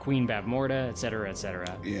Queen Bavmorda, etc.,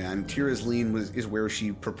 etc. Yeah, and Tir Asleen is where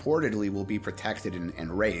she purportedly will be protected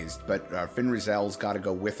and raised, but Finn Rizal's got to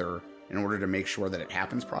go with her in order to make sure that it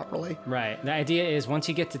happens properly. Right. The idea is once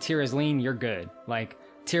you get to Tir Asleen, you're good. Like,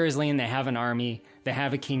 Tir Asleen, they have an army, they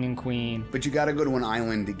have a king and queen. But you got to go to an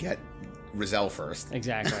island to get Rizal first.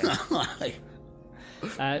 Exactly.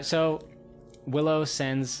 So Willow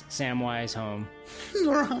sends Samwise home.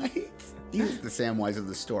 Right. He's the Samwise of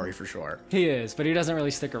the story for sure. He is, but he doesn't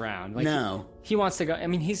really stick around. Like, no. He wants to go. I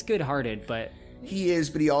mean, he's good-hearted, but... He is,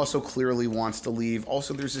 but he also clearly wants to leave.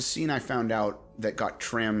 Also, there's a scene I found out that got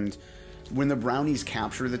trimmed. When the brownies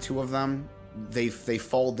capture the two of them, they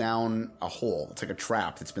fall down a hole. It's like a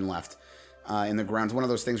trap that's been left in the ground. It's one of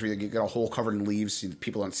those things where you get a hole covered in leaves,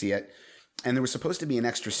 people don't see it. And there was supposed to be an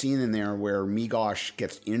extra scene in there where Migosh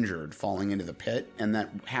gets injured falling into the pit, and that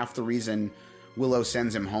half the reason Willow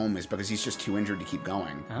sends him home is because he's just too injured to keep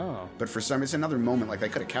going. Oh. But for some, it's another moment, like they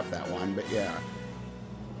could have kept that one, but yeah.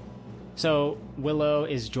 So Willow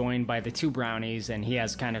is joined by the two brownies, and he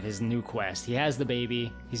has kind of his new quest. He has the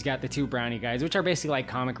baby, he's got the two brownie guys, which are basically like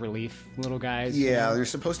comic relief little guys. Yeah, you know? They're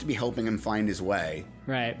supposed to be helping him find his way.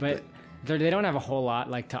 Right, but they don't have a whole lot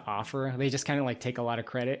like to offer. They just kind of like take a lot of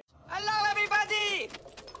credit. Hello, everybody!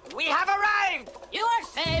 We have arrived! You are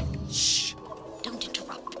saved! Shh! Don't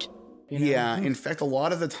interrupt. You know? Yeah, in fact, a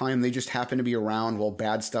lot of the time they just happen to be around while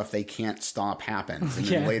bad stuff they can't stop happens, and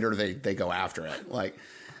then later they go after it. Like,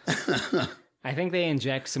 I think they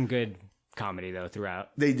inject some good comedy though throughout.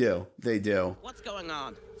 They do. What's going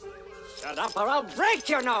on? Shut up or I'll break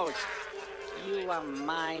your nose! You are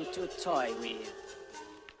mine to toy with.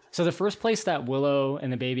 So the first place that Willow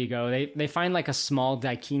and the baby go, they find like a small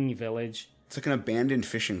Daikini village. It's like an abandoned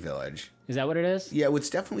fishing village. Is that what it is? Yeah, well, it's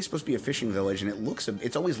definitely supposed to be a fishing village, and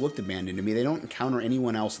it's always looked abandoned to me. They don't encounter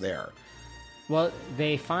anyone else there. Well,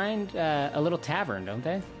 they find a little tavern, don't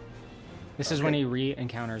they? This is when he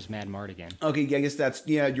re-encounters Mad Mardigan. Okay, I guess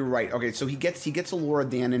you're right. Okay, so he gets Elora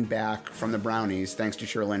Danan back from the brownies, thanks to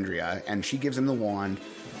Sherlindria, and she gives him the wand,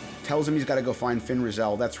 tells him he's got to go find Finn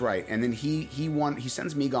Rizal. That's right. And then he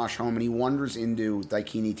sends Migosh home, and he wanders into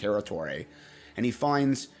Daikini territory, and he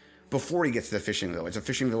finds, before he gets to the fishing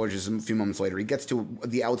village is a few moments later, he gets to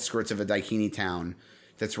the outskirts of a Daikini town.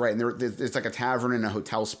 That's right. And there's like a tavern and a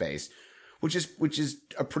hotel space, which is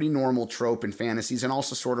a pretty normal trope in fantasies and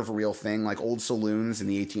also sort of a real thing. Like old saloons in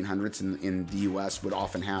the 1800s in the U.S. would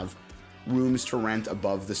often have rooms to rent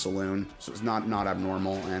above the saloon, so it's not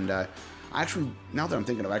abnormal. And I actually, now that I'm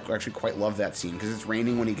thinking of it, I actually quite love that scene because it's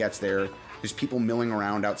raining when he gets there. There's people milling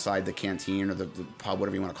around outside the canteen or the pub,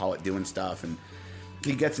 whatever you want to call it, doing stuff. And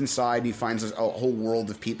he gets inside and he finds a whole world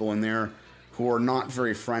of people in there who are not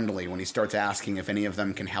very friendly when he starts asking if any of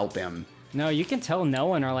them can help him. No, you can tell no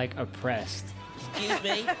one are, like, oppressed. Excuse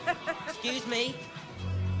me? Excuse me?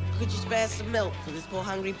 Could you spare some milk for this poor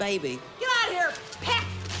hungry baby? Get out of here, pet!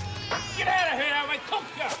 Get out of here, I will cook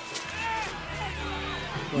you!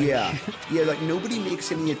 Yeah, like nobody makes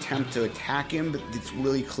any attempt to attack him, but it's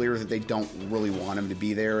really clear that they don't really want him to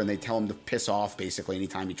be there, and they tell him to piss off basically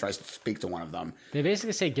anytime he tries to speak to one of them. They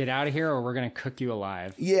basically say, get out of here or we're going to cook you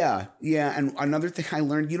alive. Yeah, and another thing I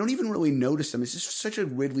learned, you don't even really notice them. It's just such a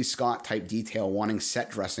Ridley Scott type detail, wanting set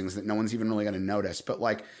dressings that no one's even really going to notice. But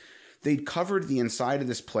like, they covered the inside of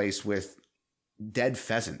this place with dead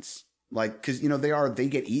pheasants. Like, because, they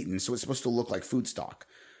get eaten, so it's supposed to look like food stock.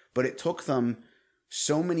 But it took them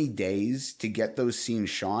so many days to get those scenes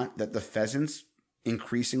shot that the pheasants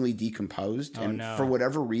increasingly decomposed. Oh, and no. for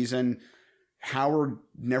whatever reason, Howard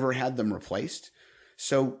never had them replaced.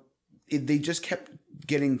 So they just kept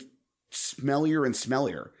getting smellier and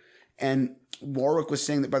smellier. And Warwick was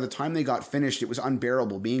saying that by the time they got finished, it was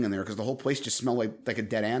unbearable being in there because the whole place just smelled like a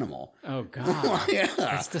dead animal. Oh, God. Yeah.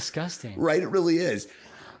 That's disgusting. Right, it really is.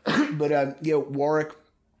 But, Warwick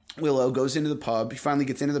Willow goes into the pub. He finally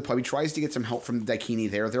gets into the pub. He tries to get some help from the Daikini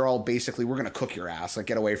there. They're all basically, we're going to cook your ass. Like,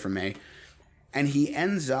 get away from me. And he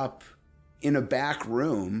ends up in a back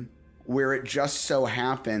room where it just so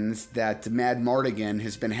happens that Madmartigan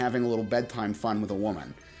has been having a little bedtime fun with a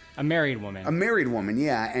woman. A married woman. A married woman,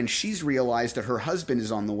 yeah. And she's realized that her husband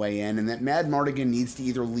is on the way in and that Madmartigan needs to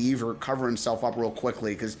either leave or cover himself up real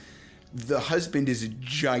quickly because the husband is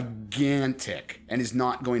gigantic and is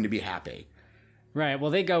not going to be happy. Right.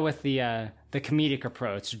 Well, they go with the comedic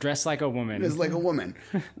approach, dress like a woman. Dress like a woman,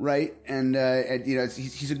 right? And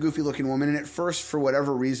he's a goofy-looking woman. And at first, for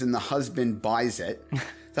whatever reason, the husband buys it.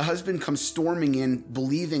 The husband comes storming in,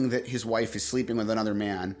 believing that his wife is sleeping with another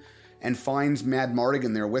man, and finds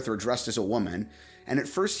Madmartigan there with her, dressed as a woman. And at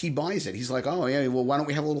first, he buys it. He's like, "Oh yeah, well, why don't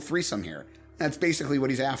we have a little threesome here?" That's basically what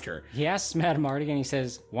he's after. He asks Madmartigan, he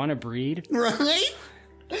says, "Want to breed?" Right?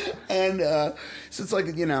 And so it's like,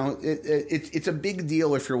 it's a big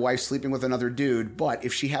deal if your wife's sleeping with another dude, but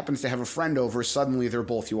if she happens to have a friend over, suddenly they're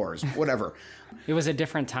both yours. Whatever. It was a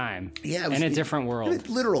different time. Yeah. In a different world.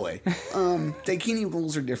 Literally. Daikini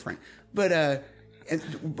rules are different. But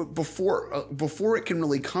before it can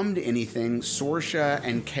really come to anything, Sorsha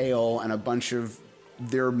and Kale and a bunch of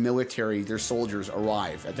their soldiers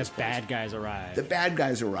arrive at this place. The bad guys arrive. The bad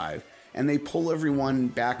guys arrive. And they pull everyone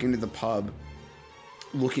back into the pub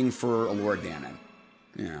looking for Elora Danan.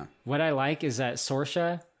 Yeah. What I like is that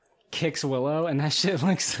Sorsha kicks Willow, and that shit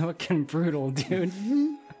looks so fucking brutal, dude.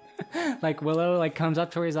 Like, Willow, comes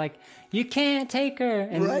up to her, he's like, "You can't take her."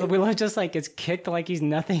 And right. Willow just, gets kicked like he's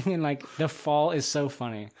nothing, and, the fall is so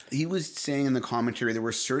funny. He was saying in the commentary there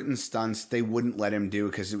were certain stunts they wouldn't let him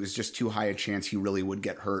do because it was just too high a chance he really would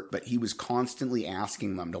get hurt, but he was constantly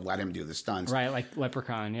asking them to let him do the stunts. Right, like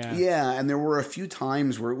Leprechaun, yeah. Yeah, and there were a few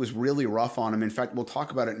times where it was really rough on him. In fact, we'll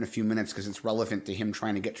talk about it in a few minutes because it's relevant to him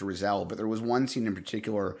trying to get to Rizal, but there was one scene in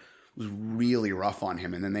particular that was really rough on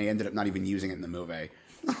him, and then they ended up not even using it in the movie.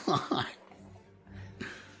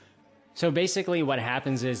 So basically what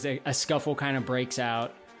happens is a scuffle kind of breaks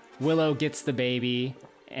out. Willow gets the baby,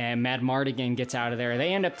 and Madmartigan gets out of there.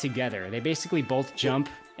 They end up together. They basically both jump,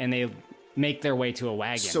 and they make their way to a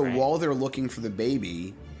wagon. So right? While they're looking for the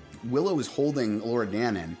baby, Willow is holding Elora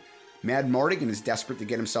Danan. Madmartigan is desperate to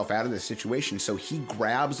get himself out of this situation, so he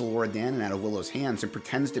grabs Elora Danan out of Willow's hands and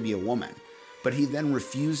pretends to be a woman. But he then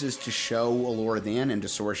refuses to show Elora Danan to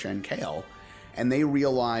Sorsha and Kale, and they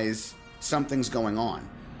realize something's going on.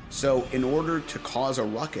 So in order to cause a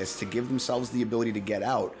ruckus, to give themselves the ability to get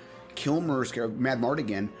out,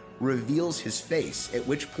 Madmartigan reveals his face, at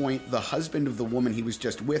which point the husband of the woman he was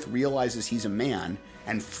just with realizes he's a man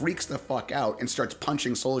and freaks the fuck out and starts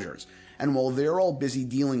punching soldiers. And while they're all busy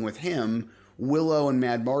dealing with him, Willow and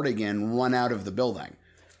Madmartigan run out of the building.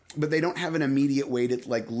 But they don't have an immediate way to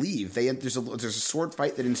leave. There's a sword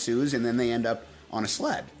fight that ensues, and then they end up on a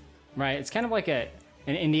sled. Right. It's kind of like an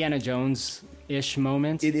Indiana Jones-ish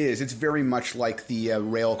moment. It is. It's very much like the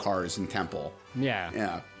rail cars in Temple.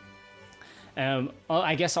 Yeah. Yeah.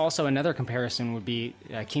 I guess also another comparison would be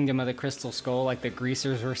Kingdom of the Crystal Skull, like the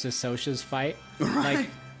Greasers versus Soshas fight. Right.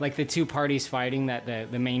 Like the two parties fighting that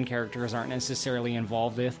the main characters aren't necessarily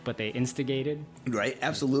involved with, but they instigated. Right.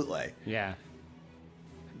 Absolutely. Yeah.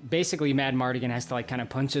 Basically, Madmartigan has to kind of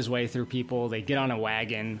punch his way through people. They get on a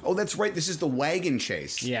wagon. Oh, that's right. This is the wagon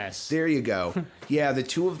chase. Yes. There you go. Yeah, the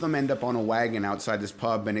two of them end up on a wagon outside this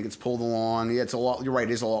pub, and it gets pulled along. Yeah, it's a lot. You're right.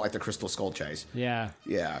 It is a lot like the Crystal Skull chase. Yeah.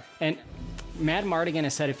 Yeah. And Madmartigan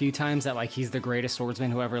has said a few times that he's the greatest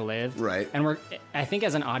swordsman who ever lived. Right. And I think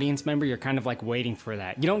as an audience member, you're kind of waiting for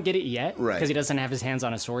that. You don't get it yet, right? Because he doesn't have his hands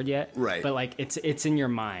on a sword yet, right? But it's in your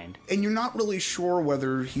mind, and you're not really sure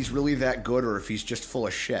whether he's really that good or if he's just full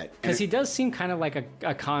of shit. Because he does seem kind of like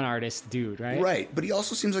a con artist dude, right? Right. But he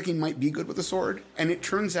also seems like he might be good with a sword, and it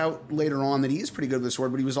turns out later on that he is pretty good with a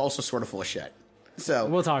sword, but he was also sort of full of shit. So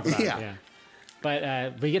we'll talk about it. Yeah.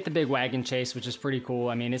 But we get the big wagon chase, which is pretty cool.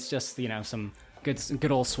 I mean, it's just some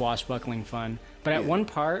good old swashbuckling fun. But at one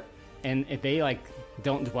part, and if they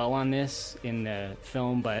don't dwell on this in the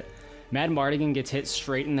film, but Madmartigan gets hit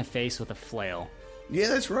straight in the face with a flail. Yeah,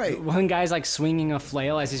 that's right. One guy's swinging a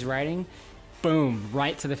flail as he's riding, boom,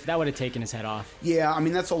 right to that would have taken his head off. Yeah, I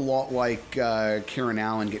mean, that's a lot like Karen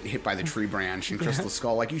Allen getting hit by the tree branch in Crystal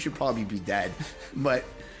Skull. Like, you should probably be dead. But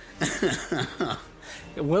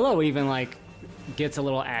Willow even, like, gets a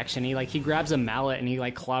little actiony. Like, he grabs a mallet and he,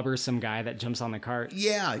 like, clobbers some guy that jumps on the cart.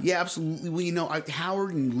 Yeah, absolutely. Well, you know,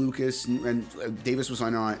 Howard and Lucas and Davis was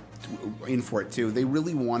in for it too. They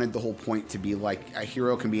really wanted the whole point to be like a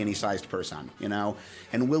hero can be any sized person, you know?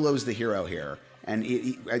 And Willow's the hero here. And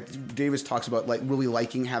Davis talks about like really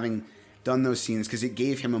liking having done those scenes because it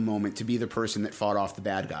gave him a moment to be the person that fought off the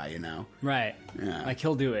bad guy, you know? Right. Yeah. Like,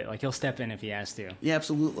 he'll do it. Like, he'll step in if he has to. Yeah,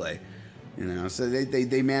 absolutely. You know, so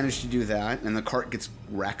they managed to do that, and the cart gets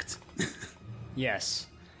wrecked. Yes.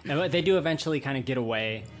 And they do eventually kind of get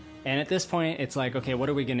away. And at this point, it's like, okay, what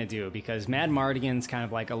are we going to do? Because Mad Mardigan's kind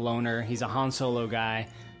of like a loner. He's a Han Solo guy.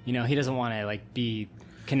 You know, he doesn't want to, like, be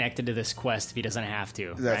connected to this quest if he doesn't have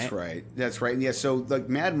to. That's right. That's right. And yeah, so, like,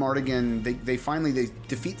 Mad Mardigan, they finally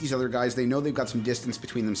defeat these other guys. They know they've got some distance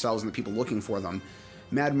between themselves and the people looking for them.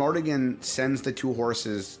 Mad Mardigan sends the two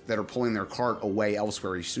horses that are pulling their cart away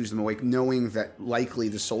elsewhere. He shoos them away, knowing that likely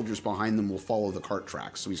the soldiers behind them will follow the cart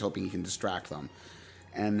tracks, so he's hoping he can distract them.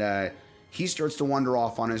 And he starts to wander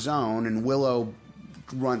off on his own, and Willow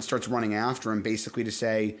starts running after him, basically to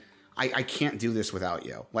say, I can't do this without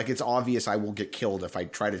you. Like, it's obvious I will get killed if I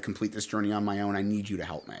try to complete this journey on my own. I need you to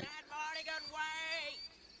help me. Mad Mardigan, wait!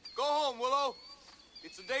 Go home, Willow.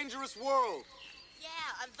 It's a dangerous world. Yeah,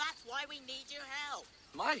 and that's why we need your help.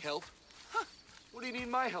 My help? Huh. What do you need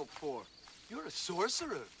my help for? You're a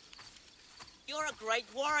sorcerer. You're a great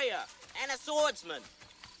warrior and a swordsman.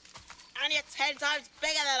 And you're 10 times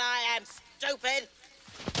bigger than I am, stupid!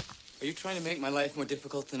 Are you trying to make my life more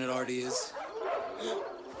difficult than it already is?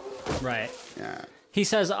 Right. Yeah. He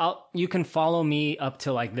says, you can follow me up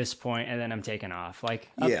to, like, this point, and then I'm taking off. Like,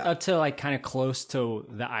 up to, like, kind of close to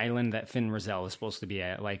the island that Finn Rizal is supposed to be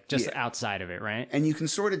at. Like, just outside of it, right? And you can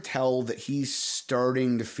sort of tell that he's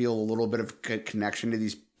starting to feel a little bit of connection to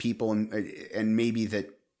these people, and maybe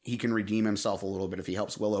that he can redeem himself a little bit if he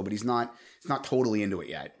helps Willow, but he's not totally into it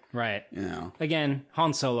yet. Right. You know? Again,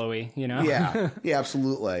 Han Solo-y, you know? Yeah. Yeah,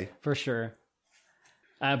 absolutely. For sure.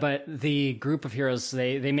 But the group of heroes,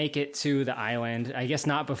 they make it to the island. I guess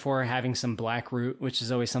not before having some black root, which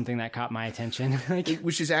is always something that caught my attention.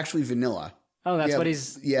 Which is actually vanilla. Oh, that's what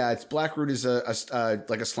he's... Yeah, it's black root is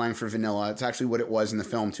like a slang for vanilla. It's actually what it was in the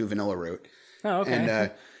film too, vanilla root. Oh, okay.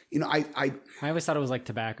 And, you know, I always thought it was like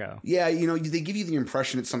tobacco. Yeah, you know, they give you the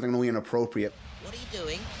impression it's something really inappropriate. What are you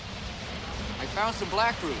doing? I found some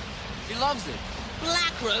black root. She loves it.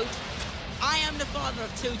 Black root? I am the father of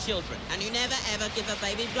 2 children, and you never ever give a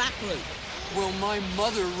baby black root. Well, my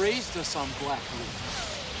mother raised us on black root.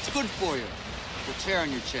 It's good for you. The tear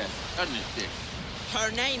on your chest, doesn't it, Dick? Her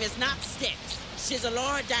name is not Styx. She's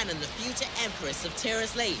Alora Dannon, the future empress of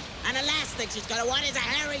Tyrus Lee. And the last thing she's gonna want is a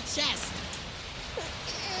hairy chest.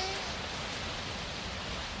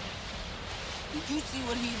 Did you see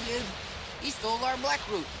what he did? He stole our black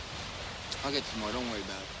root. I'll get some more, don't worry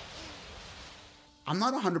about it. I'm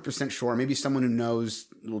not 100% sure. Maybe someone who knows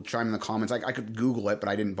will chime in the comments. I could Google it, but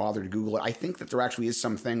I didn't bother to Google it. I think that there actually is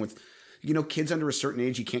something with, you know, kids under a certain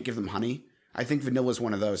age, you can't give them honey. I think vanilla is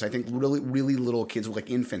one of those. I think really, really little kids, like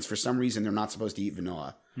infants, for some reason, they're not supposed to eat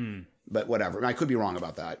vanilla. But whatever. I could be wrong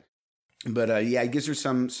about that. But yeah, it gives her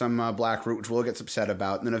some black root, which Willow gets upset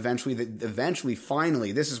about. And then eventually,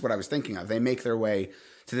 finally, this is what I was thinking of. They make their way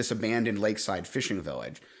to this abandoned lakeside fishing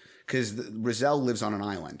village because Rizal lives on an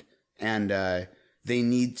island, and they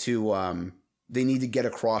need to get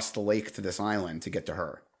across the lake to this island to get to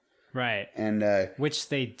her. Right. And which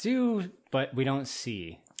they do, but we don't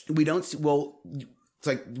see. We don't see. Well, it's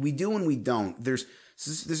like we do and we don't. This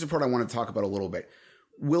is the part I want to talk about a little bit.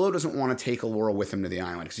 Willow doesn't want to take Alora with him to the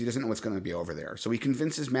island because he doesn't know what's going to be over there. So he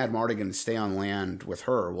convinces Mad Mardigan to stay on land with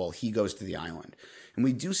her while he goes to the island. And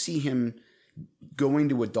we do see him going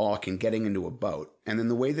to a dock and getting into a boat. And then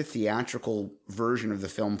the way the theatrical version of the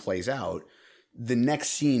film plays out, the next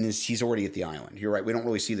scene is he's already at the island. You're right. We don't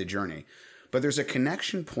really see the journey. But there's a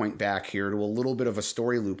connection point back here to a little bit of a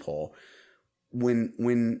story loophole.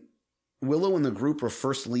 When Willow and the group are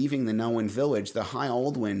first leaving the Noan village, the High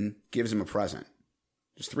Aldwin gives him a present.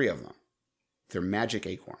 There's 3 of them. They're magic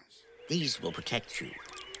acorns. These will protect you.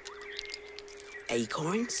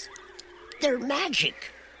 Acorns? They're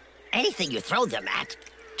magic. Anything you throw them at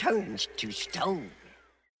turns to stone.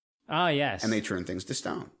 Ah, yes. And they turn things to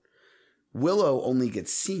stone. Willow only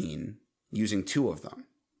gets seen using 2 of them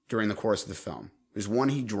during the course of the film. There's one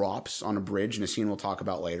he drops on a bridge in a scene we'll talk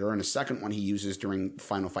about later, and a second one he uses during the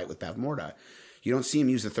final fight with Bavmorda. You don't see him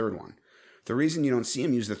use the 3rd one. The reason you don't see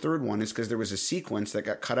him use the third one is because there was a sequence that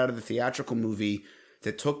got cut out of the theatrical movie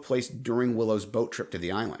that took place during Willow's boat trip to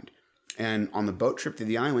the island. And on the boat trip to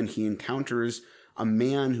the island, he encounters a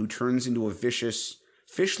man who turns into a vicious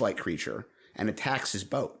fish-like creature and attacks his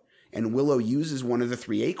boat. And Willow uses one of the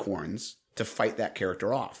 3 acorns to fight that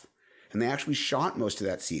character off. And they actually shot most of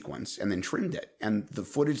that sequence and then trimmed it. And the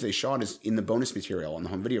footage they shot is in the bonus material on the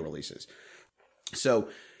home video releases. So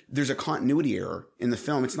there's a continuity error in the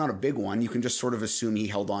film. It's not a big one. You can just sort of assume he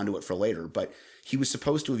held on to it for later. But he was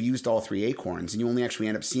supposed to have used all 3 acorns, and you only actually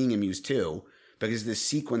end up seeing him use 2 because this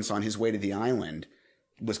sequence on his way to the island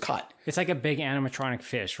was cut. It's like a big animatronic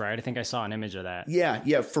fish, right? I think I saw an image of that.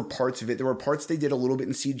 Yeah, for parts of it. There were parts they did a little bit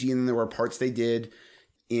in CG, and then there were parts they did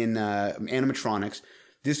in animatronics.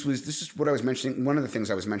 This is what I was mentioning. One of the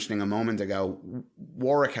things I was mentioning a moment ago.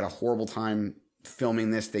 Warwick had a horrible time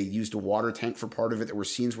filming this. They used a water tank for part of it. There were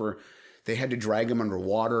scenes where they had to drag him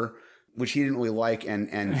underwater, which he didn't really like. And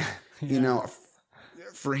yeah. You know,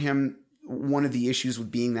 for him, one of the issues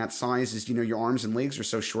with being that size is, you know, your arms and legs are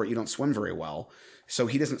so short, you don't swim very well. So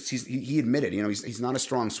he admitted, you know, he's not a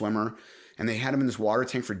strong swimmer. And they had him in this water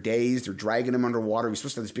tank for days. They're dragging him underwater. He was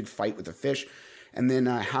supposed to have this big fight with the fish. And then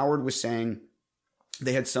Howard was saying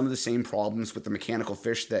they had some of the same problems with the mechanical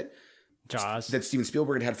fish that Jaws, that Steven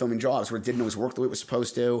Spielberg had filming Jaws, where it didn't always work the way it was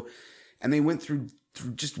supposed to. And they went through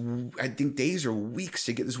just, I think, days or weeks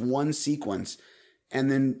to get this one sequence. And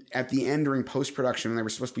then at the end, during post-production, when they were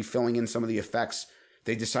supposed to be filling in some of the effects,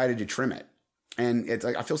 they decided to trim it. And it's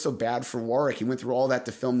like, I feel so bad for Warwick. He went through all that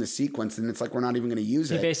to film this sequence, and it's like, we're not even going to use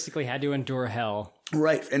it. He basically had to endure hell.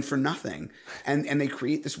 Right, and for nothing. And they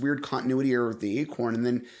create this weird continuity error with the acorn. And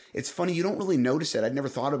then it's funny, you don't really notice it. I'd never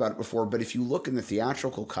thought about it before, but if you look in the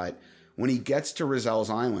theatrical cut, when he gets to Rozelle's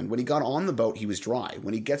Island, when he got on the boat, he was dry.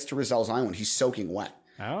 When he gets to Rozelle's Island, he's soaking wet.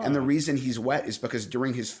 Oh. And the reason he's wet is because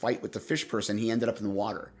during his fight with the fish person, he ended up in the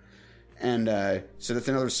water. And so that's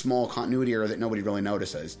another small continuity error that nobody really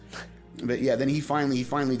notices. But yeah, then he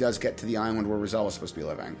finally does get to the island where Rozelle is supposed to be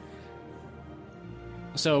living.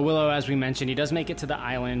 So Willow, as we mentioned, he does make it to the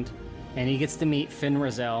island, and he gets to meet Finn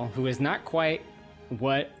Rozelle, who is not quite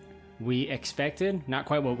what we expected. Not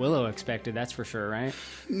quite what Willow expected, that's for sure, right?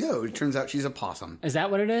 No, it turns out she's a possum. Is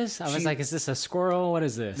that what it is? I was like, is this a squirrel? What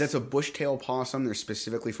is this? That's a bush-tail possum. They're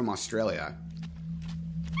specifically from Australia.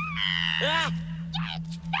 Ah! Get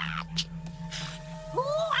back! Who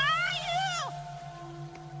are you?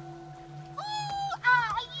 Who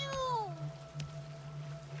are you?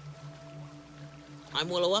 I'm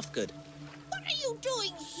Willow Ufgood. What are you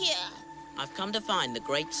doing here? I've come to find the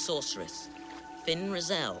great sorceress, Finn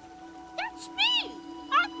Rozelle. That's me.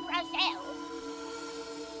 I'm Rozelle.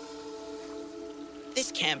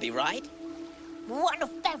 This can't be right. One of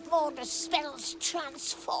Bavmorda's spells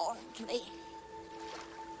transformed me.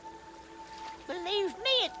 Believe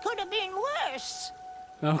me, it could have been worse.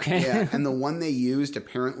 Okay. Yeah, and the one they used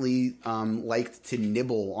apparently liked to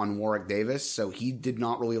nibble on Warwick Davis, so he did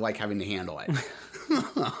not really like having to handle it.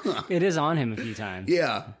 It is on him a few times.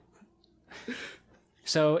 Yeah.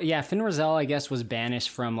 So, yeah, Finn Rozelle, I guess, was banished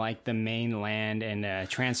from, like, the main land and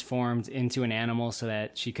transformed into an animal so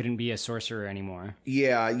that she couldn't be a sorcerer anymore.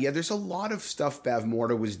 Yeah, there's a lot of stuff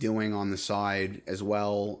Bavmorda was doing on the side as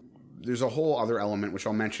well. There's a whole other element, which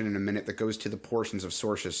I'll mention in a minute, that goes to the portions of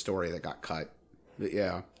Sorcerer's story that got cut. But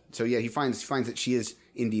yeah. So, yeah, he finds that she is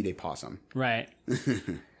indeed a possum. Right.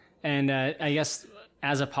 And I guess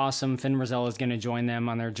as a possum, Finn Rozelle is going to join them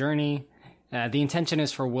on their journey. The intention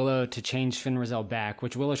is for Willow to change Finn Rozelle back,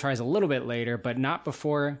 which Willow tries a little bit later, but not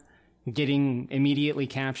before getting immediately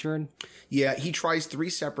captured. Yeah, he tries 3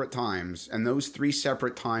 separate times, and those 3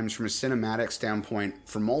 separate times from a cinematic standpoint,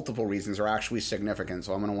 for multiple reasons, are actually significant,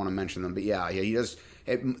 so I'm going to want to mention them. But yeah, he does,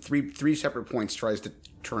 at three separate points, tries to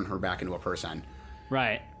turn her back into a person.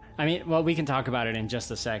 Right. I mean, well, we can talk about it in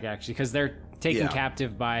just a sec, actually, because they're taken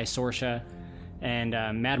captive by Sorsha. And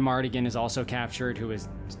Madmartigan is also captured,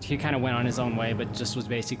 he kind of went on his own way, but just was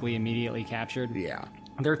basically immediately captured. Yeah.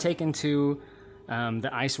 They're taken to the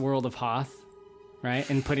ice world of Hoth, right?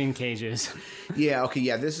 And put in cages. Yeah, okay,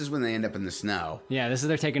 yeah, this is when they end up in the snow. Yeah,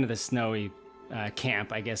 they're taken to the snowy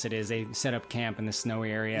camp, I guess it is. They set up camp in the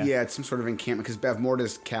snowy area. Yeah, it's some sort of encampment, because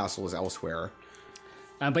Bavmorda's castle is elsewhere.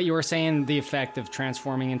 But you were saying the effect of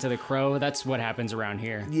transforming into the crow, that's what happens around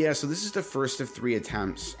here. Yeah, so this is the first of 3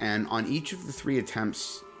 attempts, and on each of the 3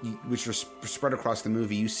 attempts, which are spread across the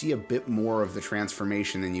movie, you see a bit more of the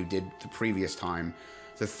transformation than you did the previous time.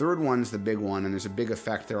 The third one's the big one, and there's a big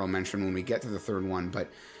effect there I'll mention when we get to the third one,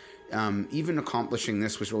 but even accomplishing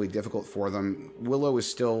this was really difficult for them. Willow is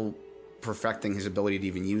still perfecting his ability to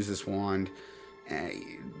even use this wand.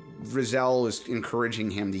 Rizal is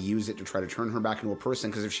encouraging him to use it to try to turn her back into a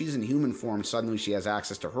person, because if she's in human form, suddenly she has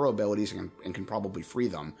access to her abilities and can probably free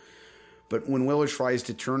them. But when Willow tries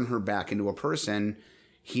to turn her back into a person,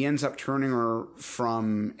 he ends up turning her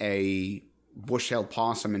from a bush-tailed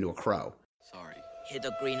possum into a crow. Sorry.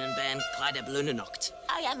 Hither Greenan Ben Clyde Blunenacht.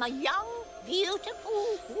 I am a young,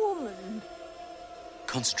 beautiful woman.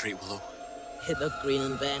 Concentrate, Willow. Hither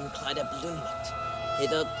Greenan Ben Clyde Blunenacht.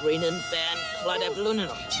 Hither Greenan Ben Clyde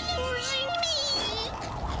Blunenacht.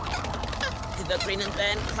 Hither Greenan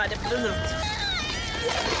Ben Clyde Blunenacht.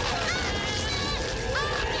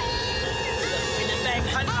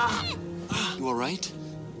 You all right?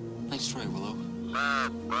 Nice try, Willow.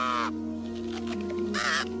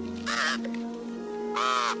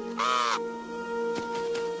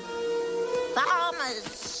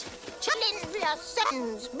 Farmers, Chalindria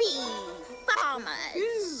sends me.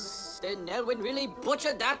 Farmers. Then Nelwyn really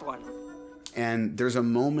butchered that one. And there's a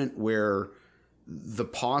moment where the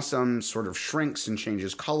possum sort of shrinks and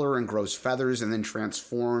changes color and grows feathers and then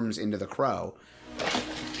transforms into the crow.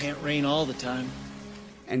 Can't rain all the time.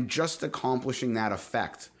 And just accomplishing that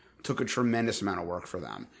effect took a tremendous amount of work for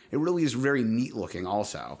them. It really is very neat looking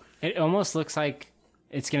also. It almost looks like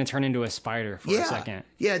it's going to turn into a spider for a second.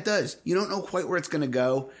 Yeah, it does. You don't know quite where it's going to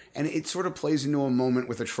go. And it sort of plays into a moment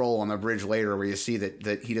with a troll on the bridge later where you see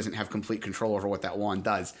that he doesn't have complete control over what that wand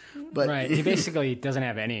does. But right. He basically doesn't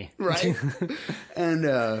have any. Right. And,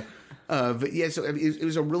 but yeah, so it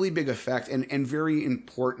was a really big effect and very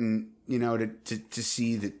important, you know, to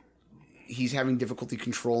see that he's having difficulty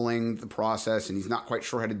controlling the process and he's not quite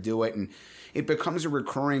sure how to do it. And it becomes a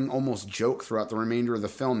recurring almost joke throughout the remainder of the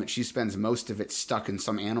film that she spends most of it stuck in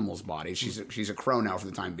some animal's body. She's a crow now for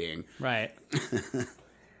the time being. Right.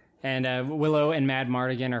 And Willow and Mad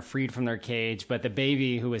Mardigan are freed from their cage, but the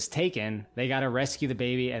baby who was taken, they got to rescue the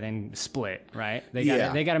baby and then split, right? They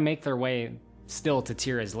got to make their way still to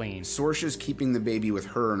Tir Asleen. Sorsha's keeping the baby with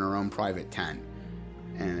her in her own private tent.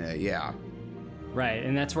 And yeah. Right,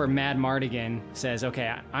 and that's where Mad Mardigan says,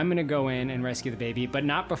 okay, I'm going to go in and rescue the baby, but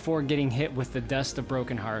not before getting hit with the dust of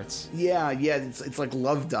broken hearts. Yeah, it's like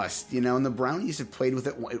love dust, you know, and the brownies have played with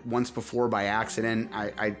it once before by accident.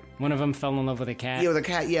 One of them fell in love with a cat. Yeah, with a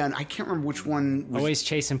cat, yeah, and I can't remember which one was... Always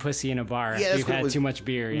chasing pussy in a bar. Yeah, You've had too much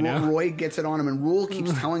beer, you know? Roy gets it on him, and Rule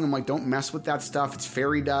keeps telling him, like, don't mess with that stuff, it's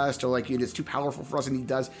fairy dust, or like, it's too powerful for us, and he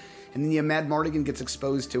does... And then Mad Mardigan gets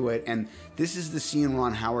exposed to it, and this is the scene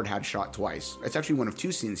Ron Howard had shot twice. It's actually one of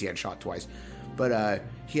two scenes he had shot twice. But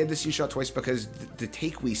he had this scene shot twice because the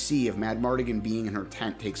take we see of Mad Mardigan being in her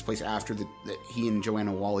tent takes place after that he and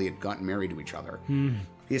Joanna Wally had gotten married to each other.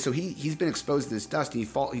 Yeah, so he's been exposed to this dust, and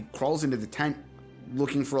he crawls into the tent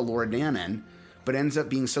looking for Elora Danan, but ends up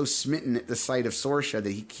being so smitten at the sight of Sorsha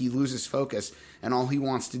that he loses focus, and all he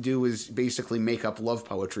wants to do is basically make up love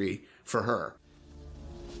poetry for her.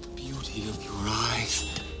 Beauty of your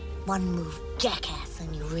eyes. One move, jackass,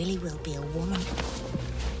 and you really will be a woman.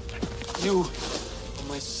 You are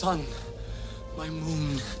my sun, my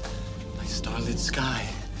moon, my starlit sky.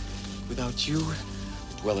 Without you,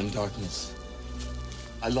 I dwell in darkness.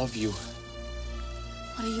 I love you.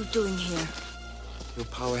 What are you doing here? Your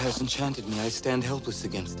power has enchanted me. I stand helpless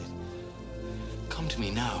against it. Come to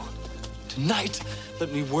me now. Tonight,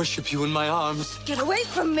 let me worship you in my arms. Get away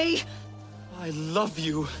from me! I love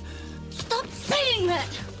you. Stop saying that!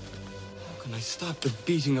 How can I stop the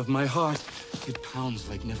beating of my heart? It pounds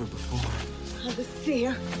like never before. Out of fear.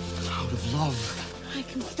 Out of love. I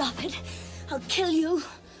can stop it. I'll kill you.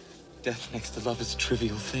 Death next to love is a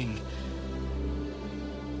trivial thing.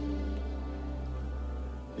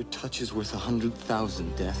 Your touch is worth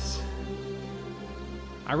 100,000 deaths.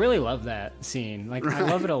 I really love that scene. Like, I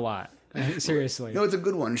love it a lot. Seriously. No, it's a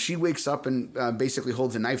good one. She wakes up and basically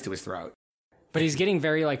holds a knife to his throat. But he's getting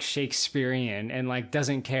very, like, Shakespearean and, like,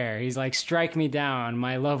 doesn't care. He's like, strike me down.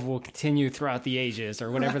 My love will continue throughout the ages, or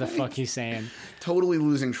whatever the fuck he's saying. Totally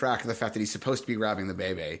losing track of the fact that he's supposed to be grabbing the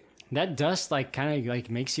baby. That dust, like, kind of, like,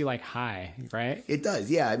 makes you, like, high, right? It does,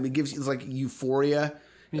 yeah. I mean, it gives you, it's like euphoria.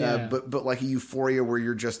 Yeah. But like a euphoria where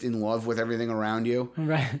you're just in love with everything around you.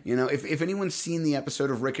 Right. You know, if anyone's seen the episode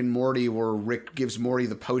of Rick and Morty where Rick gives Morty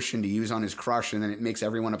the potion to use on his crush and then it makes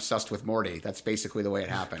everyone obsessed with Morty, that's basically the way it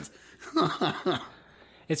happens.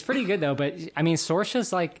 It's pretty good, though. But, I mean,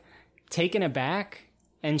 Sorsha's, like, taken aback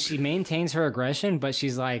and she maintains her aggression, but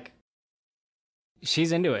she's like,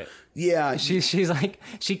 she's into it. Yeah. She's like,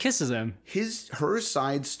 she kisses him. Her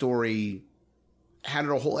side story had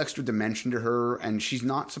a whole extra dimension to her, and she's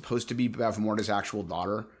not supposed to be Bavmorda's actual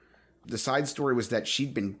daughter. The side story was that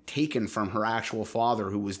she'd been taken from her actual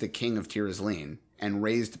father, who was the king of Tir Asleen, and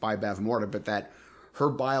raised by Bavmorda, but that her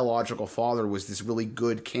biological father was this really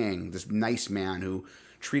good king, this nice man who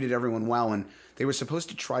treated everyone well, and they were supposed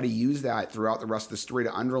to try to use that throughout the rest of the story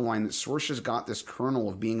to underline that Sorcer's got this kernel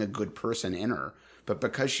of being a good person in her, but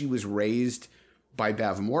because she was raised by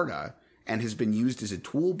Bavmorda and has been used as a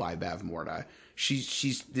tool by Bavmorda,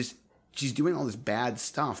 she's doing all this bad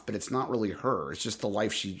stuff, but it's not really her. It's just the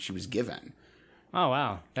life she was given. Oh,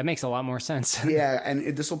 wow. That makes a lot more sense. Yeah,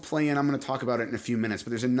 and this will play in. I'm going to talk about it in a few minutes, but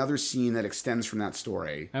there's another scene that extends from that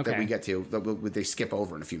story that we get to, that they skip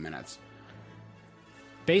over in a few minutes.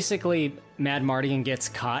 Basically, Mad Mardigan gets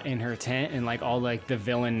caught in her tent, and like all like the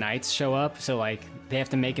villain knights show up, so like they have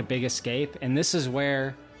to make a big escape. And this is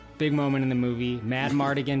where, big moment in the movie, Mad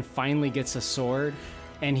Mardigan finally gets a sword,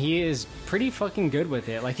 and he is pretty fucking good with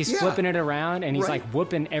it. Like he's flipping it around, and he's like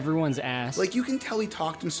whooping everyone's ass. Like you can tell he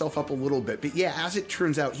talked himself up a little bit, but yeah, as it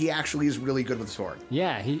turns out, he actually is really good with the sword.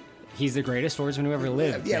 Yeah, he's the greatest swordsman who ever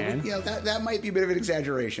lived. Man. That might be a bit of an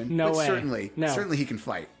exaggeration. No but way. Certainly he can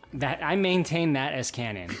fight. That I maintain that as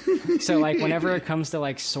canon. So like whenever it comes to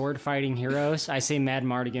like sword fighting heroes, I say Mad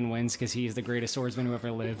Mardigan wins because he's the greatest swordsman who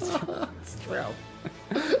ever lived. It's true.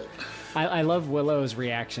 I love Willow's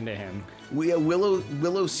reaction to him.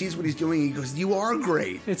 Willow sees what he's doing. He goes, "You are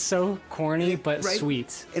great." It's so corny but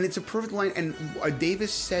sweet, and it's a perfect line. And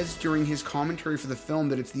Davis says during his commentary for the film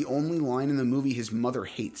that it's the only line in the movie his mother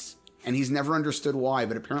hates, and he's never understood why.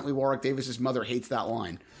 But apparently, Warwick Davis's mother hates that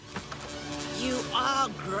line. You are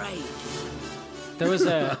great. There was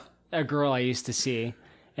a girl I used to see,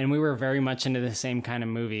 and we were very much into the same kind of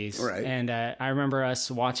movies. Right. And I remember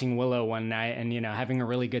us watching Willow one night and, having a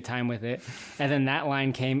really good time with it. And then that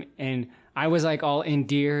line came, and I was like all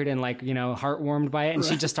endeared and like, heartwarmed by it. And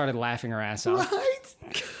she just started laughing her ass off.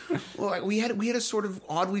 Right. Well, we had a sort of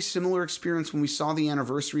oddly similar experience when we saw the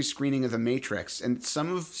anniversary screening of The Matrix, and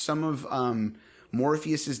some of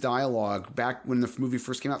Morpheus's dialogue back when the movie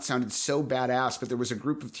first came out sounded so badass, but there was a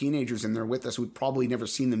group of teenagers in there with us who'd probably never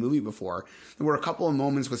seen the movie before. There were a couple of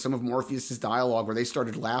moments with some of Morpheus's dialogue where they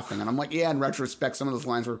started laughing, and I'm like, yeah, in retrospect, some of those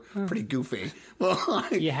lines were pretty goofy. Well,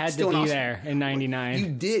 you had to be there in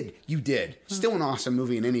 '99. You did. Still an awesome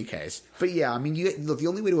movie in any case. But yeah, I mean, look, the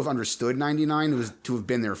only way to have understood '99 was to have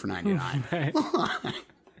been there for '99.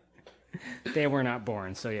 They were not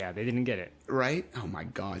born, so yeah, they didn't get it. Right? Oh my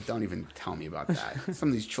God, don't even tell me about that. Some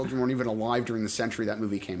of these children weren't even alive during the century that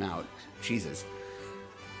movie came out. Jesus.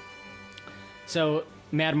 So,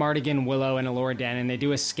 Mad Mardigan, Willow, and Elora Danan, they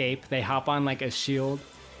do escape. They hop on like a shield,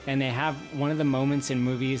 and they have one of the moments in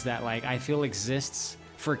movies that like I feel exists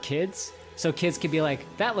for kids. So kids could be like,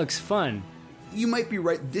 that looks fun. You might be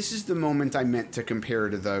right. This is the moment I meant to compare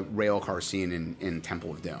to the rail car scene in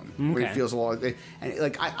Temple of Doom, where it feels a lot. And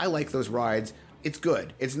like I like those rides. It's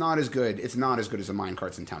good. It's not as good. It's not as good as the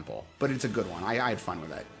minecarts in Temple, but it's a good one. I had fun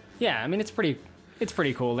with it. Yeah, I mean it's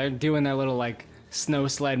pretty cool. They're doing their little like snow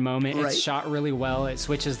sled moment. Right. It's shot really well. It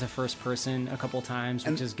switches to first person a couple times,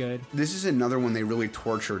 which is good. This is another one they really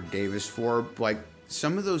tortured Davis for. Like,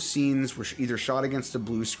 some of those scenes were either shot against a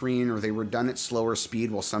blue screen or they were done at slower speed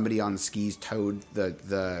while somebody on skis towed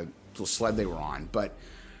the sled they were on. But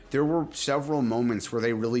there were several moments where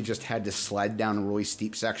they really just had to sled down a really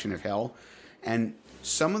steep section of hill. And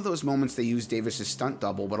some of those moments they used Davis's stunt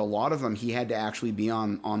double, but a lot of them he had to actually be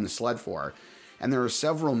on the sled for. And there are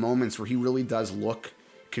several moments where he really does look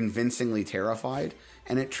convincingly terrified.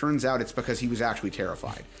 And it turns out it's because he was actually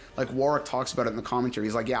terrified. Like Warwick talks about it in the commentary.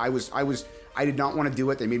 He's like, yeah, I did not want to do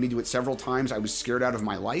it. They made me do it several times. I was scared out of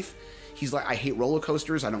my life. He's like, I hate roller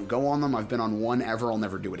coasters. I don't go on them. I've been on one ever. I'll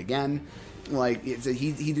never do it again. Like,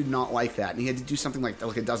 he did not like that. And he had to do something like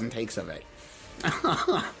a dozen takes of it.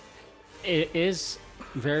 It is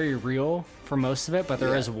very real for most of it, but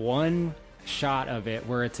there is one shot of it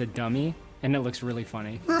where it's a dummy, and it looks really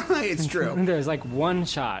funny. Right, it's true. There's like one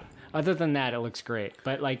shot. Other than that, it looks great.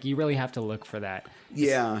 But like, you really have to look for that.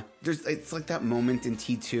 Yeah. It's like that moment in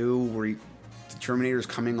T2 where the Terminator's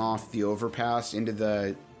coming off the overpass into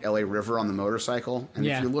the LA River on the motorcycle. And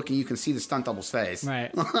if you're looking, you can see the stunt double's face.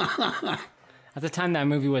 Right. At the time that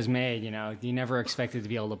movie was made, you never expected to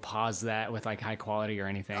be able to pause that with like high quality or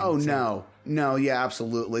anything. Oh, so. No, yeah,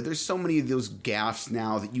 absolutely. There's so many of those gaffes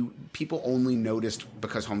now that people only noticed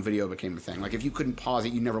because home video became a thing. Like, if you couldn't pause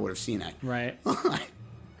it, you never would have seen it. Right.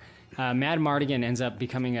 Mad Mardigan ends up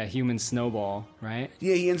becoming a human snowball, right?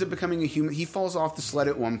 Yeah, he ends up becoming a human. He falls off the sled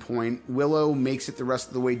at one point. Willow makes it the rest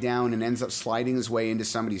of the way down and ends up sliding his way into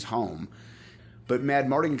somebody's home. But Mad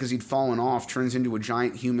Mardigan, because he'd fallen off, turns into a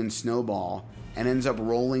giant human snowball and ends up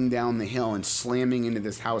rolling down the hill and slamming into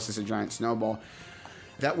this house as a giant snowball.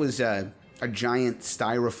 That was a giant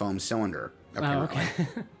styrofoam cylinder, apparently. Oh,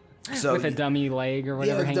 okay. So, with a dummy leg or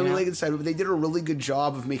whatever. Yeah, dummy leg inside. But they did a really good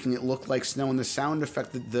job of making it look like snow, and the sound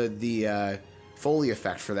effect, the Foley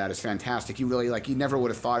effect for that is fantastic. You really you never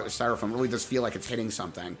would have thought it was styrofoam. It really does feel like it's hitting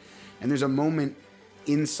something. And there's a moment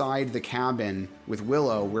inside the cabin with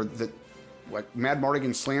Willow where Mad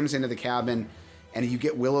Mardigan slams into the cabin, and you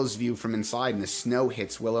get Willow's view from inside, and the snow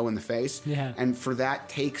hits Willow in the face. Yeah. And for that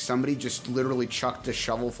take, somebody just literally chucked a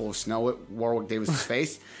shovel full of snow at Warwick Davis's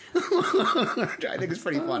face. I think it's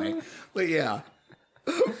pretty funny. But yeah.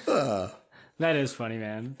 That is funny,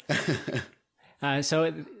 man.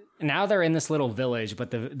 So now they're in this little village,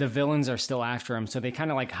 but the villains are still after them, so they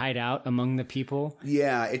kind of hide out among the people.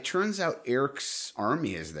 Yeah, it turns out Eric's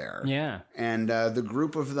army is there. Yeah. And the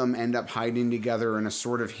group of them end up hiding together in a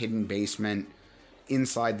sort of hidden basement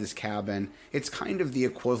inside this cabin. It's kind of the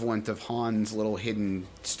equivalent of Han's little hidden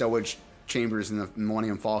stowage chambers in the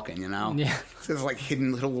Millennium Falcon, you know? Yeah. So it's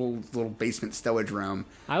hidden little basement stowage room.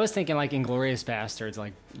 I was thinking Inglourious Bastards,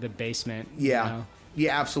 the basement. Yeah. You know?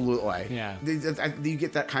 Yeah, absolutely. Yeah. You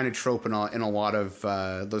get that kind of trope in a lot of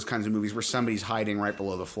those kinds of movies where somebody's hiding right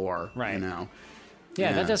below the floor. Right. You know?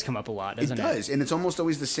 Yeah, that does come up a lot, doesn't it? It does, and it's almost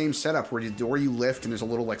always the same setup where the door you lift and there's a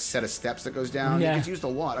little set of steps that goes down. Yeah. It gets used a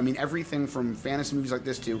lot. I mean, everything from fantasy movies like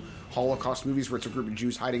this to Holocaust movies where it's a group of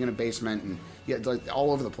Jews hiding in a basement and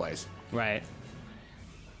all over the place. Right.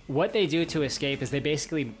 What they do to escape is they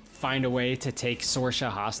basically find a way to take Sorsha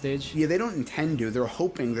hostage. Yeah, they don't intend to. They're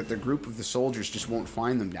hoping that the group of the soldiers just won't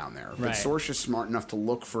find them down there. But Right. Sorsha's smart enough to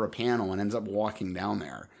look for a panel and ends up walking down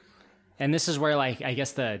there. And this is where, I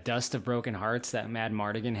guess the dust of broken hearts that Mad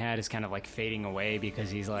Mardigan had is kind of fading away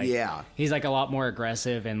because he's Yeah. he's a lot more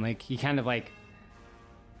aggressive and he kind of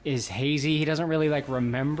is hazy. He doesn't really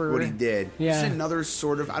remember What he did. Yeah. It's another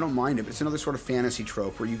sort of, I don't mind it, but it's another sort of fantasy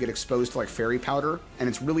trope where you get exposed to fairy powder and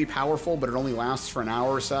it's really powerful, but it only lasts for an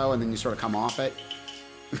hour or so and then you sort of come off it.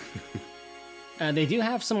 They do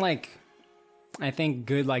have some I think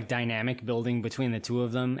good dynamic building between the two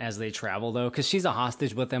of them as they travel though, because she's a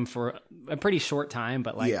hostage with them for a pretty short time,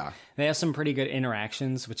 but Yeah. they have some pretty good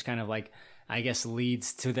interactions, which kind of I guess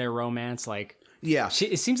leads to their romance. Yeah,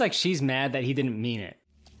 it seems like she's mad that he didn't mean it.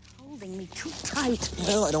 Holding me too tight.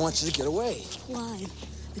 Well, I don't want you to get away. Why?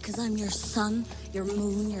 Because I'm your sun, your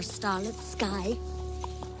moon, your starlit sky.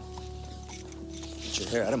 Get your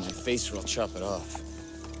hair out of my face or I'll chop it off.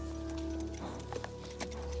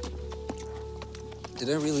 Did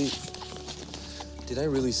I really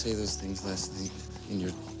say those things last night in your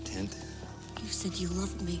tent? You said you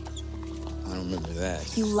loved me. I don't remember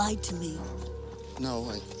that. You lied to me. No,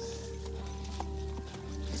 I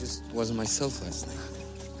just wasn't myself last night.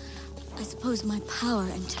 I suppose my power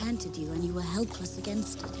enchanted you and you were helpless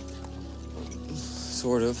against it.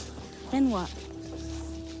 Sort of. Then what?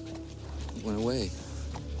 It went away.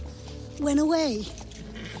 Went away.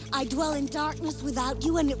 I dwell in darkness without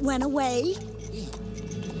you and it went away.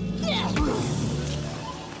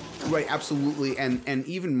 Right, absolutely, and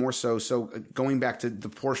even more so. So going back to the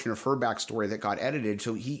portion of her backstory that got edited,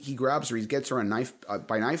 so he grabs her, he gets her a knife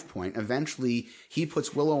by knife point. Eventually, he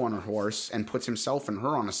puts Willow on her horse and puts himself and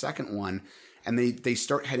her on a second one, and they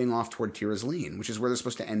start heading off toward Tir Asleen, which is where they're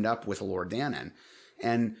supposed to end up with Lord Dannon.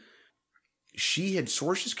 And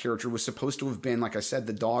Sorsha's character was supposed to have been, like I said,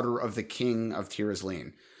 the daughter of the king of Tir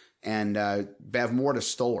Asleen, and Bavmorda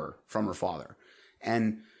stole her from her father,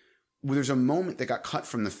 and there's a moment that got cut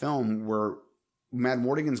from the film where Mad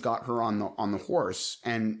Mardigan's got her on the horse,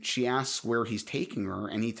 and she asks where he's taking her,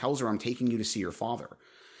 and he tells her, "I'm taking you to see your father,"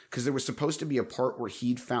 because there was supposed to be a part where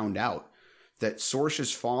he'd found out that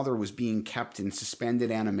Sorsha's father was being kept in suspended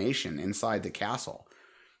animation inside the castle,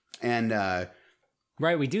 and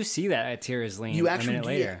right, we do see that at Tir Asleen you actually a minute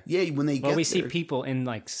later. Yeah, when they get we there, see people in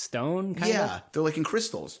stone, kind of. they're in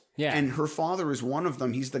crystals. Yeah. And her father is one of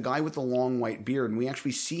them. He's the guy with the long white beard, and we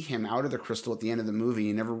actually see him out of the crystal at the end of the movie.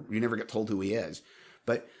 You never get told who he is.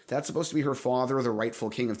 But that's supposed to be her father, the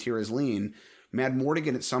rightful king of Tir Asleen. Mad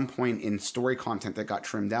Mardigan, at some point in story content that got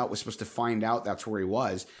trimmed out, was supposed to find out that's where he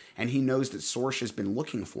was, and he knows that Sorsha's been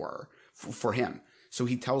looking for her, for him. So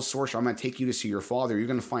he tells Sorsha, "I'm going to take you to see your father. You're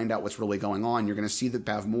going to find out what's really going on. You're going to see that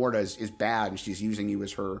Bavmorda is bad, and she's using you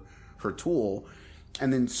as her tool."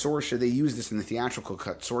 And then Sorsha, they use this in the theatrical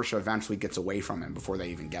cut. Sorsha eventually gets away from him before they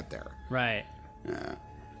even get there. Right.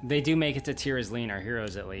 They do make it to Tir Asleen, our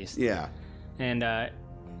heroes at least. Yeah. And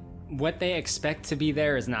what they expect to be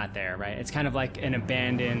there is not there, right? It's kind of like an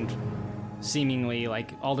abandoned, seemingly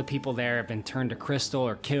all the people there have been turned to crystal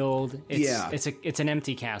or killed. It's an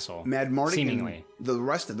empty castle. Mad Mardigan, seemingly. The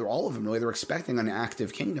rest of all of them really, they're expecting an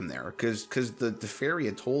active kingdom there because the fairy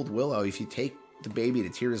had told Willow, if you take the baby to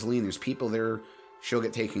Tir Asleen, there's people there, she'll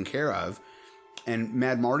get taken care of. And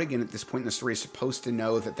Madmartigan at this point in the story is supposed to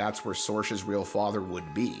know that that's where Sorsh's real father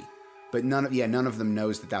would be. But none of them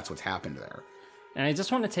knows that that's what's happened there. And I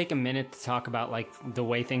just want to take a minute to talk about like the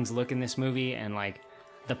way things look in this movie, and like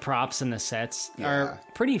the props and the sets are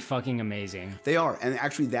pretty fucking amazing. They are. And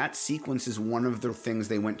actually that sequence is one of the things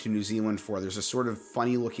they went to New Zealand for. There's a sort of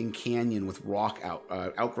funny looking canyon with rock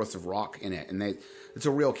outgrowths of rock in it. And it's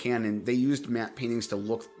a real canyon. They used matte paintings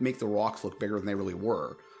to make the rocks look bigger than they really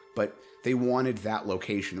were. But they wanted that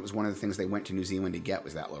location. It was one of the things they went to New Zealand to get,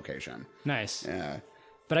 was that location. Nice. Yeah.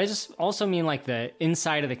 But I just also mean like the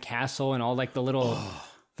inside of the castle and all like the little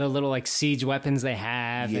like siege weapons they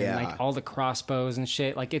have, and like all the crossbows and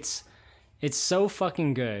shit. Like it's so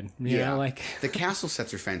fucking good. You know, like the castle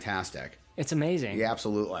sets are fantastic. It's amazing. Yeah,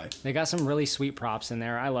 absolutely. They got some really sweet props in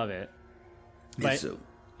there. I love it. But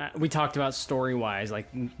we talked about story-wise, like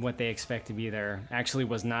what they expect to be there actually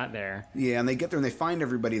was not there. Yeah, and they get there and they find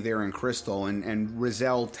everybody there in Crystal, and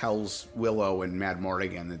Rizal tells Willow and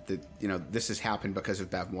Madmartigan that this has happened because of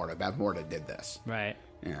Bavmorda. Bavmorda did this. Right.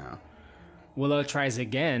 Yeah. Willow tries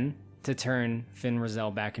again to turn Finn Rizal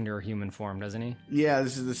back into her human form, doesn't he? Yeah,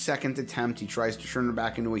 this is the second attempt. He tries to turn her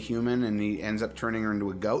back into a human, and he ends up turning her into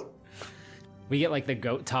a goat. We get like the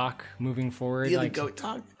goat talk moving forward. Yeah, like, the goat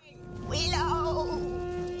talk. Willow!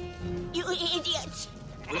 You idiot!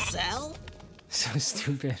 Rizal? So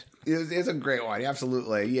stupid. It's a great one,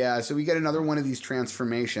 absolutely. Yeah, so we get another one of these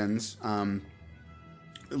transformations. A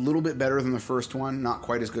little bit better than the first one, not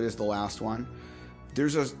quite as good as the last one.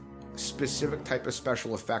 There's a specific type of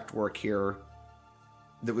special effect work here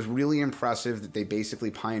that was really impressive that they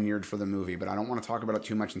basically pioneered for the movie, but I don't want to talk about it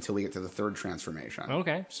too much until we get to the third transformation.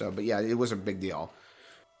 Okay. But yeah, it was a big deal.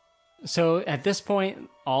 So at this point,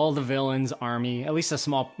 all the villains' army, at least a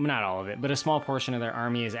small, not all of it, but a small portion of their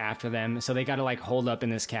army is after them. So they got to like hold up in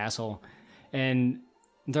this castle, and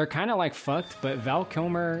they're kind of like fucked. But Val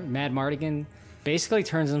Kilmer, Madmartigan, basically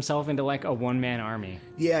turns himself into like a one-man army.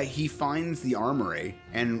 Yeah, he finds the armory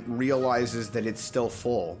and realizes that it's still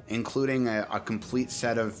full, including a complete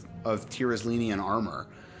set of Tiraslenian armor.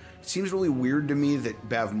 It seems really weird to me that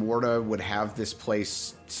Bavmorda would have this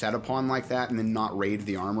place set upon like that and then not raid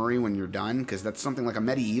the armory when you're done, because that's something like a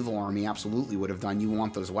medieval army absolutely would have done. You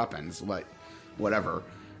want those weapons, but whatever.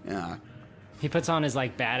 Yeah. He puts on his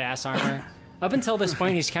like badass armor. Up until this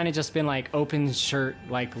point, he's kind of just been like open shirt,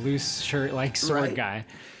 like loose shirt, like sword guy.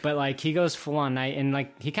 But like he goes full on knight, and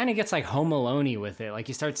like he kind of gets like Home Alone-y with it. Like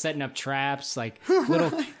he starts setting up traps, like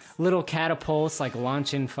little catapults, like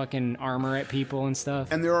launching fucking armor at people and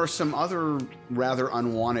stuff. And there are some other rather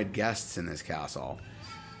unwanted guests in this castle.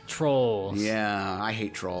 Trolls. Yeah, I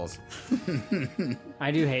hate trolls.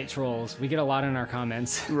 I do hate trolls. We get a lot in our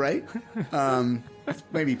comments. Right?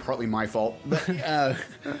 Maybe partly my fault. But,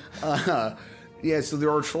 yeah, so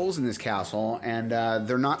there are trolls in this castle, and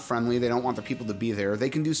they're not friendly. They don't want the people to be there. They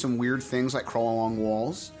can do some weird things like crawl along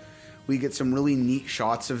walls. We get some really neat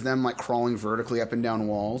shots of them like crawling vertically up and down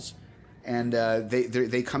walls. And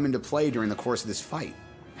they come into play during the course of this fight.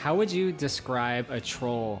 How would you describe a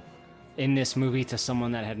troll in this movie to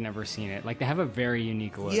someone that had never seen it? Like, they have a very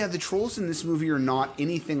unique look. Yeah, the trolls in this movie are not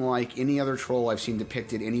anything like any other troll I've seen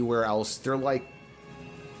depicted anywhere else. They're like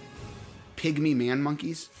pygmy man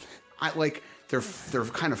monkeys. They're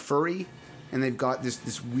kind of furry, and they've got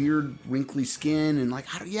this weird wrinkly skin, and like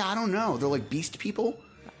I don't know. They're like beast people.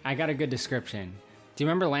 I got a good description. Do you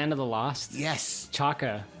remember Land of the Lost? Yes.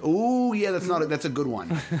 Chaka. Oh yeah, that's a good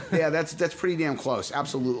one. Yeah, that's pretty damn close.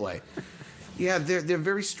 Absolutely. Yeah, they're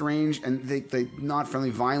very strange, and they not friendly,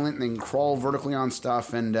 violent, and they can crawl vertically on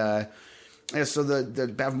stuff, and so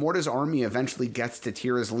the Bavmorda's army eventually gets to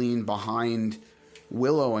Tirazleen behind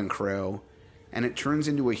Willow and crew, and it turns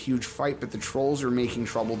into a huge fight, but the trolls are making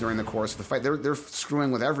trouble during the course of the fight. They're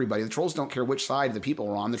screwing with everybody. The trolls don't care which side the people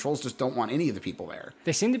are on. The trolls just don't want any of the people there.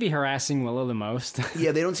 They seem to be harassing Willow the most.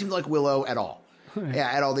 Yeah, they don't seem to like Willow at all.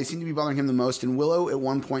 Yeah, at all. They seem to be bothering him the most, and Willow at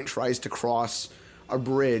one point tries to cross a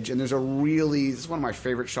bridge, and there's this is one of my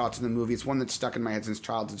favorite shots in the movie. It's one that's stuck in my head since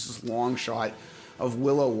childhood. It's this long shot of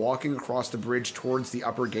Willow walking across the bridge towards the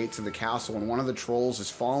upper gates of the castle, and one of the trolls is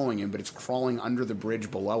following him, but it's crawling under the bridge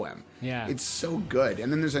below him. Yeah. It's so good.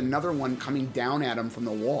 And then there's another one coming down at him from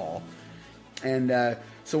the wall. And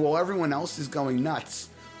so while everyone else is going nuts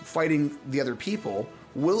fighting the other people,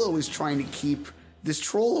 Willow is trying to keep this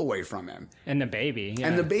troll away from him. And the baby. Yeah.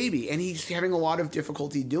 And he's having a lot of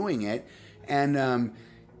difficulty doing it. And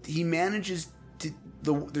he manages to...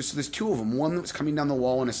 There's two of them. One that's coming down the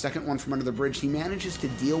wall and a second one from under the bridge. He manages to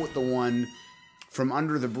deal with the one from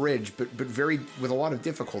under the bridge, but with a lot of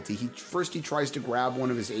difficulty. He tries to grab one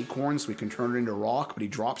of his acorns so he can turn it into rock, but he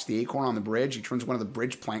drops the acorn on the bridge. He turns one of the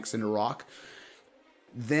bridge planks into rock.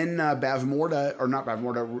 then Razel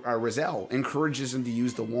encourages him to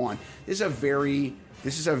use the wand. This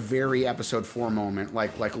is a very episode 4 moment,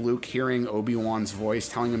 like Luke hearing Obi-Wan's voice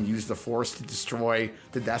telling him use the Force to destroy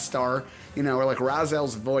the Death Star, or like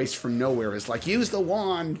Razel's voice from nowhere is like, use the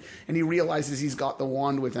wand, and he realizes he's got the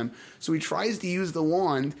wand with him. So he tries to use the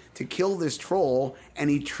wand to kill this troll, and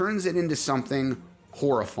he turns it into something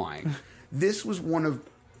horrifying. This was one of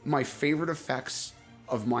my favorite effects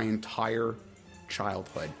of my entire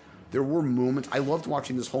childhood. There were moments, I loved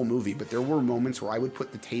watching this whole movie, but there were moments where I would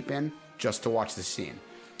put the tape in just to watch the scene.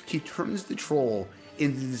 He turns the troll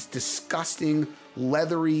into this disgusting,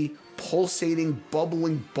 leathery, pulsating,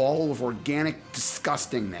 bubbling ball of organic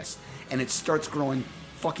disgustingness, and it starts growing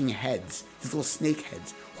fucking heads, these little snake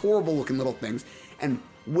heads, horrible looking little things, and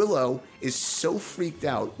Willow is so freaked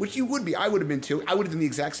out, which you would be, I would have been too, I would have done the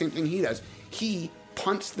exact same thing he does. He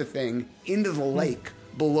punts the thing into the lake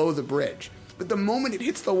below the bridge. But the moment it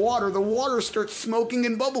hits the water starts smoking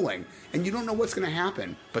and bubbling. And you don't know what's going to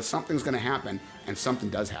happen, but something's going to happen, and something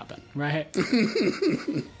does happen. Right.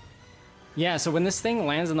 Yeah, so when this thing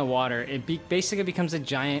lands in the water, it basically becomes a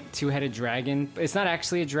giant two-headed dragon. It's not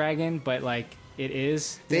actually a dragon, but, like, it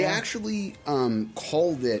is. They actually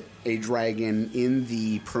called it a dragon in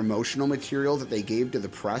the promotional material that they gave to the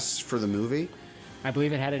press for the movie. I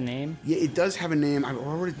believe it had a name. Yeah, it does have a name. I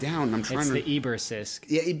wrote it down. I'm trying to... It's the Ebersisk.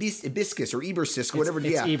 Yeah, Ibiscus or Ebersisk, whatever.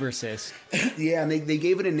 It's Ebersisk. Yeah, and they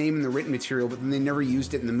gave it a name in the written material, but then they never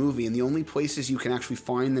used it in the movie. And the only places you can actually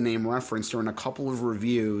find the name referenced are in a couple of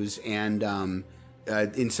reviews and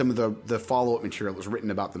in some of the follow-up material that was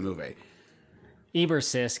written about the movie.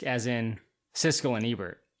 Ebersisk, as in Siskel and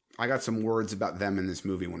Ebert. I got some words about them in this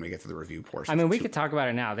movie when we get to the review portion. I mean, we could talk about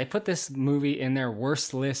it now. They put this movie in their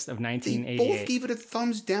worst list of 1988. They both gave it a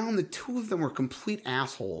thumbs down. The two of them were complete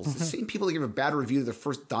assholes. The same people that gave a bad review to the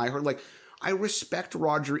first Die Hard. Like, I respect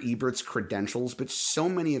Roger Ebert's credentials, but so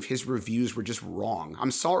many of his reviews were just wrong.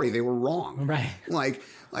 I'm sorry, they were wrong. Right. Like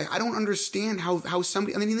I don't understand how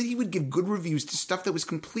somebody... I mean, he would give good reviews to stuff that was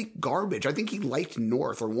complete garbage. I think he liked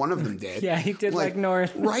North, or one of them did. Yeah, he did like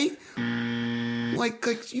North. Right?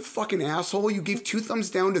 Like, you fucking asshole. You gave 2 thumbs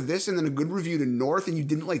down to this and then a good review to North, and you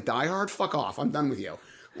didn't like Die Hard? Fuck off. I'm done with you.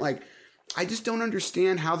 Like, I just don't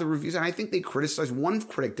understand how the reviews... And I think they criticized... One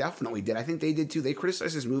critic definitely did. I think they did too. They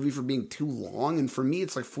criticized this movie for being too long, and for me,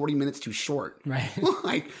 it's like 40 minutes too short.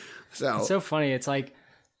 Right. So... It's so funny. It's like...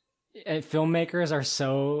 filmmakers are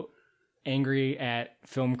so angry at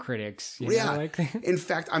film critics. You know? Like, in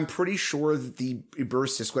fact, I'm pretty sure that the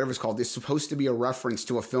Ebersisk, whatever it's called, is supposed to be a reference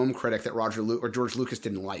to a film critic that George Lucas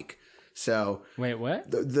didn't like. So wait,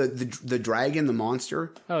 what? The dragon, the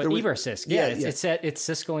monster. Oh, Ebersisk. Yeah, it's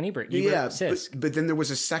Siskel and Ebert. But then there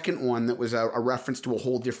was a second one that was a reference to a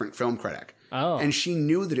whole different film critic. Oh, and she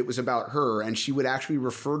knew that it was about her, and she would actually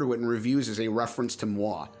refer to it in reviews as a reference to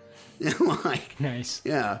moi. Like, nice.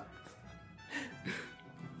 Yeah.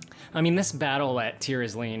 I mean, this battle at Tir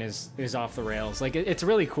Asleen is off the rails. Like, it's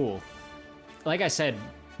really cool. Like I said,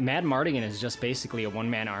 Mad Mardigan is just basically a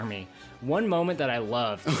one-man army. One moment that I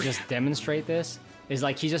love to just demonstrate this is,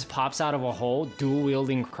 like, he just pops out of a hole,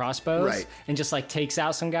 dual-wielding crossbows, right, and just, like, takes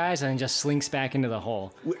out some guys and then just slinks back into the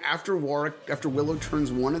hole. After Willow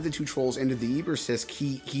turns one of the 2 trolls into the Ebersisk,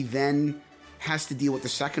 he then has to deal with the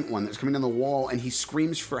second one that's coming down the wall, and he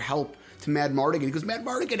screams for help to Mad Mardigan. He goes, Mad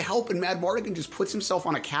Mardigan, help! And Mad Mardigan just puts himself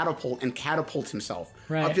on a catapult and catapults himself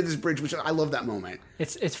up to this bridge, which I love that moment.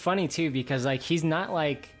 It's funny, too, because, like, he's not,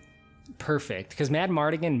 like, perfect. Because Mad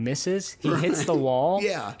Mardigan misses. He hits the wall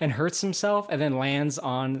and hurts himself and then lands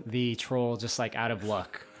on the troll just, like, out of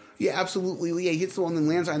luck. Yeah, absolutely. Yeah, he hits the wall and then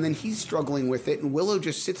lands on it, and then he's struggling with it, and Willow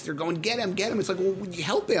just sits there going, get him, get him. It's like, well, would you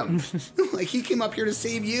help him? Like, he came up here to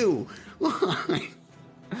save you.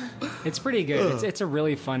 It's pretty good. It's a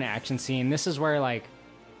really fun action scene. This is where, like,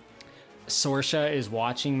 Saoirse is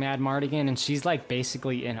watching Mad Mardigan, and she's, like,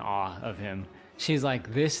 basically in awe of him. She's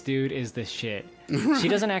like, this dude is the shit. She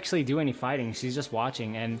doesn't actually do any fighting. She's just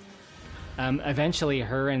watching, and eventually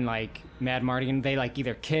her and, like, Mad Mardigan, they, like,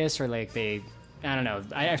 either kiss or, like, they... I don't know.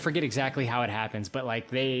 I forget exactly how it happens, but, like,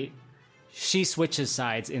 she switches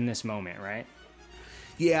sides in this moment, right?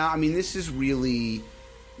 Yeah, I mean, this is really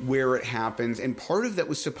where it happens, and part of that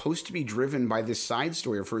was supposed to be driven by this side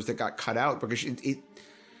story of hers that got cut out, because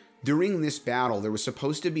during this battle, there was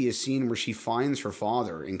supposed to be a scene where she finds her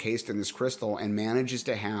father encased in this crystal and manages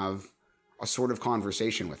to have a sort of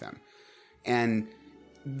conversation with him. And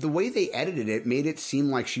the way they edited it made it seem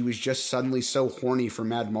like she was just suddenly so horny for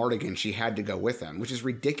Mad Mardigan she had to go with him, which is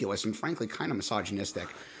ridiculous and frankly kind of misogynistic.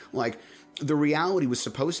 Like, the reality was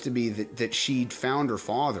supposed to be that she'd found her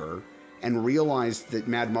father and realized that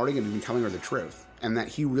Mad Mardigan had been telling her the truth and that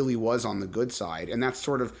he really was on the good side. And that's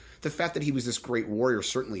sort of the fact that he was this great warrior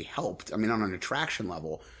certainly helped. I mean, on an attraction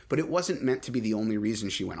level, but it wasn't meant to be the only reason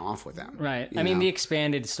she went off with him. Right. You I mean, know? the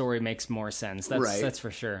expanded story makes more sense. That's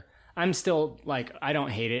for sure. I'm still like, I don't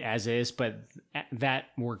hate it as is, but that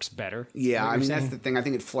works better. Yeah, I mean, that's the thing. I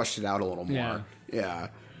think it fleshed it out a little more. Yeah.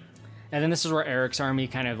 And then this is where Eric's army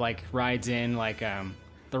kind of like rides in, like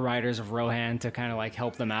the riders of Rohan, to kind of like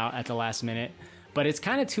help them out at the last minute. But it's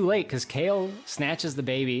kind of too late because Kale snatches the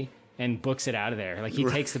baby and books it out of there. Like he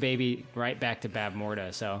takes the baby right back to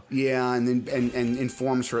Bavmorda. So yeah, and then and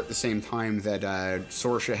informs her at the same time that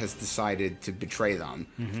Sorsha has decided to betray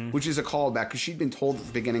them, which is a callback because she'd been told at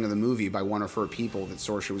the beginning of the movie by one of her people that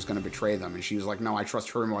Sorsha was going to betray them, and she was like, "No, I trust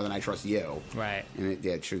her more than I trust you." Right. And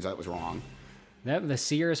it turns out it was wrong. The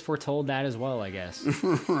seers foretold that as well, I guess.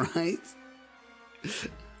 Right.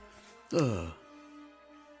 Ugh.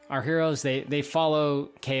 Our heroes, they follow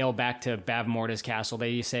Kale back to Bavmorda's castle.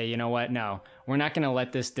 They say, you know what? No, we're not going to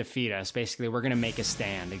let this defeat us. Basically, we're going to make a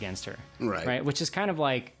stand against her. Right. Which is kind of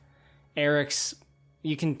like Eric's,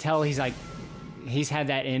 you can tell he's had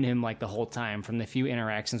that in him like the whole time from the few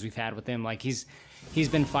interactions we've had with him. Like he's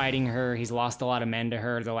been fighting her. He's lost a lot of men to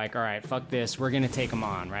her. They're like, all right, fuck this. We're going to take him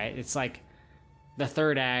on, right? It's like the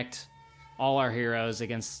third act, all our heroes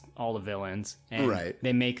against all the villains. And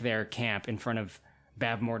they make their camp in front of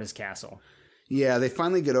Bavmorda's castle. Yeah, they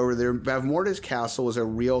finally get over there. Bavmorda's castle is a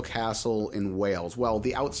real castle in Wales. Well,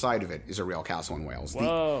 the outside of it is a real castle in Wales.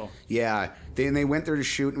 Whoa. They went there to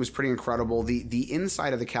shoot, and it was pretty incredible. The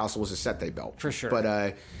inside of the castle was a set they built. For sure. But,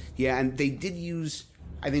 and they did use,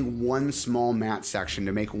 I think, one small matte section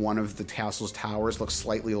to make one of the castle's towers look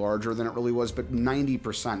slightly larger than it really was, but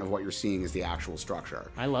 90% of what you're seeing is the actual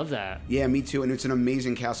structure. I love that. Yeah, me too, and it's an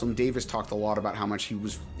amazing castle, and Davis talked a lot about how much he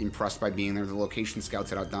was impressed by being there. The location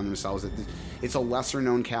scouts had outdone themselves. It's a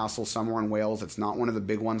lesser-known castle somewhere in Wales. It's not one of the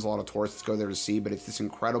big ones a lot of tourists go there to see, but it's this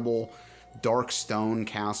incredible dark stone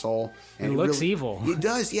castle. And it looks evil. It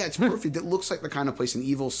does, yeah, it's perfect. It looks like the kind of place an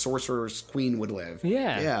evil sorcerer's queen would live.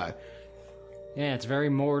 Yeah, it's very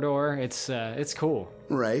Mordor. It's cool.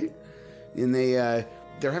 Right. And they're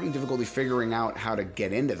having difficulty figuring out how to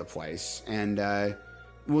get into the place. And, well,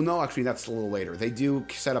 no, actually, that's a little later. They do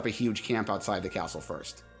set up a huge camp outside the castle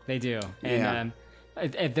first. They do. And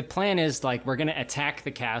the plan is, like, we're going to attack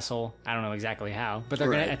the castle. I don't know exactly how, but they're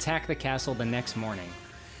going to attack the castle the next morning.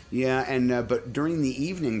 Yeah, and but during the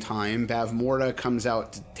evening time, Bavmorda comes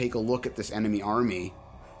out to take a look at this enemy army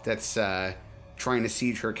that's trying to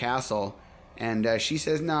siege her castle. And she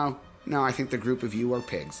says, no, I think the group of you are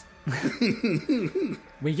pigs.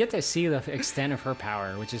 We get to see the extent of her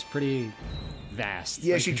power, which is pretty vast.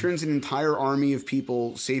 Yeah, she turns an entire army of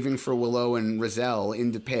people saving for Willow and Roselle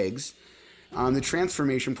into pigs. The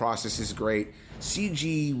transformation process is great.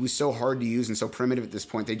 CG was so hard to use and so primitive at this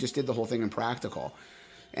point, they just did the whole thing in practical.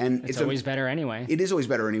 And it's always better anyway. It is always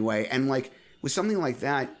better anyway. And like with something like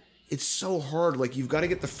that, it's so hard. Like you've got to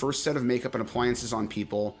get the first set of makeup and appliances on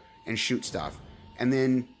people and shoot stuff, and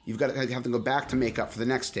then you've got to have to go back to makeup for the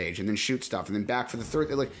next stage, and then shoot stuff, and then back for the third.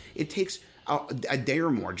 Like it takes a day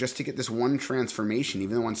or more just to get this one transformation.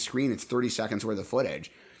 Even though on screen it's 30 seconds worth of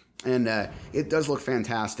footage, and it does look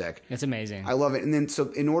fantastic. It's amazing. I love it. And then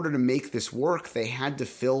so in order to make this work, they had to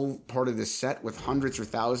fill part of the set with hundreds or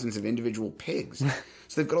thousands of individual pigs.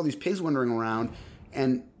 So they've got all these pigs wandering around,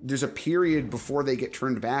 and there's a period before they get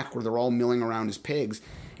turned back where they're all milling around as pigs,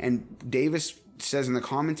 and Davis says in the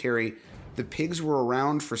commentary, the pigs were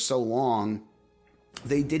around for so long,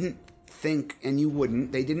 they didn't think, and you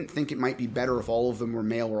wouldn't, they didn't think it might be better if all of them were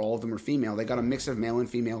male or all of them were female. They got a mix of male and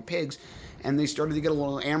female pigs, and they started to get a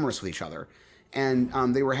little amorous with each other. And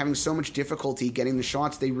they were having so much difficulty getting the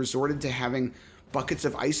shots, they resorted to having buckets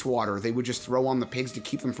of ice water they would just throw on the pigs to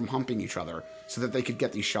keep them from humping each other so that they could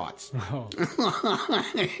get these shots. Oh.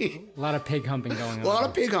 A lot of pig humping going on. A lot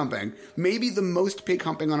of pig humping. Maybe the most pig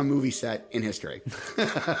humping on a movie set in history.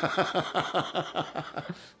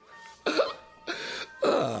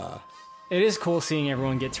 It is cool seeing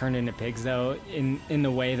everyone get turned into pigs, though, in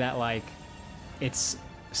the way that, like, it's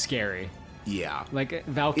scary. Yeah. Like,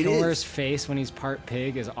 Val Kilmer's face when he's part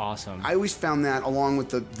pig is awesome. I always found that, along with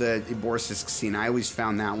the Borsisk scene, I always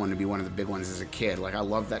found that one to be one of the big ones as a kid. Like, I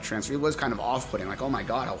loved that transfer. It was kind of off-putting. Like, oh my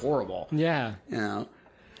god, how horrible. Yeah. You know?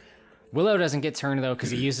 Willow doesn't get turned, though, because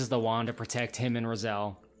he uses the wand to protect him and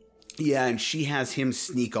Roselle. Yeah, and she has him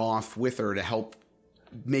sneak off with her to help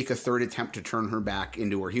make a third attempt to turn her back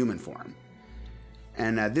into her human form.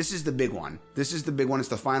 And this is the big one. This is the big one. It's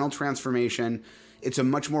the final transformation. It's a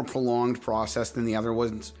much more prolonged process than the other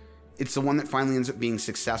ones. It's the one that finally ends up being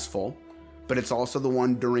successful. but it's also the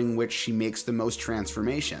one during which she makes the most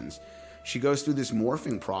transformations. She goes through this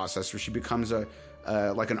morphing process where she becomes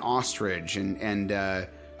like an ostrich and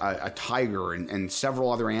a tiger and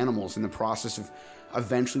several other animals in the process of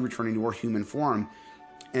eventually returning to her human form.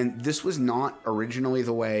 And this was not originally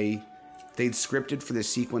the way they'd scripted for this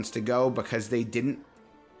sequence to go, because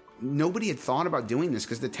nobody had thought about doing this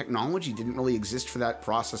because the technology didn't really exist for that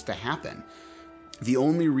process to happen. The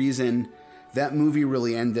only reason that movie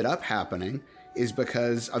really ended up happening is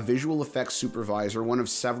because a visual effects supervisor, one of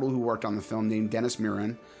several who worked on the film, named Dennis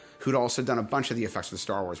Muren, who'd also done a bunch of the effects for the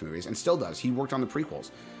Star Wars movies and still does. He worked on the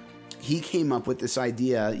prequels. He came up with this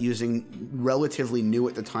idea using relatively new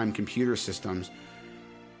at the time computer systems.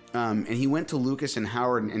 And he went to Lucas and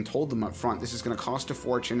Howard and told them up front, this is going to cost a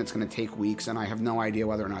fortune, it's going to take weeks, and I have no idea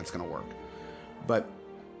whether or not it's going to work. But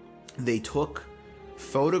they took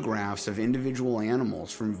photographs of individual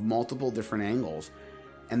animals from multiple different angles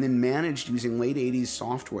and then managed, using late 80s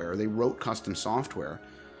software, they wrote custom software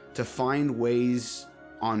to find ways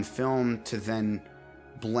on film to then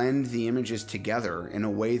blend the images together in a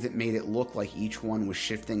way that made it look like each one was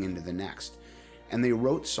shifting into the next. And they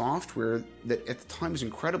wrote software that at the time was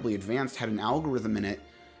incredibly advanced, had an algorithm in it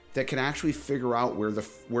that could actually figure out where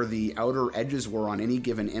the outer edges were on any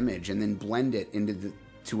given image and then blend it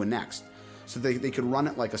to a next. So they could run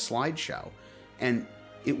it like a slideshow. And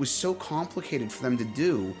it was so complicated for them to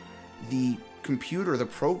do, the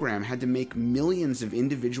program had to make millions of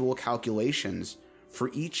individual calculations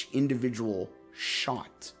for each individual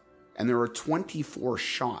shot. And there are 24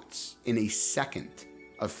 shots in a second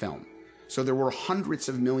of film. So there were hundreds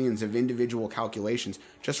of millions of individual calculations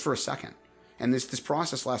just for a second. And this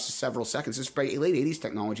process lasted several seconds. This late 80s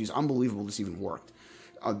technology is unbelievable this even worked,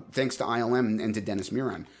 thanks to ILM and to Dennis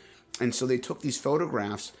Muren. And so they took these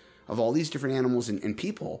photographs of all these different animals and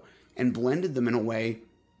people and blended them in a way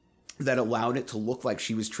that allowed it to look like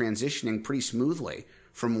she was transitioning pretty smoothly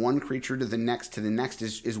from one creature to the next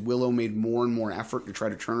as Willow made more and more effort to try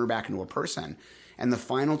to turn her back into a person. And the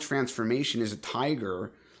final transformation is a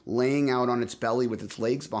tiger laying out on its belly with its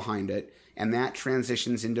legs behind it, and that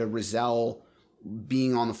transitions into Rizal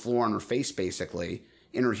being on the floor on her face, basically,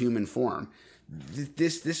 in her human form.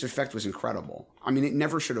 This effect was incredible. I mean, it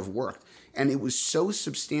never should have worked. And it was so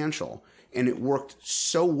substantial, and it worked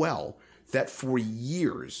so well that for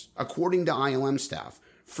years, according to ILM staff,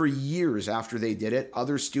 for years after they did it,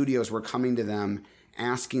 other studios were coming to them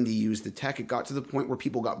asking to use the tech. It got to the point where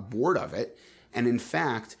people got bored of it. And in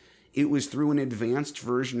fact, it was through an advanced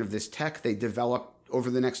version of this tech they developed over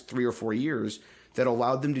the next 3 or 4 years that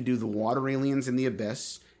allowed them to do the water aliens in the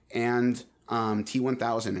Abyss and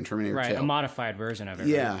T-1000 in Terminator 2. Right, a modified version of it.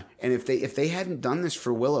 Yeah, right? And if they hadn't done this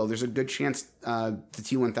for Willow, there's a good chance the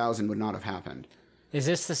T-1000 would not have happened. Is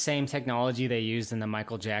this the same technology they used in the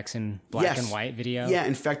Michael Jackson black and white video? Yeah,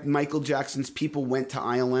 in fact, Michael Jackson's people went to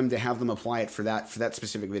ILM to have them apply it for that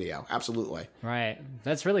specific video. Absolutely. Right.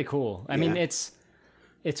 That's really cool. I mean,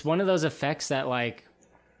 it's one of those effects that like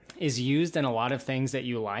is used in a lot of things that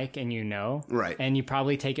you like and you know. Right. And you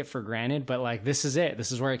probably take it for granted, but like this is it.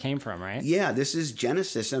 This is where it came from, right? Yeah, this is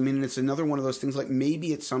Genesis. I mean, it's another one of those things like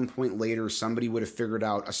maybe at some point later somebody would have figured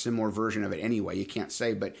out a similar version of it anyway. You can't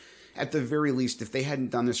say, but at the very least, if they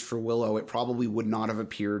hadn't done this for Willow, it probably would not have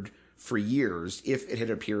appeared for years if it had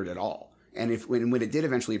appeared at all. And when it did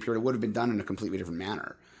eventually appear, it would have been done in a completely different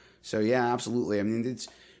manner. So yeah, absolutely. I mean, it's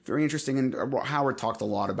very interesting. And Howard talked a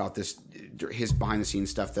lot about this, his behind the scenes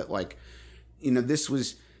stuff that like, you know,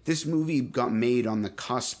 this movie got made on the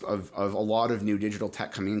cusp of a lot of new digital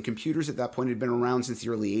tech coming in. Computers at that point had been around since the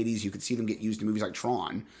early 80s. You could see them get used in movies like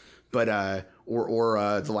Tron, but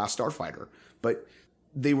or The Last Starfighter. But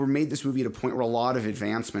they were made this movie at a point where a lot of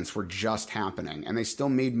advancements were just happening, and they still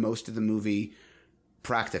made most of the movie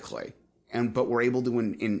practically, but were able to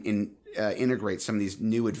integrate some of these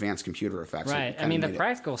new advanced computer effects. Right. I mean, the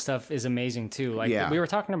practical stuff is amazing too. Like we were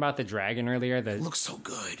talking about the dragon earlier. It looks so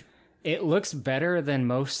good. It looks better than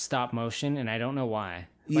most stop motion, and I don't know why.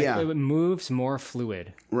 Like, it moves more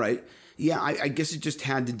fluid. Right. Yeah, I guess it just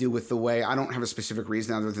had to do with the way. I don't have a specific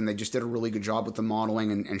reason other than they just did a really good job with the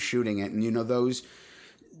modeling and shooting it. And you know,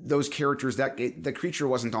 those characters, the creature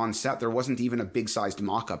wasn't on set. There wasn't even a big sized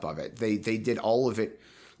mock-up of it. They did all of it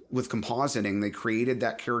with compositing. They created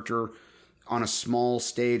that character on a small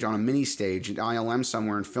stage, on a mini stage at ILM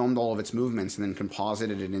somewhere, and filmed all of its movements and then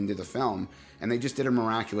composited it into the film. And they just did a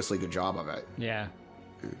miraculously good job of it. Yeah.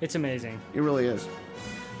 It's amazing. It really is.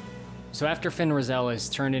 So after Finn Rizal is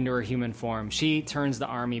turned into her human form, she turns the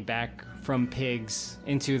army back from pigs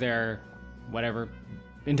into their whatever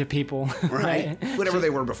into people. Right. Whatever they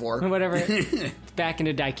were before. Whatever. Back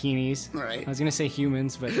into daikinis. Right. I was going to say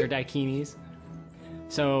humans, but they're daikinis.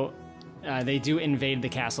 So they do invade the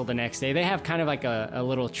castle the next day. They have kind of like a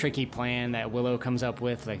little tricky plan that Willow comes up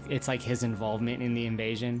with. Like it's like his involvement in the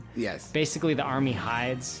invasion. Yes. Basically, the army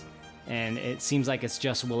hides, and it seems like it's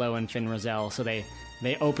just Willow and Finn Rizal. So they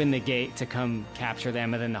open the gate to come capture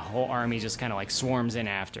them, and then the whole army just kind of like swarms in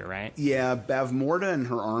after, right? Yeah, Bavmorda and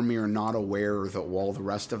her army are not aware that while the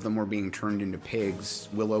rest of them were being turned into pigs,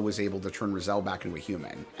 Willow was able to turn Rizal back into a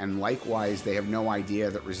human. And likewise, they have no idea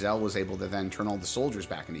that Rizal was able to then turn all the soldiers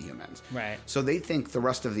back into humans. Right. So they think the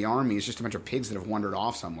rest of the army is just a bunch of pigs that have wandered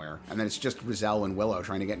off somewhere, and then it's just Rizal and Willow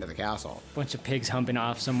trying to get into the castle. Bunch of pigs humping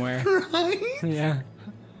off somewhere. Right? Yeah.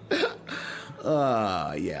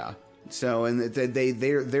 Yeah. So, and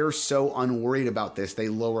they're so unworried about this, they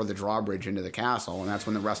lower the drawbridge into the castle, and that's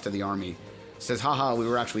when the rest of the army says, haha, we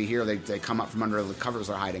were actually here. They come up from under the covers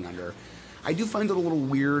they're hiding under. I do find it a little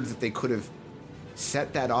weird that they could have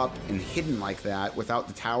set that up and hidden like that without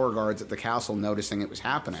the tower guards at the castle noticing it was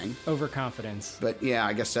happening. Overconfidence. But yeah,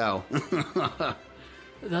 I guess so.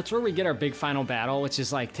 That's where we get our big final battle, which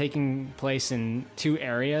is like taking place in two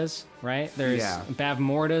areas, right? There's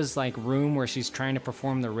Bavmorda's like room where she's trying to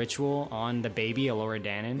perform the ritual on the baby, Elora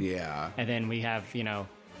Danan. Yeah. And then we have,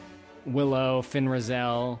 Willow, Finn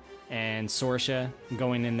Rizal, and Sorsha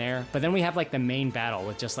going in there. But then we have like the main battle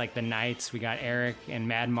with just like the knights. We got Eric and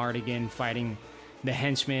Madmartigan fighting the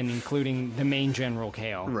henchmen, including the main General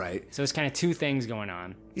Kale. Right. So it's kind of two things going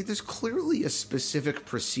on. Yeah, there's clearly a specific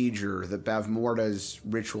procedure that Bavmorda's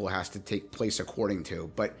ritual has to take place according to,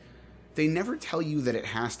 but they never tell you that it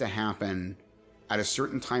has to happen at a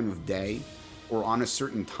certain time of day or on a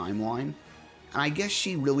certain timeline. And I guess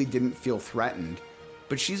she really didn't feel threatened,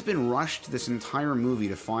 but she's been rushed this entire movie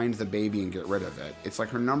to find the baby and get rid of it. It's like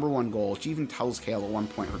her number one goal. She even tells Kale at one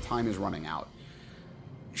point her time is running out.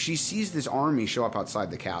 She sees this army show up outside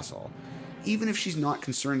the castle. Even if she's not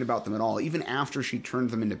concerned about them at all, even after she turned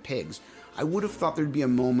them into pigs, I would have thought there'd be a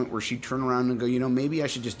moment where she'd turn around and go, maybe I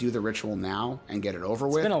should just do the ritual now and get it over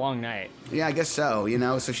with. It's been a long night. Yeah, I guess so,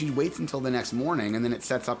 So she waits until the next morning, and then it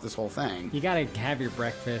sets up this whole thing. You gotta have your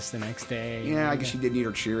breakfast the next day. Yeah, I guess she did eat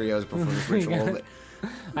her Cheerios before this ritual. But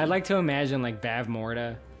I'd like to imagine, like,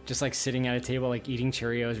 Bavmorda just, like, sitting at a table, like, eating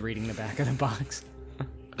Cheerios, reading the back of the box.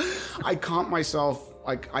 I caught myself,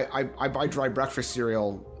 like, I buy dry breakfast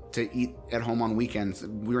cereal to eat at home on weekends.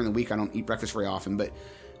 During the week, I don't eat breakfast very often, but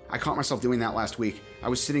I caught myself doing that last week. I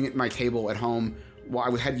was sitting at my table at home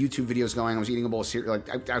while I had YouTube videos going. I was eating a bowl of cereal, like,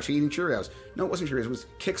 I was actually eating Cheerios. No, it wasn't Cheerios. It was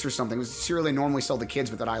Kix or something. It was cereal they normally sell to kids,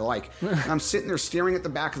 but that I like. And I'm sitting there staring at the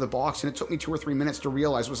back of the box, and it took me 2 or 3 minutes to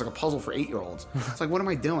realize it was like a puzzle for 8-year-olds. It's like, what am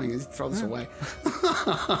I doing? Throw this away.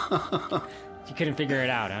 You couldn't figure it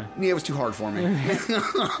out, huh? Yeah, it was too hard for me.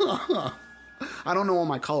 I don't know all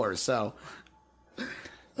my colors, so...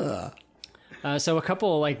 So a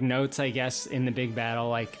couple like notes, I guess, in the big battle,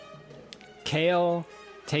 like Kale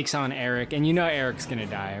takes on Eric, and Eric's gonna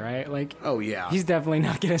die, right? Like, oh yeah, he's definitely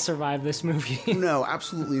not gonna survive this movie. No,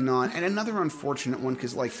 absolutely not. And another unfortunate one,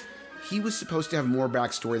 because like he was supposed to have more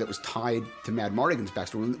backstory that was tied to Madmartigan's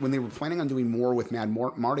backstory. When they were planning on doing more with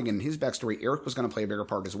Madmartigan and his backstory, Eric was going to play a bigger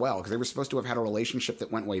part as well, because they were supposed to have had a relationship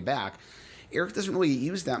that went way back. Eric doesn't really get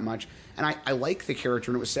used that much, and I like the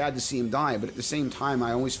character, and it was sad to see him die, but at the same time,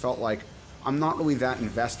 I always felt like I'm not really that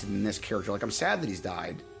invested in this character. Like, I'm sad that he's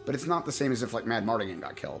died, but it's not the same as if, like, Madmartigan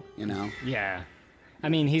got killed, Yeah. I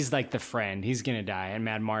mean, he's like the friend. He's gonna die, and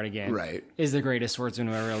Madmartigan is the greatest swordsman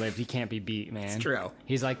who ever lived. He can't be beat, man. It's true.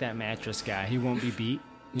 He's like that mattress guy. He won't be beat.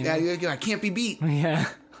 Yeah, I can't be beat. Yeah.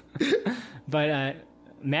 But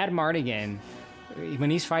Madmartigan, when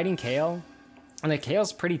he's fighting Kale, like,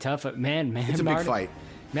 Kale's pretty tough, but man, it's a big fight.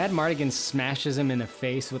 Madmartigan smashes him in the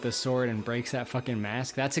face with a sword and breaks that fucking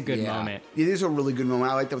mask. That's a good moment. It is a really good moment.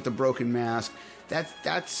 I like that with the broken mask.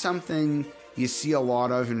 That's something you see a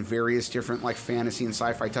lot of in various different like fantasy and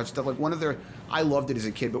sci-fi type stuff. Like I loved it as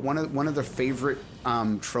a kid, but one of the favorite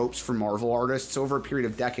tropes for Marvel artists over a period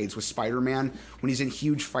of decades was Spider-Man. When he's in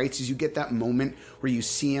huge fights, is you get that moment where you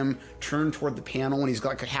see him turn toward the panel and he's got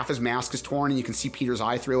like half his mask is torn and you can see Peter's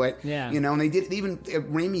eye through it. Yeah, and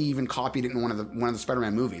Raimi even copied it in one of the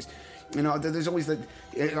Spider-Man movies. There's always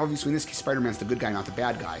obviously in this case, Spider-Man's the good guy, not the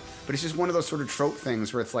bad guy. But it's just one of those sort of trope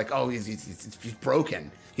things where it's like, oh, he's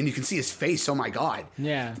broken. And you can see his face, oh my God.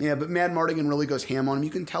 Yeah. Yeah, but Madmartigan really goes ham on him. You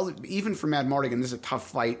can tell that even for Madmartigan, this is a tough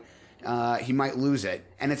fight. He might lose it.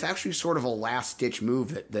 And it's actually sort of a last-ditch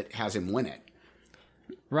move that has him win it.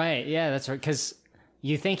 Right, yeah, that's right. Because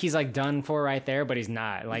you think he's like done for right there, but he's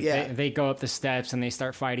not. Like, they go up the steps and they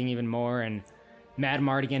start fighting even more, and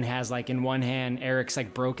Mardigan has like in one hand Eric's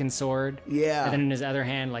like broken sword. Yeah. And then in his other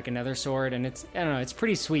hand like another sword, and it's, I don't know, it's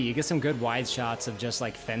pretty sweet. You get some good wide shots of just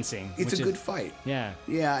like fencing. It's a good fight. Yeah.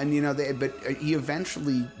 Yeah, and but he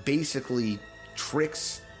eventually basically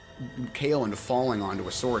tricks Kale into falling onto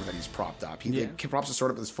a sword that he's propped up. He props the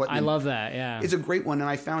sword up with his foot. I love that, yeah. It's a great one, and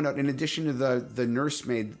I found out, in addition to the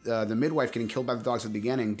nursemaid, the midwife getting killed by the dogs at the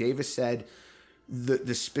beginning, Davis said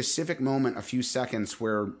the specific moment, a few seconds,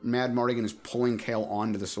 where Mad Mardigan is pulling Kale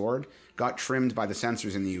onto the sword got trimmed by the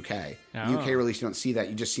censors in the UK. The UK release, you don't see that.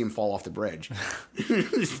 You just see him fall off the bridge.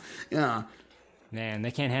 Yeah. Man,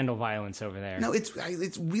 they can't handle violence over there. No,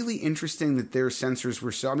 it's really interesting that their censors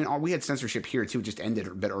were so... I mean, we had censorship here, too. It just ended a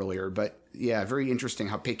bit earlier. But, yeah, very interesting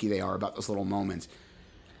how picky they are about those little moments.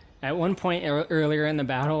 At one point earlier in the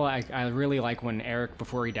battle, I really like when Eric,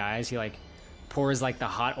 before he dies, he, like, pours, like, the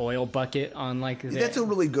hot oil bucket on, like... That's a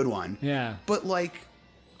really good one. Yeah. But, like...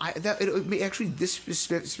 Actually, this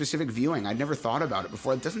specific viewing, I'd never thought about it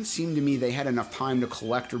before. It doesn't seem to me they had enough time to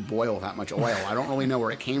collect or boil that much oil. I don't really know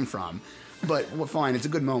where it came from. But, well, fine, it's a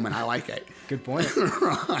good moment. I like it. Good point.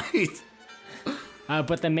 Right.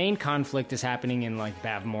 But the main conflict is happening in, like,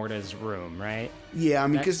 Bavmorda's room, right? Yeah, I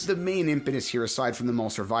mean, because the main impetus here, aside from them all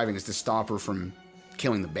surviving, is to stop her from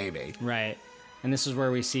killing the baby. Right. And this is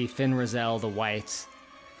where we see Finn Rizal, the Whites,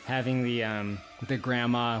 having the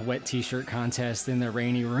grandma wet t-shirt contest in the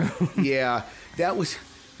rainy room. Yeah, that was...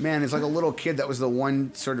 Man, it's like a little kid. That was the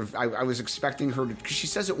one sort of... I was expecting her to... Because she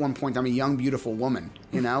says at one point, I'm a young, beautiful woman,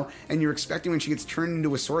 you know? And you're expecting when she gets turned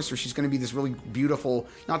into a sorcerer, she's going to be this really beautiful...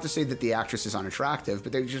 Not to say that the actress is unattractive,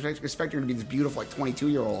 but they just expect her to be this beautiful, like,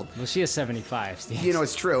 22-year-old. Well, she is 75, Steve. You know,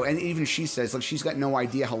 it's true. And even she says, like, she's got no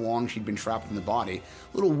idea how long she'd been trapped in the body.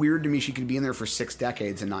 A little weird to me she could be in there for 6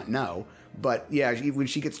 decades and not know. But, yeah, when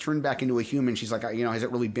she gets turned back into a human, she's like, you know, has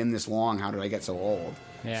it really been this long? How did I get so old?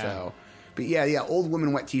 Yeah. So... But yeah, old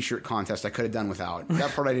women wet t-shirt contest I could have done without.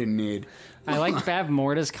 That part I didn't need. I like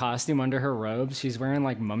Bavmorda's costume under her robes. She's wearing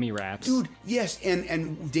like mummy wraps. Dude, yes,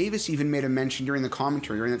 and Davis even made a mention during the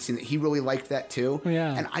commentary, during that scene, that he really liked that too.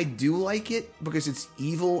 Yeah. And I do like it because it's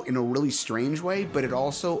evil in a really strange way, but it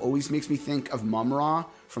also always makes me think of Mum-Ra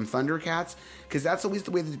from Thundercats, because that's always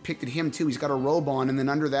the way they depicted him too. He's got a robe on, and then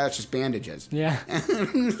under that it's just bandages. Yeah.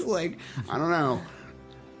 Like, I don't know.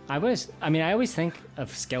 I always think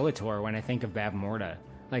of Skeletor when I think of Bavmorda.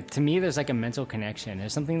 Like, to me, there's like a mental connection.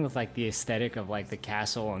 There's something with like the aesthetic of like the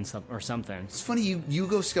castle and stuff or something. It's funny you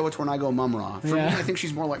go Skeletor and I go Mum-Ra. For me, I think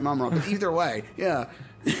she's more like Mum-Ra. But either way, yeah.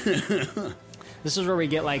 This is where we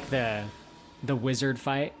get like the wizard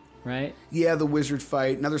fight, right? Yeah, the wizard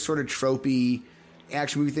fight. Another sort of tropey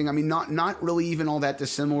action movie thing. I mean, not really even all that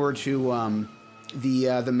dissimilar to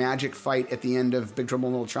the magic fight at the end of Big Trouble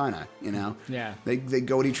in Little China, you know? Yeah. They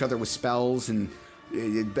go at each other with spells, and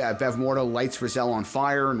Bavmorda lights Rizal on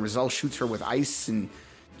fire, and Rizal shoots her with ice. And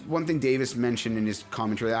one thing Davis mentioned in his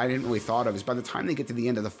commentary that I didn't really thought of is by the time they get to the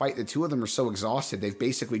end of the fight, the two of them are so exhausted, they've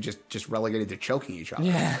basically just relegated to choking each other.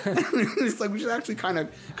 Yeah. It's like, which is actually kind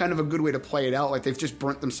of a good way to play it out. Like, they've just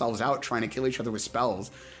burnt themselves out trying to kill each other with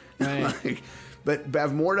spells. Right. But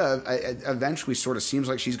Bavmorda eventually sort of seems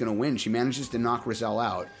like she's going to win. She manages to knock Rizal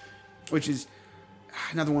out, which is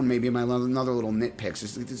another one, maybe another little nitpicks.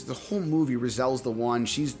 It's the whole movie, Rizal's the one.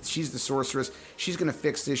 She's the sorceress. She's going to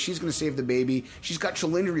fix this. She's going to save the baby. She's got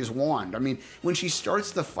Chalindria's wand. I mean, when she starts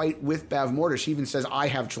the fight with Bavmorda, she even says, I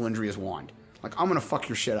have Chalindria's wand. Like, I'm going to fuck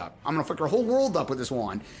your shit up. I'm going to fuck your whole world up with this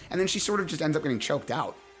wand. And then she sort of just ends up getting choked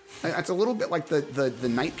out. It's a little bit like the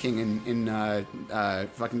Night King in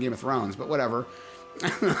fucking Game of Thrones, but whatever.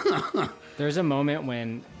 There's a moment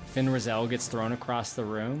when Finn Rizal gets thrown across the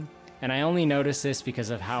room, and I only noticed this because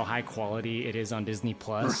of how high quality it is on Disney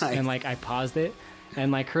Plus. Right. And like I paused it,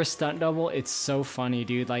 and like her stunt double, it's so funny,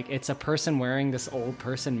 dude. Like, it's a person wearing this old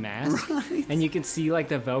person mask, right. And you can see like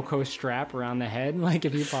the Velcro strap around the head. Like,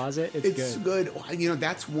 if you pause it, it's good. You know,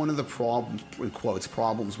 that's one of the problems, in quotes,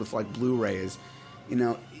 problems with like Blu-rays. You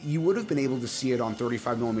know, you would have been able to see it on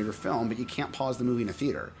 35mm film, but you can't pause the movie in a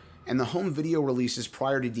theater. And the home video releases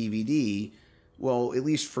prior to DVD, well, at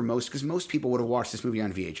least for most, because most people would have watched this movie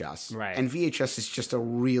on VHS. Right. And VHS is just a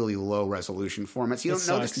really low resolution format, so you don't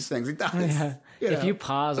notice these things. It does. Yeah. You know? If you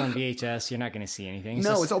pause on VHS, you're not going to see anything.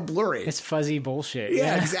 It's all blurry. It's fuzzy bullshit.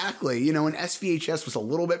 Yeah, exactly. You know, and SVHS was a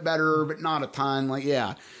little bit better, but not a ton. Like,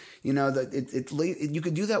 yeah. You know, you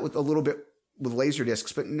could do that with a little bit with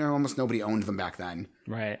Laserdiscs, but almost nobody owned them back then.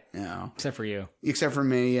 Right. You know. Except for you. Except for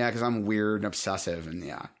me, yeah, because I'm weird and obsessive, and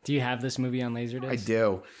yeah. Do you have this movie on Laserdisc? I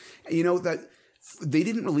do. You know, that they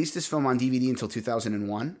didn't release this film on DVD until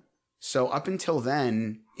 2001. So up until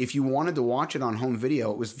then, if you wanted to watch it on home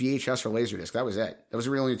video, it was VHS or Laserdisc. That was it. That was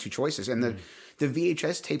really only two choices. And the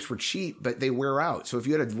VHS tapes were cheap, but they wear out. So if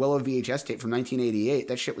you had a Willow VHS tape from 1988,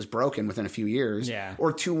 that shit was broken within a few years. Yeah.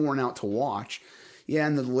 Or too worn out to watch. Yeah,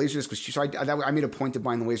 and the Laserdisc was cheap. So I made a point of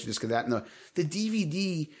buying the Laserdisc of that. And the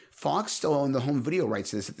DVD, Fox still owned the home video rights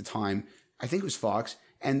to this at the time. I think it was Fox.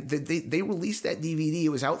 And they released that DVD. It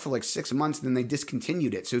was out for like 6 months, and then they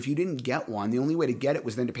discontinued it. So if you didn't get one, the only way to get it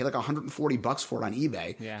was then to pay like $140 for it on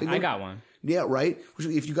eBay. Yeah, like, I got one. Yeah, right? Which,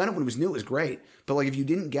 if you got it when it was new, it was great. But like if you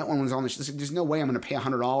didn't get one when it was on the there's no way I'm going to pay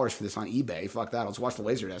 $100 for this on eBay. Fuck that. I'll just watch the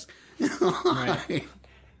Laserdisc. Right.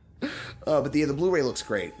 But the Blu-ray looks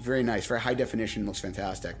great. Very nice. Very high definition. Looks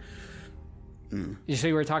fantastic. You see,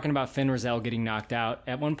 we were talking about Finn Rizal getting knocked out.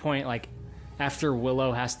 At one point, like, after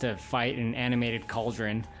Willow has to fight an animated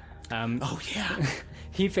cauldron,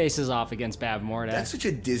 he faces off against Bavmorda. That's such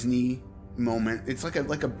a Disney moment. It's like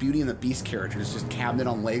a Beauty and the Beast character. It's just cabinet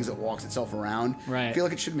on legs that walks itself around. Right. I feel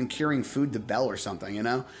like it should have been carrying food to Belle or something, you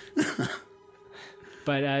know?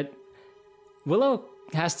 But Willow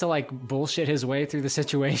has to like bullshit his way through the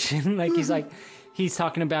situation. Like he's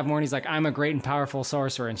talking to Bavmorda. He's like, I'm a great and powerful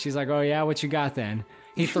sorcerer. And she's like, oh yeah, what you got then?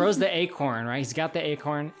 He throws the acorn, right? He's got the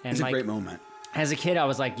acorn. And it's a great moment. As a kid, I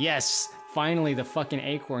was like, yes, finally the fucking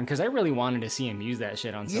acorn. Because I really wanted to see him use that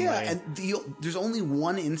shit on somebody. Yeah, and there's only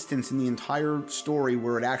one instance in the entire story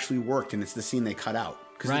where it actually worked, and it's the scene they cut out.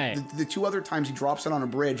 Right. The two other times he drops it on a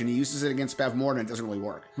bridge and he uses it against Bavmorda, and it doesn't really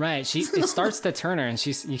work. Right. It starts to turn her, and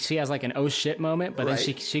she has like an oh shit moment, but then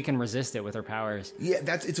she can resist it with her powers. Yeah,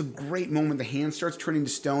 it's a great moment. The hand starts turning to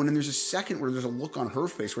stone, and there's a second where there's a look on her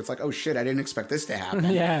face where it's like, oh shit, I didn't expect this to happen.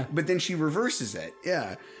 Yeah. But then she reverses it.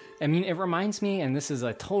 Yeah. I mean, it reminds me, and this is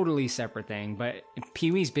a totally separate thing, but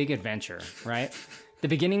Pee-wee's Big Adventure, right? The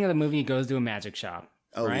beginning of the movie, he goes to a magic shop.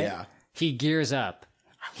 Oh, right? yeah. He gears up.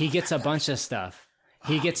 He gets a bunch of stuff.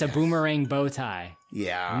 He gets a boomerang bow tie.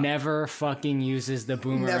 Yeah. Never fucking uses the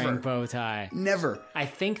boomerang bow tie. Never. I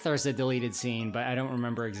think there's a deleted scene, but I don't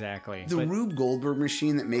remember exactly. The Rube Goldberg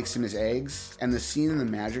machine that makes him his eggs and the scene in the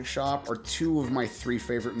magic shop are two of my three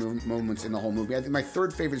favorite moments in the whole movie. I think my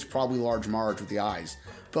third favorite is probably Large Marge with the eyes.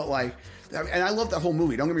 But like, and I love that whole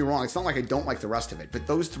movie. Don't get me wrong. It's not like I don't like the rest of it, but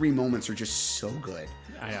those three moments are just so good.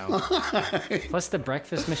 I know. Plus, the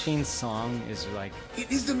Breakfast Machine song is like...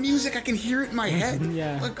 It is the music. I can hear it in my head.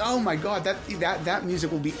 Yeah. Like, oh my God, that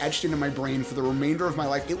music will be etched into my brain for the remainder of my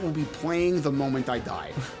life. It will be playing the moment I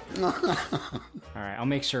die. All right, I'll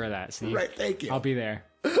make sure of that, Steve. Right, thank you. I'll be there.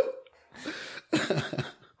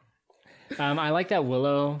 I like that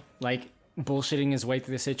Willow, like, bullshitting his way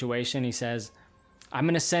through the situation. He says, I'm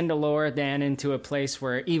going to send Elora Danan into a place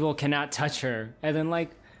where evil cannot touch her. And then,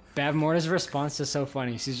 like, Bavmorda's response is so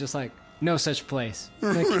funny. She's just like, no such place.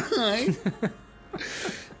 Like, right?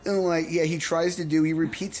 And like, yeah, he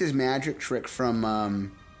repeats his magic trick from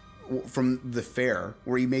the fair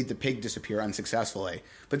where he made the pig disappear unsuccessfully.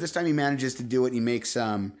 But this time he manages to do it and he makes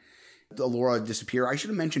Elora disappear. I should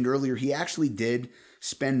have mentioned earlier, he actually did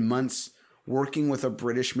spend months working with a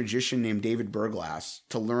British magician named David Burglass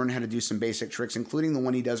to learn how to do some basic tricks, including the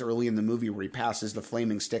one he does early in the movie where he passes the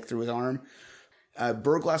flaming stick through his arm.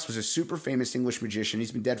 Burglass was a super famous English magician.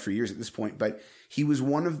 He's been dead for years at this point, but he was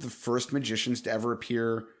one of the first magicians to ever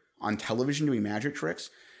appear on television doing magic tricks.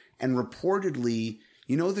 And reportedly,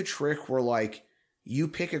 you know the trick where like you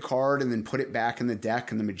pick a card and then put it back in the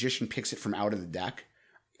deck and the magician picks it from out of the deck?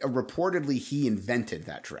 Reportedly, he invented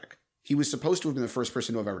that trick. He was supposed to have been the first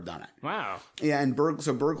person to have ever done it. Wow. Yeah, and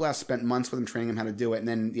Burglass spent months with him training him how to do it. And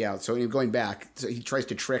then, yeah, so going back, so he tries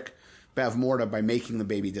to trick Bavmorda by making the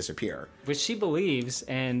baby disappear. Which she believes,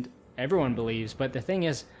 and everyone believes, but the thing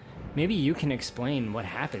is, maybe you can explain what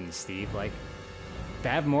happens, Steve. Like,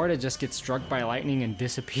 Bavmorda just gets struck by lightning and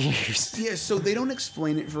disappears. Yeah, so they don't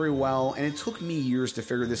explain it very well, and it took me years to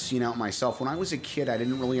figure this scene out myself. When I was a kid, I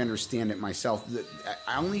didn't really understand it myself.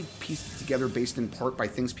 I only pieced it together based in part by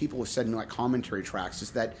things people have said in like commentary tracks,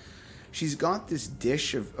 is that she's got this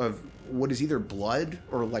dish of what is either blood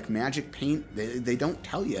or like magic paint. They don't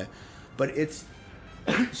tell you, but it's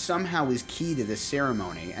somehow is key to this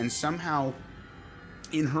ceremony, and somehow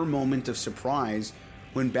in her moment of surprise,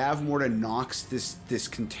 when Bavmorda knocks this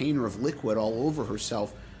container of liquid all over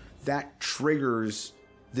herself, that triggers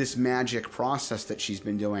this magic process that she's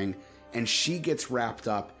been doing, and she gets wrapped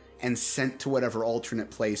up and sent to whatever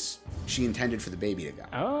alternate place she intended for the baby to go.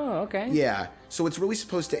 Oh, okay. Yeah. So it's really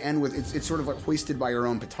supposed to end with, it's sort of like hoisted by her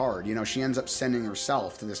own petard. You know, she ends up sending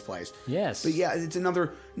herself to this place. Yes. But yeah, it's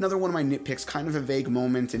another one of my nitpicks, kind of a vague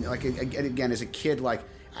moment. And like, again, as a kid, like,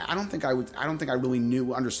 I don't think I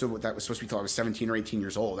really understood what that was supposed to be until I was 17 or 18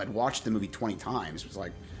 years old. I'd watched the movie 20 times. It was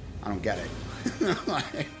like, I don't get it.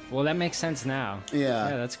 Well, that makes sense now. Yeah.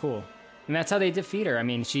 Yeah, that's cool. And that's how they defeat her. I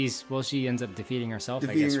mean, she ends up defeating herself,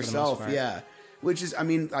 I guess, for the most part. Yeah. Which is, I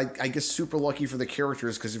mean, I guess super lucky for the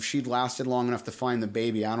characters, because if she'd lasted long enough to find the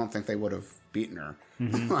baby, I don't think they would have beaten her.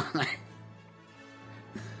 Mm-hmm.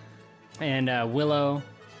 And Willow,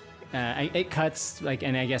 it cuts, like,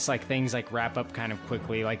 and I guess, like, things, like, wrap up kind of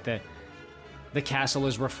quickly. Like, the castle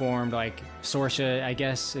is reformed. Like, Sorsha, I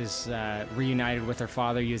guess, is reunited with her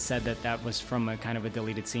father. You said that was from a kind of a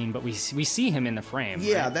deleted scene, but we see him in the frame.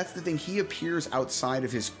 Yeah, right? that's the thing. He appears outside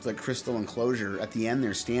of his like crystal enclosure at the end.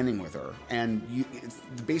 They're standing with her, and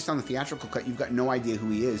based on the theatrical cut, you've got no idea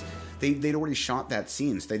who he is. They'd already shot that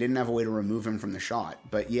scene, so they didn't have a way to remove him from the shot.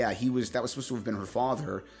 But yeah, that was supposed to have been her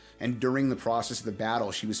father, and during the process of the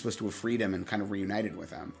battle, she was supposed to have freed him and kind of reunited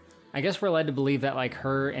with him. I guess we're led to believe that, like,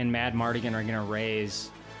 her and Mad Mardigan are going to raise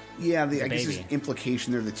I the guess baby. there's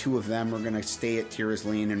implication there. The two of them are going to stay at Tira's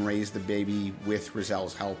Lane and raise the baby with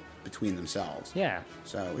Rizel's help between themselves. Yeah.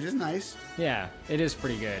 So, which is nice. Yeah, it is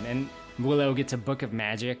pretty good. And Willow gets a book of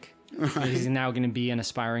magic. Right. He's now going to be an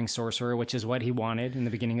aspiring sorcerer, which is what he wanted in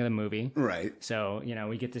the beginning of the movie. Right. So,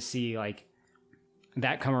 we get to see, like,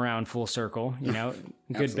 that come around full circle,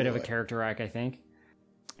 Good bit of a character arc, I think.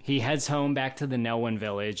 He heads home back to the Nelwyn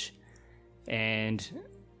village, and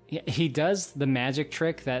he does the magic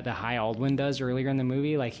trick that the High Aldwin does earlier in the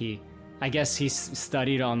movie. Like, I guess he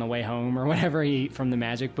studied on the way home or whatever from the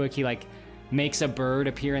magic book. He, like, makes a bird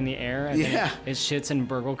appear in the air, and then it shits in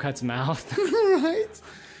Burglekutt's mouth. Right.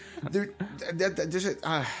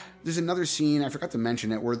 There's another scene, I forgot to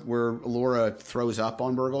mention it, where Laura throws up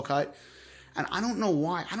on Burglekutt. And I don't know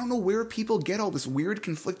why. I don't know where people get all this weird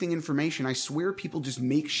conflicting information. I swear people just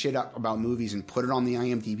make shit up about movies and put it on the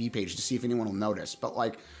IMDb page to see if anyone will notice. But,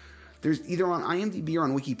 like, there's either on IMDb or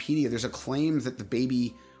on Wikipedia, there's a claim that the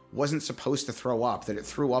baby wasn't supposed to throw up, that it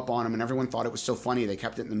threw up on him, and everyone thought it was so funny they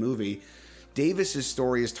kept it in the movie. Davis's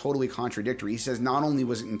story is totally contradictory. He says not only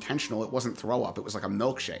was it intentional, it wasn't throw up, it was like a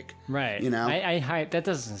milkshake. Right. That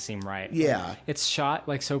doesn't seem right. Yeah. Like, it's shot,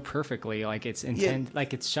 like, so perfectly, like it's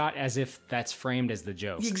like it's shot as if that's framed as the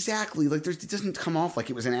joke. Exactly. Like, it doesn't come off like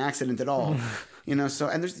it was an accident at all. So,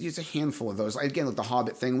 and there's a handful of those. Again, like the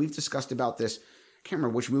Hobbit thing, we've discussed about this. I can't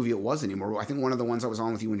remember which movie it was anymore. I think one of the ones I was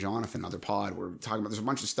on with you and Jonathan, another pod, we're talking about, there's a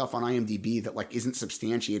bunch of stuff on IMDb that, like, isn't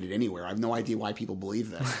substantiated anywhere. I have no idea why people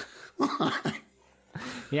believe this.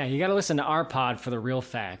 Yeah, you got to listen to our pod for the real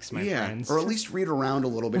facts, my friends. Or at least read around a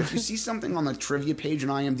little bit. If you see something on the trivia page on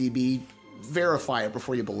IMDb, verify it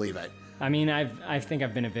before you believe it. I mean, I think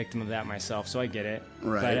I've been a victim of that myself, so I get it.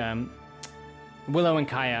 Right. But Willow and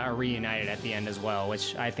Kaya are reunited at the end as well,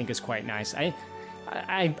 which I think is quite nice.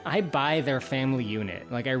 I buy their family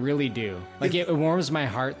unit. Like, I really do. Like, it warms my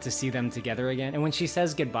heart to see them together again. And when she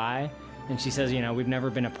says goodbye, and she says, we've never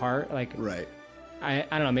been apart, like... Right. I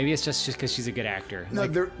don't know, maybe it's just because she's a good actor. No,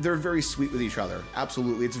 like, they're very sweet with each other.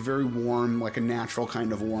 Absolutely. It's very warm, like a natural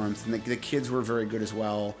kind of warmth. And the kids were very good as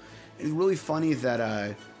well. It's really funny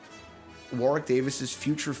that Warwick Davis's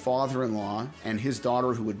future father-in-law and his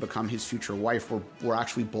daughter, who would become his future wife, were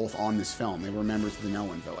actually both on this film. They were members of the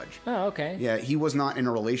Nelwyn village. Oh, okay. Yeah, he was not in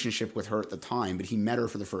a relationship with her at the time, but he met her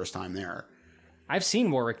for the first time there. I've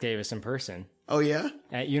seen Warwick Davis in person. Oh, yeah?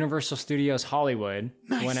 At Universal Studios Hollywood.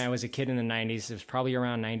 Nice. When I was a kid in the 90s. It was probably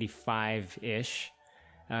around 95-ish.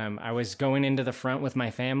 I was going into the front with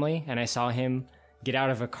my family, and I saw him get out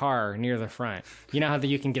of a car near the front. You know how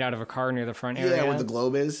you can get out of a car near the front area? Yeah, where the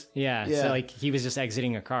globe is? Yeah. So, like, he was just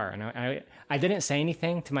exiting a car. And I didn't say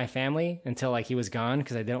anything to my family until, like, he was gone,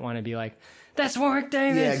 because I didn't want to be like, that's Warwick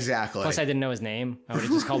Davis! Yeah, exactly. Plus, I didn't know his name. I would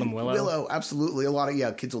have just called him Willow. Willow, absolutely. A lot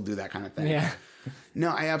of, kids will do that kind of thing. Yeah. No,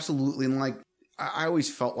 I absolutely, and, like, I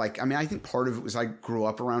always felt like, I think part of it was I grew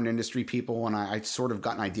up around industry people, and I sort of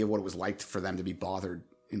got an idea of what it was like for them to be bothered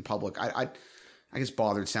in public. I guess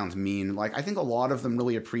bothered sounds mean. Like, I think a lot of them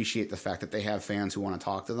really appreciate the fact that they have fans who want to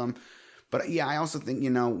talk to them. But yeah, I also think,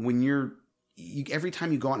 when every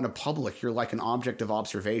time you go out into public, you're like an object of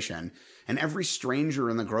observation, and every stranger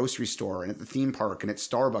in the grocery store and at the theme park and at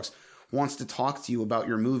Starbucks wants to talk to you about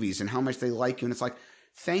your movies and how much they like you. And it's like,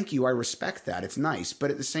 thank you, I respect that. It's nice.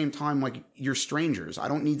 But at the same time, like, you're strangers. I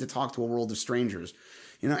don't need to talk to a world of strangers.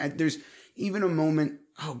 And there's even a moment,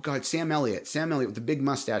 oh God, Sam Elliott with the big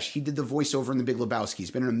mustache. He did the voiceover in The Big Lebowski.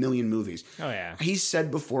 He's been in a million movies. Oh, yeah. He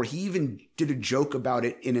said before, he even did a joke about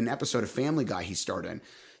it in an episode of Family Guy he starred in,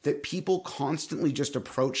 that people constantly just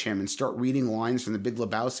approach him and start reading lines from The Big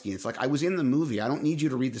Lebowski. It's like, I was in the movie. I don't need you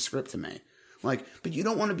to read the script to me. Like, but you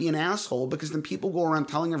don't want to be an asshole, because then people go around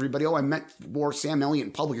telling everybody, oh, I met Sam Elliott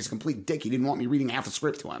in public. He's a complete dick. He didn't want me reading half the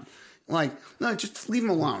script to him. Like, no, just leave him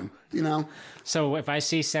alone, you know? So if I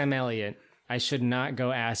see Sam Elliott, I should not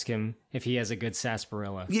go ask him if he has a good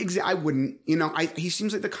sarsaparilla. Yeah, I wouldn't. You know, he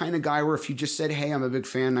seems like the kind of guy where if you just said, "Hey, I'm a big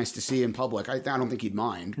fan, nice to see you in public," I don't think he'd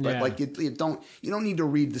mind. But Yeah. like, you don't need to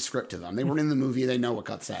read the script to them. They were in the movie. They know what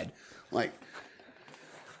got said. Like,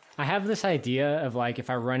 I have this idea of like if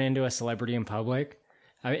I run into a celebrity in public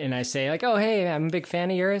and I say like, "Oh, hey, I'm a big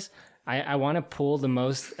fan of yours." I want to pull the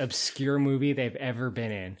most obscure movie they've ever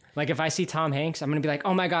been in. Like if I see Tom Hanks, I'm going to be like,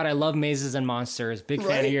 "Oh my God, I love Mazes and Monsters. Big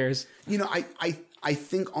fan of yours." You know, I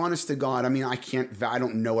think, honest to God, I mean, I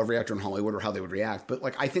don't know every actor in Hollywood or how they would react, but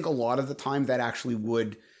like, I think a lot of the time that actually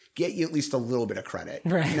would get you at least a little bit of credit,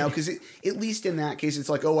 right? You know, because at least in that case, it's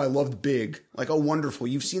like, "Oh, I loved Big." Like, "Oh, wonderful.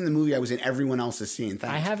 You've seen the movie I was in. Everyone else has seen."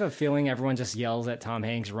 Thanks. I have a feeling everyone just yells at Tom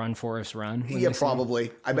Hanks, "Run, Forrest, run." Yeah,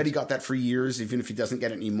 probably. I bet he got that for years, even if he doesn't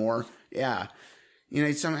get it anymore. Yeah. You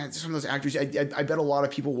know, some of those actors, I bet a lot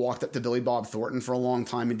of people walked up to Billy Bob Thornton for a long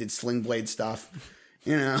time and did Sling Blade stuff.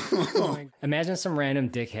 You know? Imagine some random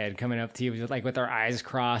dickhead coming up to you with their eyes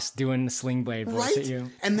crossed doing the Sling Blade voice at you.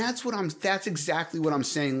 And that's exactly what I'm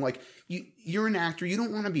saying. Like, you're an actor. You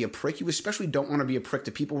don't want to be a prick. You especially don't want to be a prick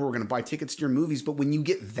to people who are going to buy tickets to your movies. But when you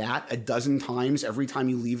get that a dozen times every time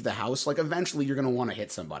you leave the house, like, eventually you're going to want to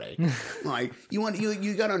hit somebody. Like, you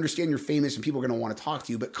got to understand you're famous and people are going to want to talk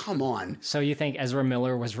to you. But come on. So you think Ezra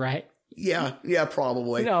Miller was right? Yeah,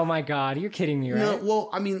 probably. Oh my God, you're kidding me, right? No, well,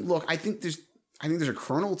 I mean, look, I think there's a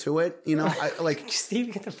kernel to it, you know.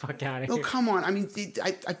 Steve, get the fuck out of here. No, come on. I mean,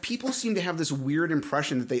 people seem to have this weird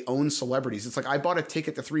impression that they own celebrities. It's like, I bought a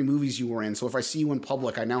ticket to 3 movies you were in, so if I see you in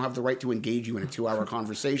public, I now have the right to engage you in a 2-hour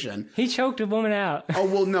conversation. He choked a woman out. Oh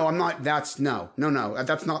well, no, I'm not. That's no.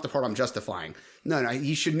 That's not the part I'm justifying. No,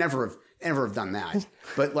 he should never have done that.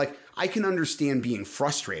 But like, I can understand being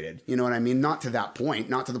frustrated. You know what I mean? Not to that point.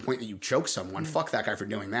 Not to the point that you choke someone. Fuck that guy for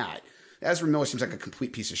doing that. Ezra Miller seems like a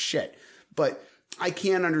complete piece of shit. But I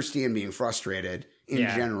can understand being frustrated in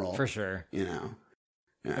general. For sure. You know.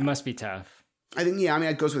 Yeah. It must be tough. I think, I mean,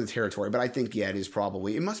 it goes with the territory, but I think, it is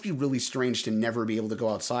probably. It must be really strange to never be able to go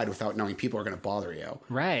outside without knowing people are going to bother you.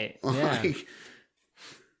 Right. Yeah.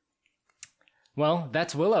 Well,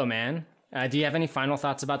 that's Willow, man. Do you have any final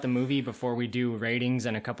thoughts about the movie before we do ratings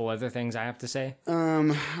and a couple other things I have to say?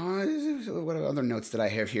 What other notes did I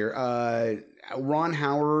have here? Ron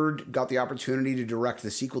Howard got the opportunity to direct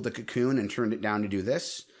the sequel to Cocoon and turned it down to do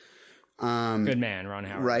this. Good man, Ron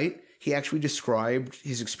Howard. Right? He actually described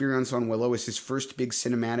his experience on Willow as his first big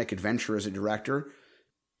cinematic adventure as a director,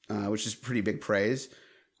 which is pretty big praise.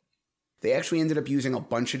 They actually ended up using a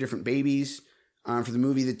bunch of different babies for the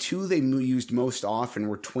movie. The 2 they used most often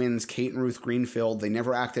were twins, Kate and Ruth Greenfield. They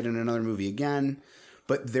never acted in another movie again.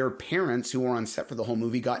 But their parents, who were on set for the whole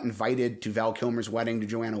movie, got invited to Val Kilmer's wedding to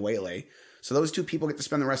Joanna Whaley. So those 2 people get to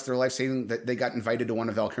spend the rest of their life saying that they got invited to one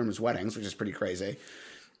of Val Kilmer's weddings, which is pretty crazy.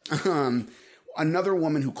 Another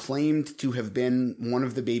woman who claimed to have been one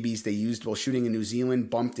of the babies they used while shooting in New Zealand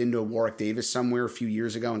bumped into Warwick Davis somewhere a few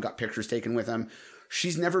years ago and got pictures taken with him.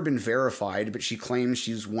 She's never been verified, but she claims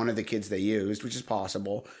she's one of the kids they used, which is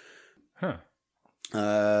possible. Huh.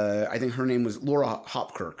 I think her name was Laura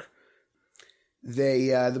Hopkirk.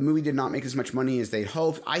 The movie did not make as much money as they'd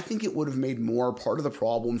hoped. I think it would have made more. Part of the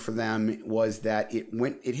problem for them was that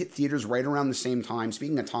it hit theaters right around the same time.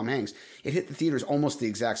 Speaking of Tom Hanks, it hit the theaters almost the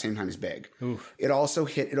exact same time as Big. Oof. It also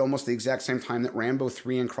hit at almost the exact same time that Rambo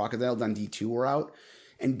 3 and Crocodile Dundee 2 were out.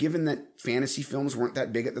 And given that fantasy films weren't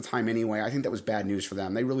that big at the time anyway, I think that was bad news for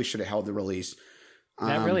them. They really should have held the release.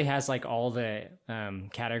 That really has like all the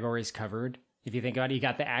categories covered. If you think about it, you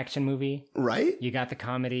got the action movie. Right. You got the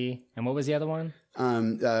comedy. And what was the other one?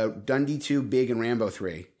 Dundee 2, Big, and Rambo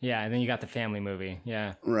 3. Yeah, and then you got the family movie.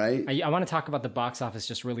 Yeah. Right. I want to talk about the box office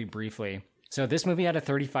just really briefly. So this movie had a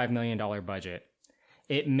 $35 million budget.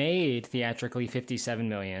 It made theatrically $57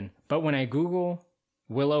 million. But when I Google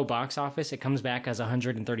Willow box office, it comes back as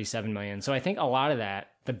 $137 million. So I think a lot of that,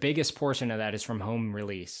 the biggest portion of that is from home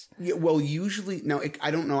release. Yeah, well, usually, now,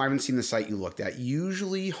 I don't know, I haven't seen the site you looked at.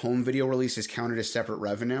 Usually, home video release is counted as separate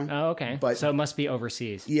revenue. Oh, okay. But so it must be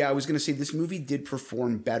overseas. Yeah, I was going to say, this movie did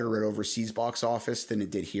perform better at overseas box office than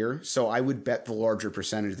it did here. So I would bet the larger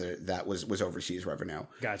percentage that was overseas revenue.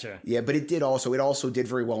 Gotcha. Yeah, but it also did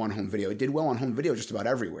very well on home video. It did well on home video just about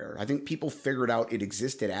everywhere. I think people figured out it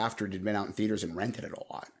existed after it had been out in theaters and rented it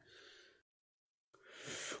a lot.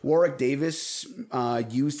 Warwick Davis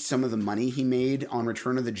used some of the money he made on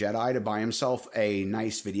Return of the Jedi to buy himself a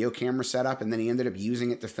nice video camera setup, and then he ended up using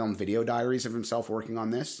it to film video diaries of himself working on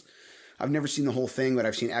this. I've never seen the whole thing, but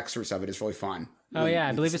I've seen excerpts of it. It's really fun. Oh, yeah.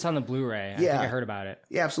 I believe it's on the Blu-ray. I think I heard about it.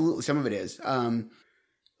 Yeah, absolutely. Some of it is.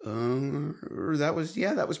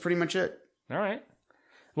 That was pretty much it. All right.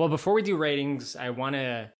 Well, before we do ratings, I want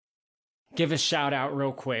to give a shout out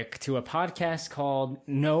real quick to a podcast called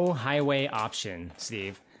No Highway Option,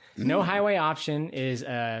 Steve. No Highway Option is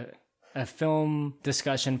a film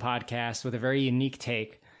discussion podcast with a very unique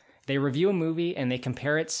take. They review a movie and they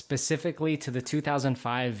compare it specifically to the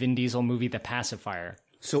 2005 Vin Diesel movie, The Pacifier.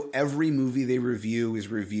 So every movie they review is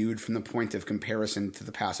reviewed from the point of comparison to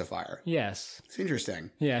The Pacifier. Yes. It's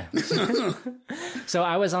interesting. Yeah. So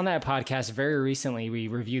I was on that podcast very recently. We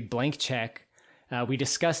reviewed Blank Check. We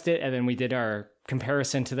discussed it, and then we did our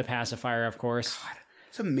comparison to The Pacifier, of course. God,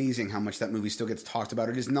 it's amazing how much that movie still gets talked about.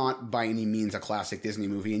 It is not by any means a classic Disney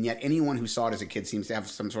movie, and yet anyone who saw it as a kid seems to have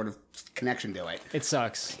some sort of connection to it. It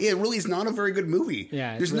sucks. It really is not a very good movie.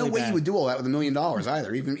 Yeah, there's really no way bad. you would do all that with $1 million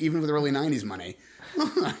either, even with early 90s money.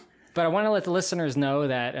 But I want to let the listeners know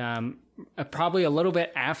that probably a little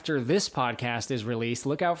bit after this podcast is released,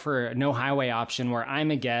 look out for No Highway Option, where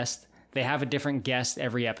I'm a guest. They have a different guest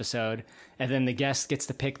every episode, and then the guest gets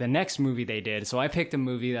to pick the next movie they did. So I picked a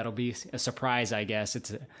movie that'll be a surprise, I guess.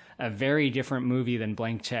 It's a very different movie than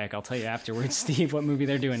Blank Check. I'll tell you afterwards, Steve, what movie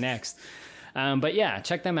they're doing next. But yeah,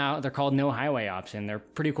 check them out. They're called No Highway Option. They're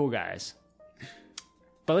pretty cool guys.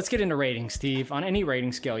 But let's get into ratings, Steve. On any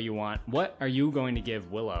rating scale you want, what are you going to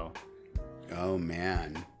give Willow? Oh,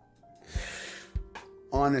 man.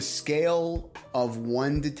 On a scale of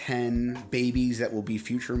 1 to 10 babies that will be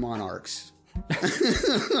future monarchs.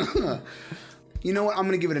 You know what? I'm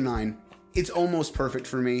going to give it a 9. It's almost perfect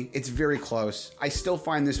for me. It's very close. I still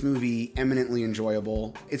find this movie eminently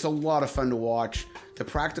enjoyable. It's a lot of fun to watch. The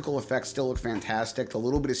practical effects still look fantastic. The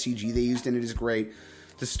little bit of CG they used in it is great.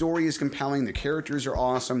 The story is compelling. The characters are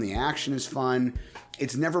awesome. The action is fun.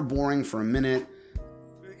 It's never boring for a minute.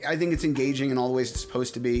 I think it's engaging in all the ways it's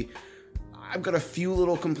supposed to be. I've got a few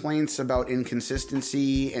little complaints about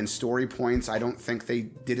inconsistency and story points. I don't think they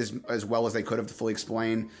did as well as they could have to fully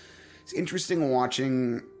explain. It's interesting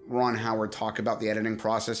watching Ron Howard talk about the editing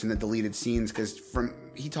process and the deleted scenes, because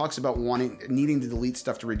he talks about needing to delete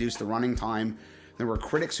stuff to reduce the running time. There were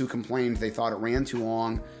critics who complained they thought it ran too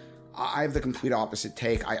long. I have the complete opposite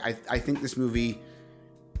take. I think this movie,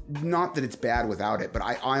 not that it's bad without it, but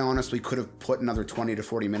I honestly could have put another 20 to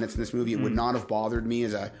 40 minutes in this movie. It would not have bothered me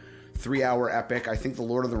as a 3-hour epic. I think the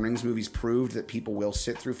Lord of the Rings movies proved that people will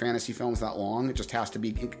sit through fantasy films that long. It just has to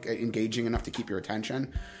be engaging enough to keep your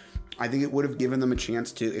attention. I think it would have given them a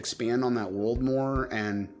chance to expand on that world more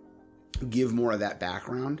and give more of that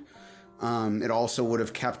background. It also would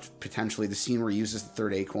have kept potentially the scene where he uses the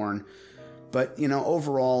third acorn. But,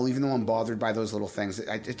 overall, even though I'm bothered by those little things,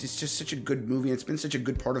 it's just such a good movie. It's been such a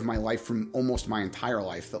good part of my life from almost my entire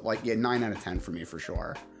life that, 9 out of 10 for me for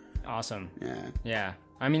sure. Awesome. Yeah.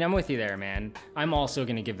 I mean, I'm with you there, man. I'm also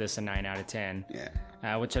going to give this a 9 out of 10.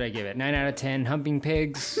 Yeah. What should I give it? 9 out of 10 humping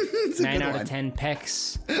pigs. 9 out of 10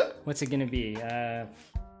 pecks. What's it going to be?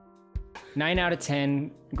 9 out of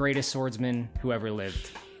 10 greatest swordsman who ever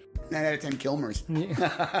lived. 9 out of 10 Kilmers.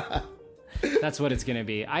 That's what it's going to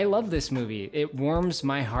be. I love this movie. It warms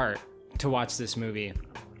my heart to watch this movie.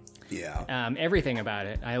 Yeah. Everything about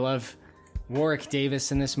it. I love Warwick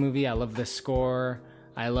Davis in this movie. I love the score.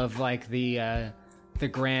 I love the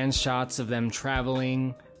grand shots of them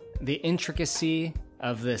traveling, the intricacy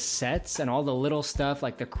of the sets and all the little stuff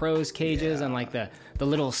like the crow's cages and the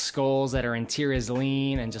little skulls that are in Tir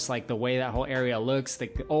Asleen, and just the way that whole area looks, the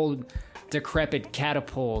old decrepit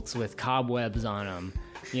catapults with cobwebs on them.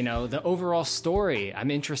 The overall story. I'm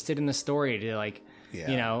interested in the story to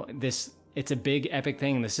it's a big epic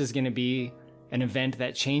thing. This is going to be an event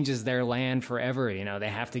that changes their land forever. They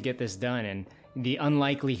have to get this done, and the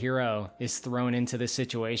unlikely hero is thrown into this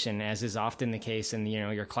situation, as is often the case in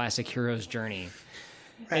your classic hero's journey.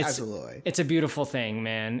 Absolutely. It's a beautiful thing,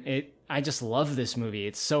 man. I just love this movie.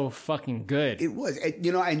 It's so fucking good. It was. I'm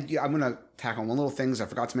going to tackle one little things I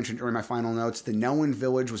forgot to mention during my final notes. The Nelwyn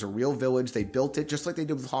village was a real village. They built it just like they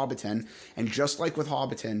did with Hobbiton. And just like with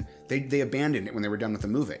Hobbiton, they abandoned it when they were done with the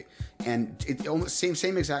movie. And it almost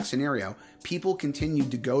same exact scenario. People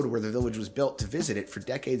continued to go to where the village was built to visit it for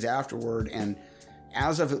decades afterward. And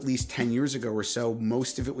as of at least 10 years ago or so,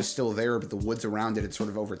 most of it was still there, but the woods around it had sort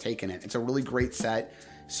of overtaken it. It's a really great set.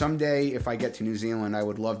 Someday, if I get to New Zealand, I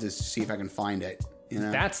would love to see if I can find it.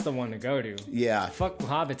 That's the one to go to. Yeah. Fuck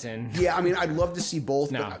Hobbiton. Yeah, I mean, I'd love to see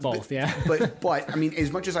both. No, both, yeah. But, I mean, as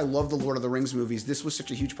much as I love the Lord of the Rings movies, this was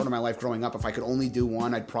such a huge part of my life growing up. If I could only do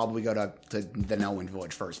one, I'd probably go to the Nelwyn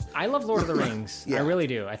village first. I love Lord of the Rings. Yeah. I really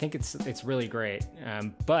do. I think it's really great.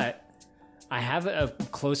 But I have a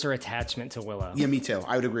closer attachment to Willow. Yeah, me too.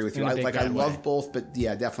 I would agree with you. I love both, but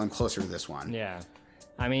yeah, definitely I'm closer to this one. Yeah.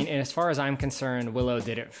 I mean, and as far as I'm concerned, Willow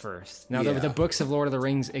did it first. Now, Yeah. the books of Lord of the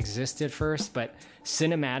Rings existed first, but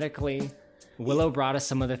cinematically, Willow brought us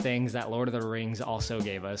some of the things that Lord of the Rings also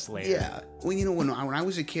gave us later. Yeah. Well, you know, when I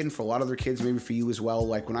was a kid, and for a lot of other kids, maybe for you as well,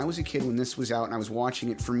 like when I was a kid, when this was out and I was watching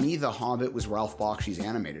it, for me, The Hobbit was Ralph Bakshi's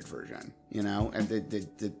animated version, you know, and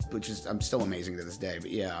which is, I'm still amazing to this day,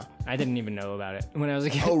 but yeah. I didn't even know about it when I was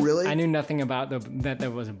a kid. Oh, really? I knew nothing about that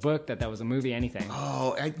there was a book, that was a movie, anything.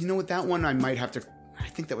 Oh, you know what? That one I might have to. I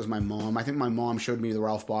think that was my mom. I think my mom showed me the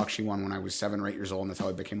Ralph Bakshi one when I was 7 or 8 years old, and that's how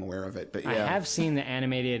I became aware of it. But yeah, I have seen the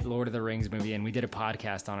animated Lord of the Rings movie, and we did a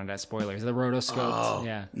podcast on it at Spoilers. The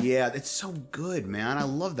rotoscopes, yeah, it's so good, man. I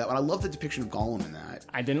love that one. I love the depiction of Gollum in that.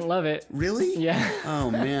 I didn't love it. Really? Yeah. Oh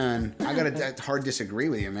man, I gotta hard disagree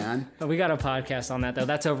with you, man. But we got a podcast on that though.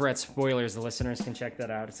 That's over at Spoilers. The listeners can check that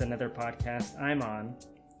out. It's another podcast I'm on.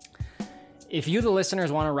 If you, the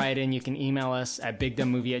listeners, want to write in, you can email us at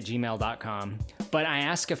bigdumbmovie@gmail.com. But I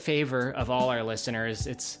ask a favor of all our listeners.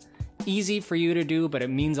 It's easy for you to do, but it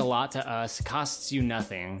means a lot to us. It costs you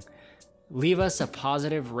nothing. Leave us a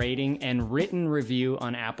positive rating and written review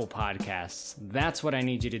on Apple Podcasts. That's what I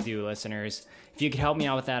need you to do, listeners. If you could help me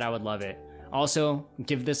out with that, I would love it. Also,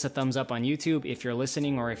 give this a thumbs up on YouTube if you're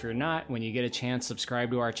listening, or if you're not, when you get a chance,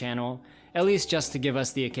 subscribe to our channel, at least just to give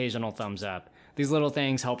us the occasional thumbs up. These little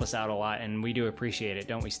things help us out a lot, and we do appreciate it,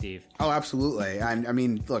 don't we, Steve? Oh, absolutely. I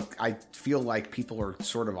mean, look, I feel like people are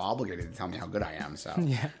sort of obligated to tell me how good I am, so.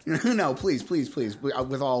 Yeah. No, please,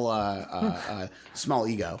 with all small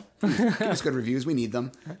ego. Please, give us good reviews. We need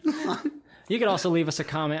them. You could also leave us a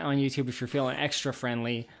comment on YouTube if you're feeling extra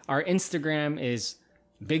friendly. Our Instagram is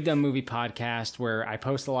Big Dumb Movie Podcast, where I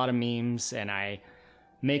post a lot of memes, and I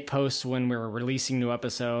make posts when we're releasing new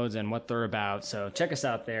episodes and what they're about. So check us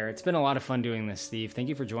out there. It's been a lot of fun doing this, Steve. Thank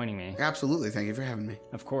you for joining me. Absolutely. Thank you for having me.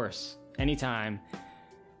 Of course. Anytime.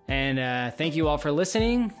 And thank you all for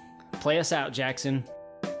listening. Play us out, Jackson.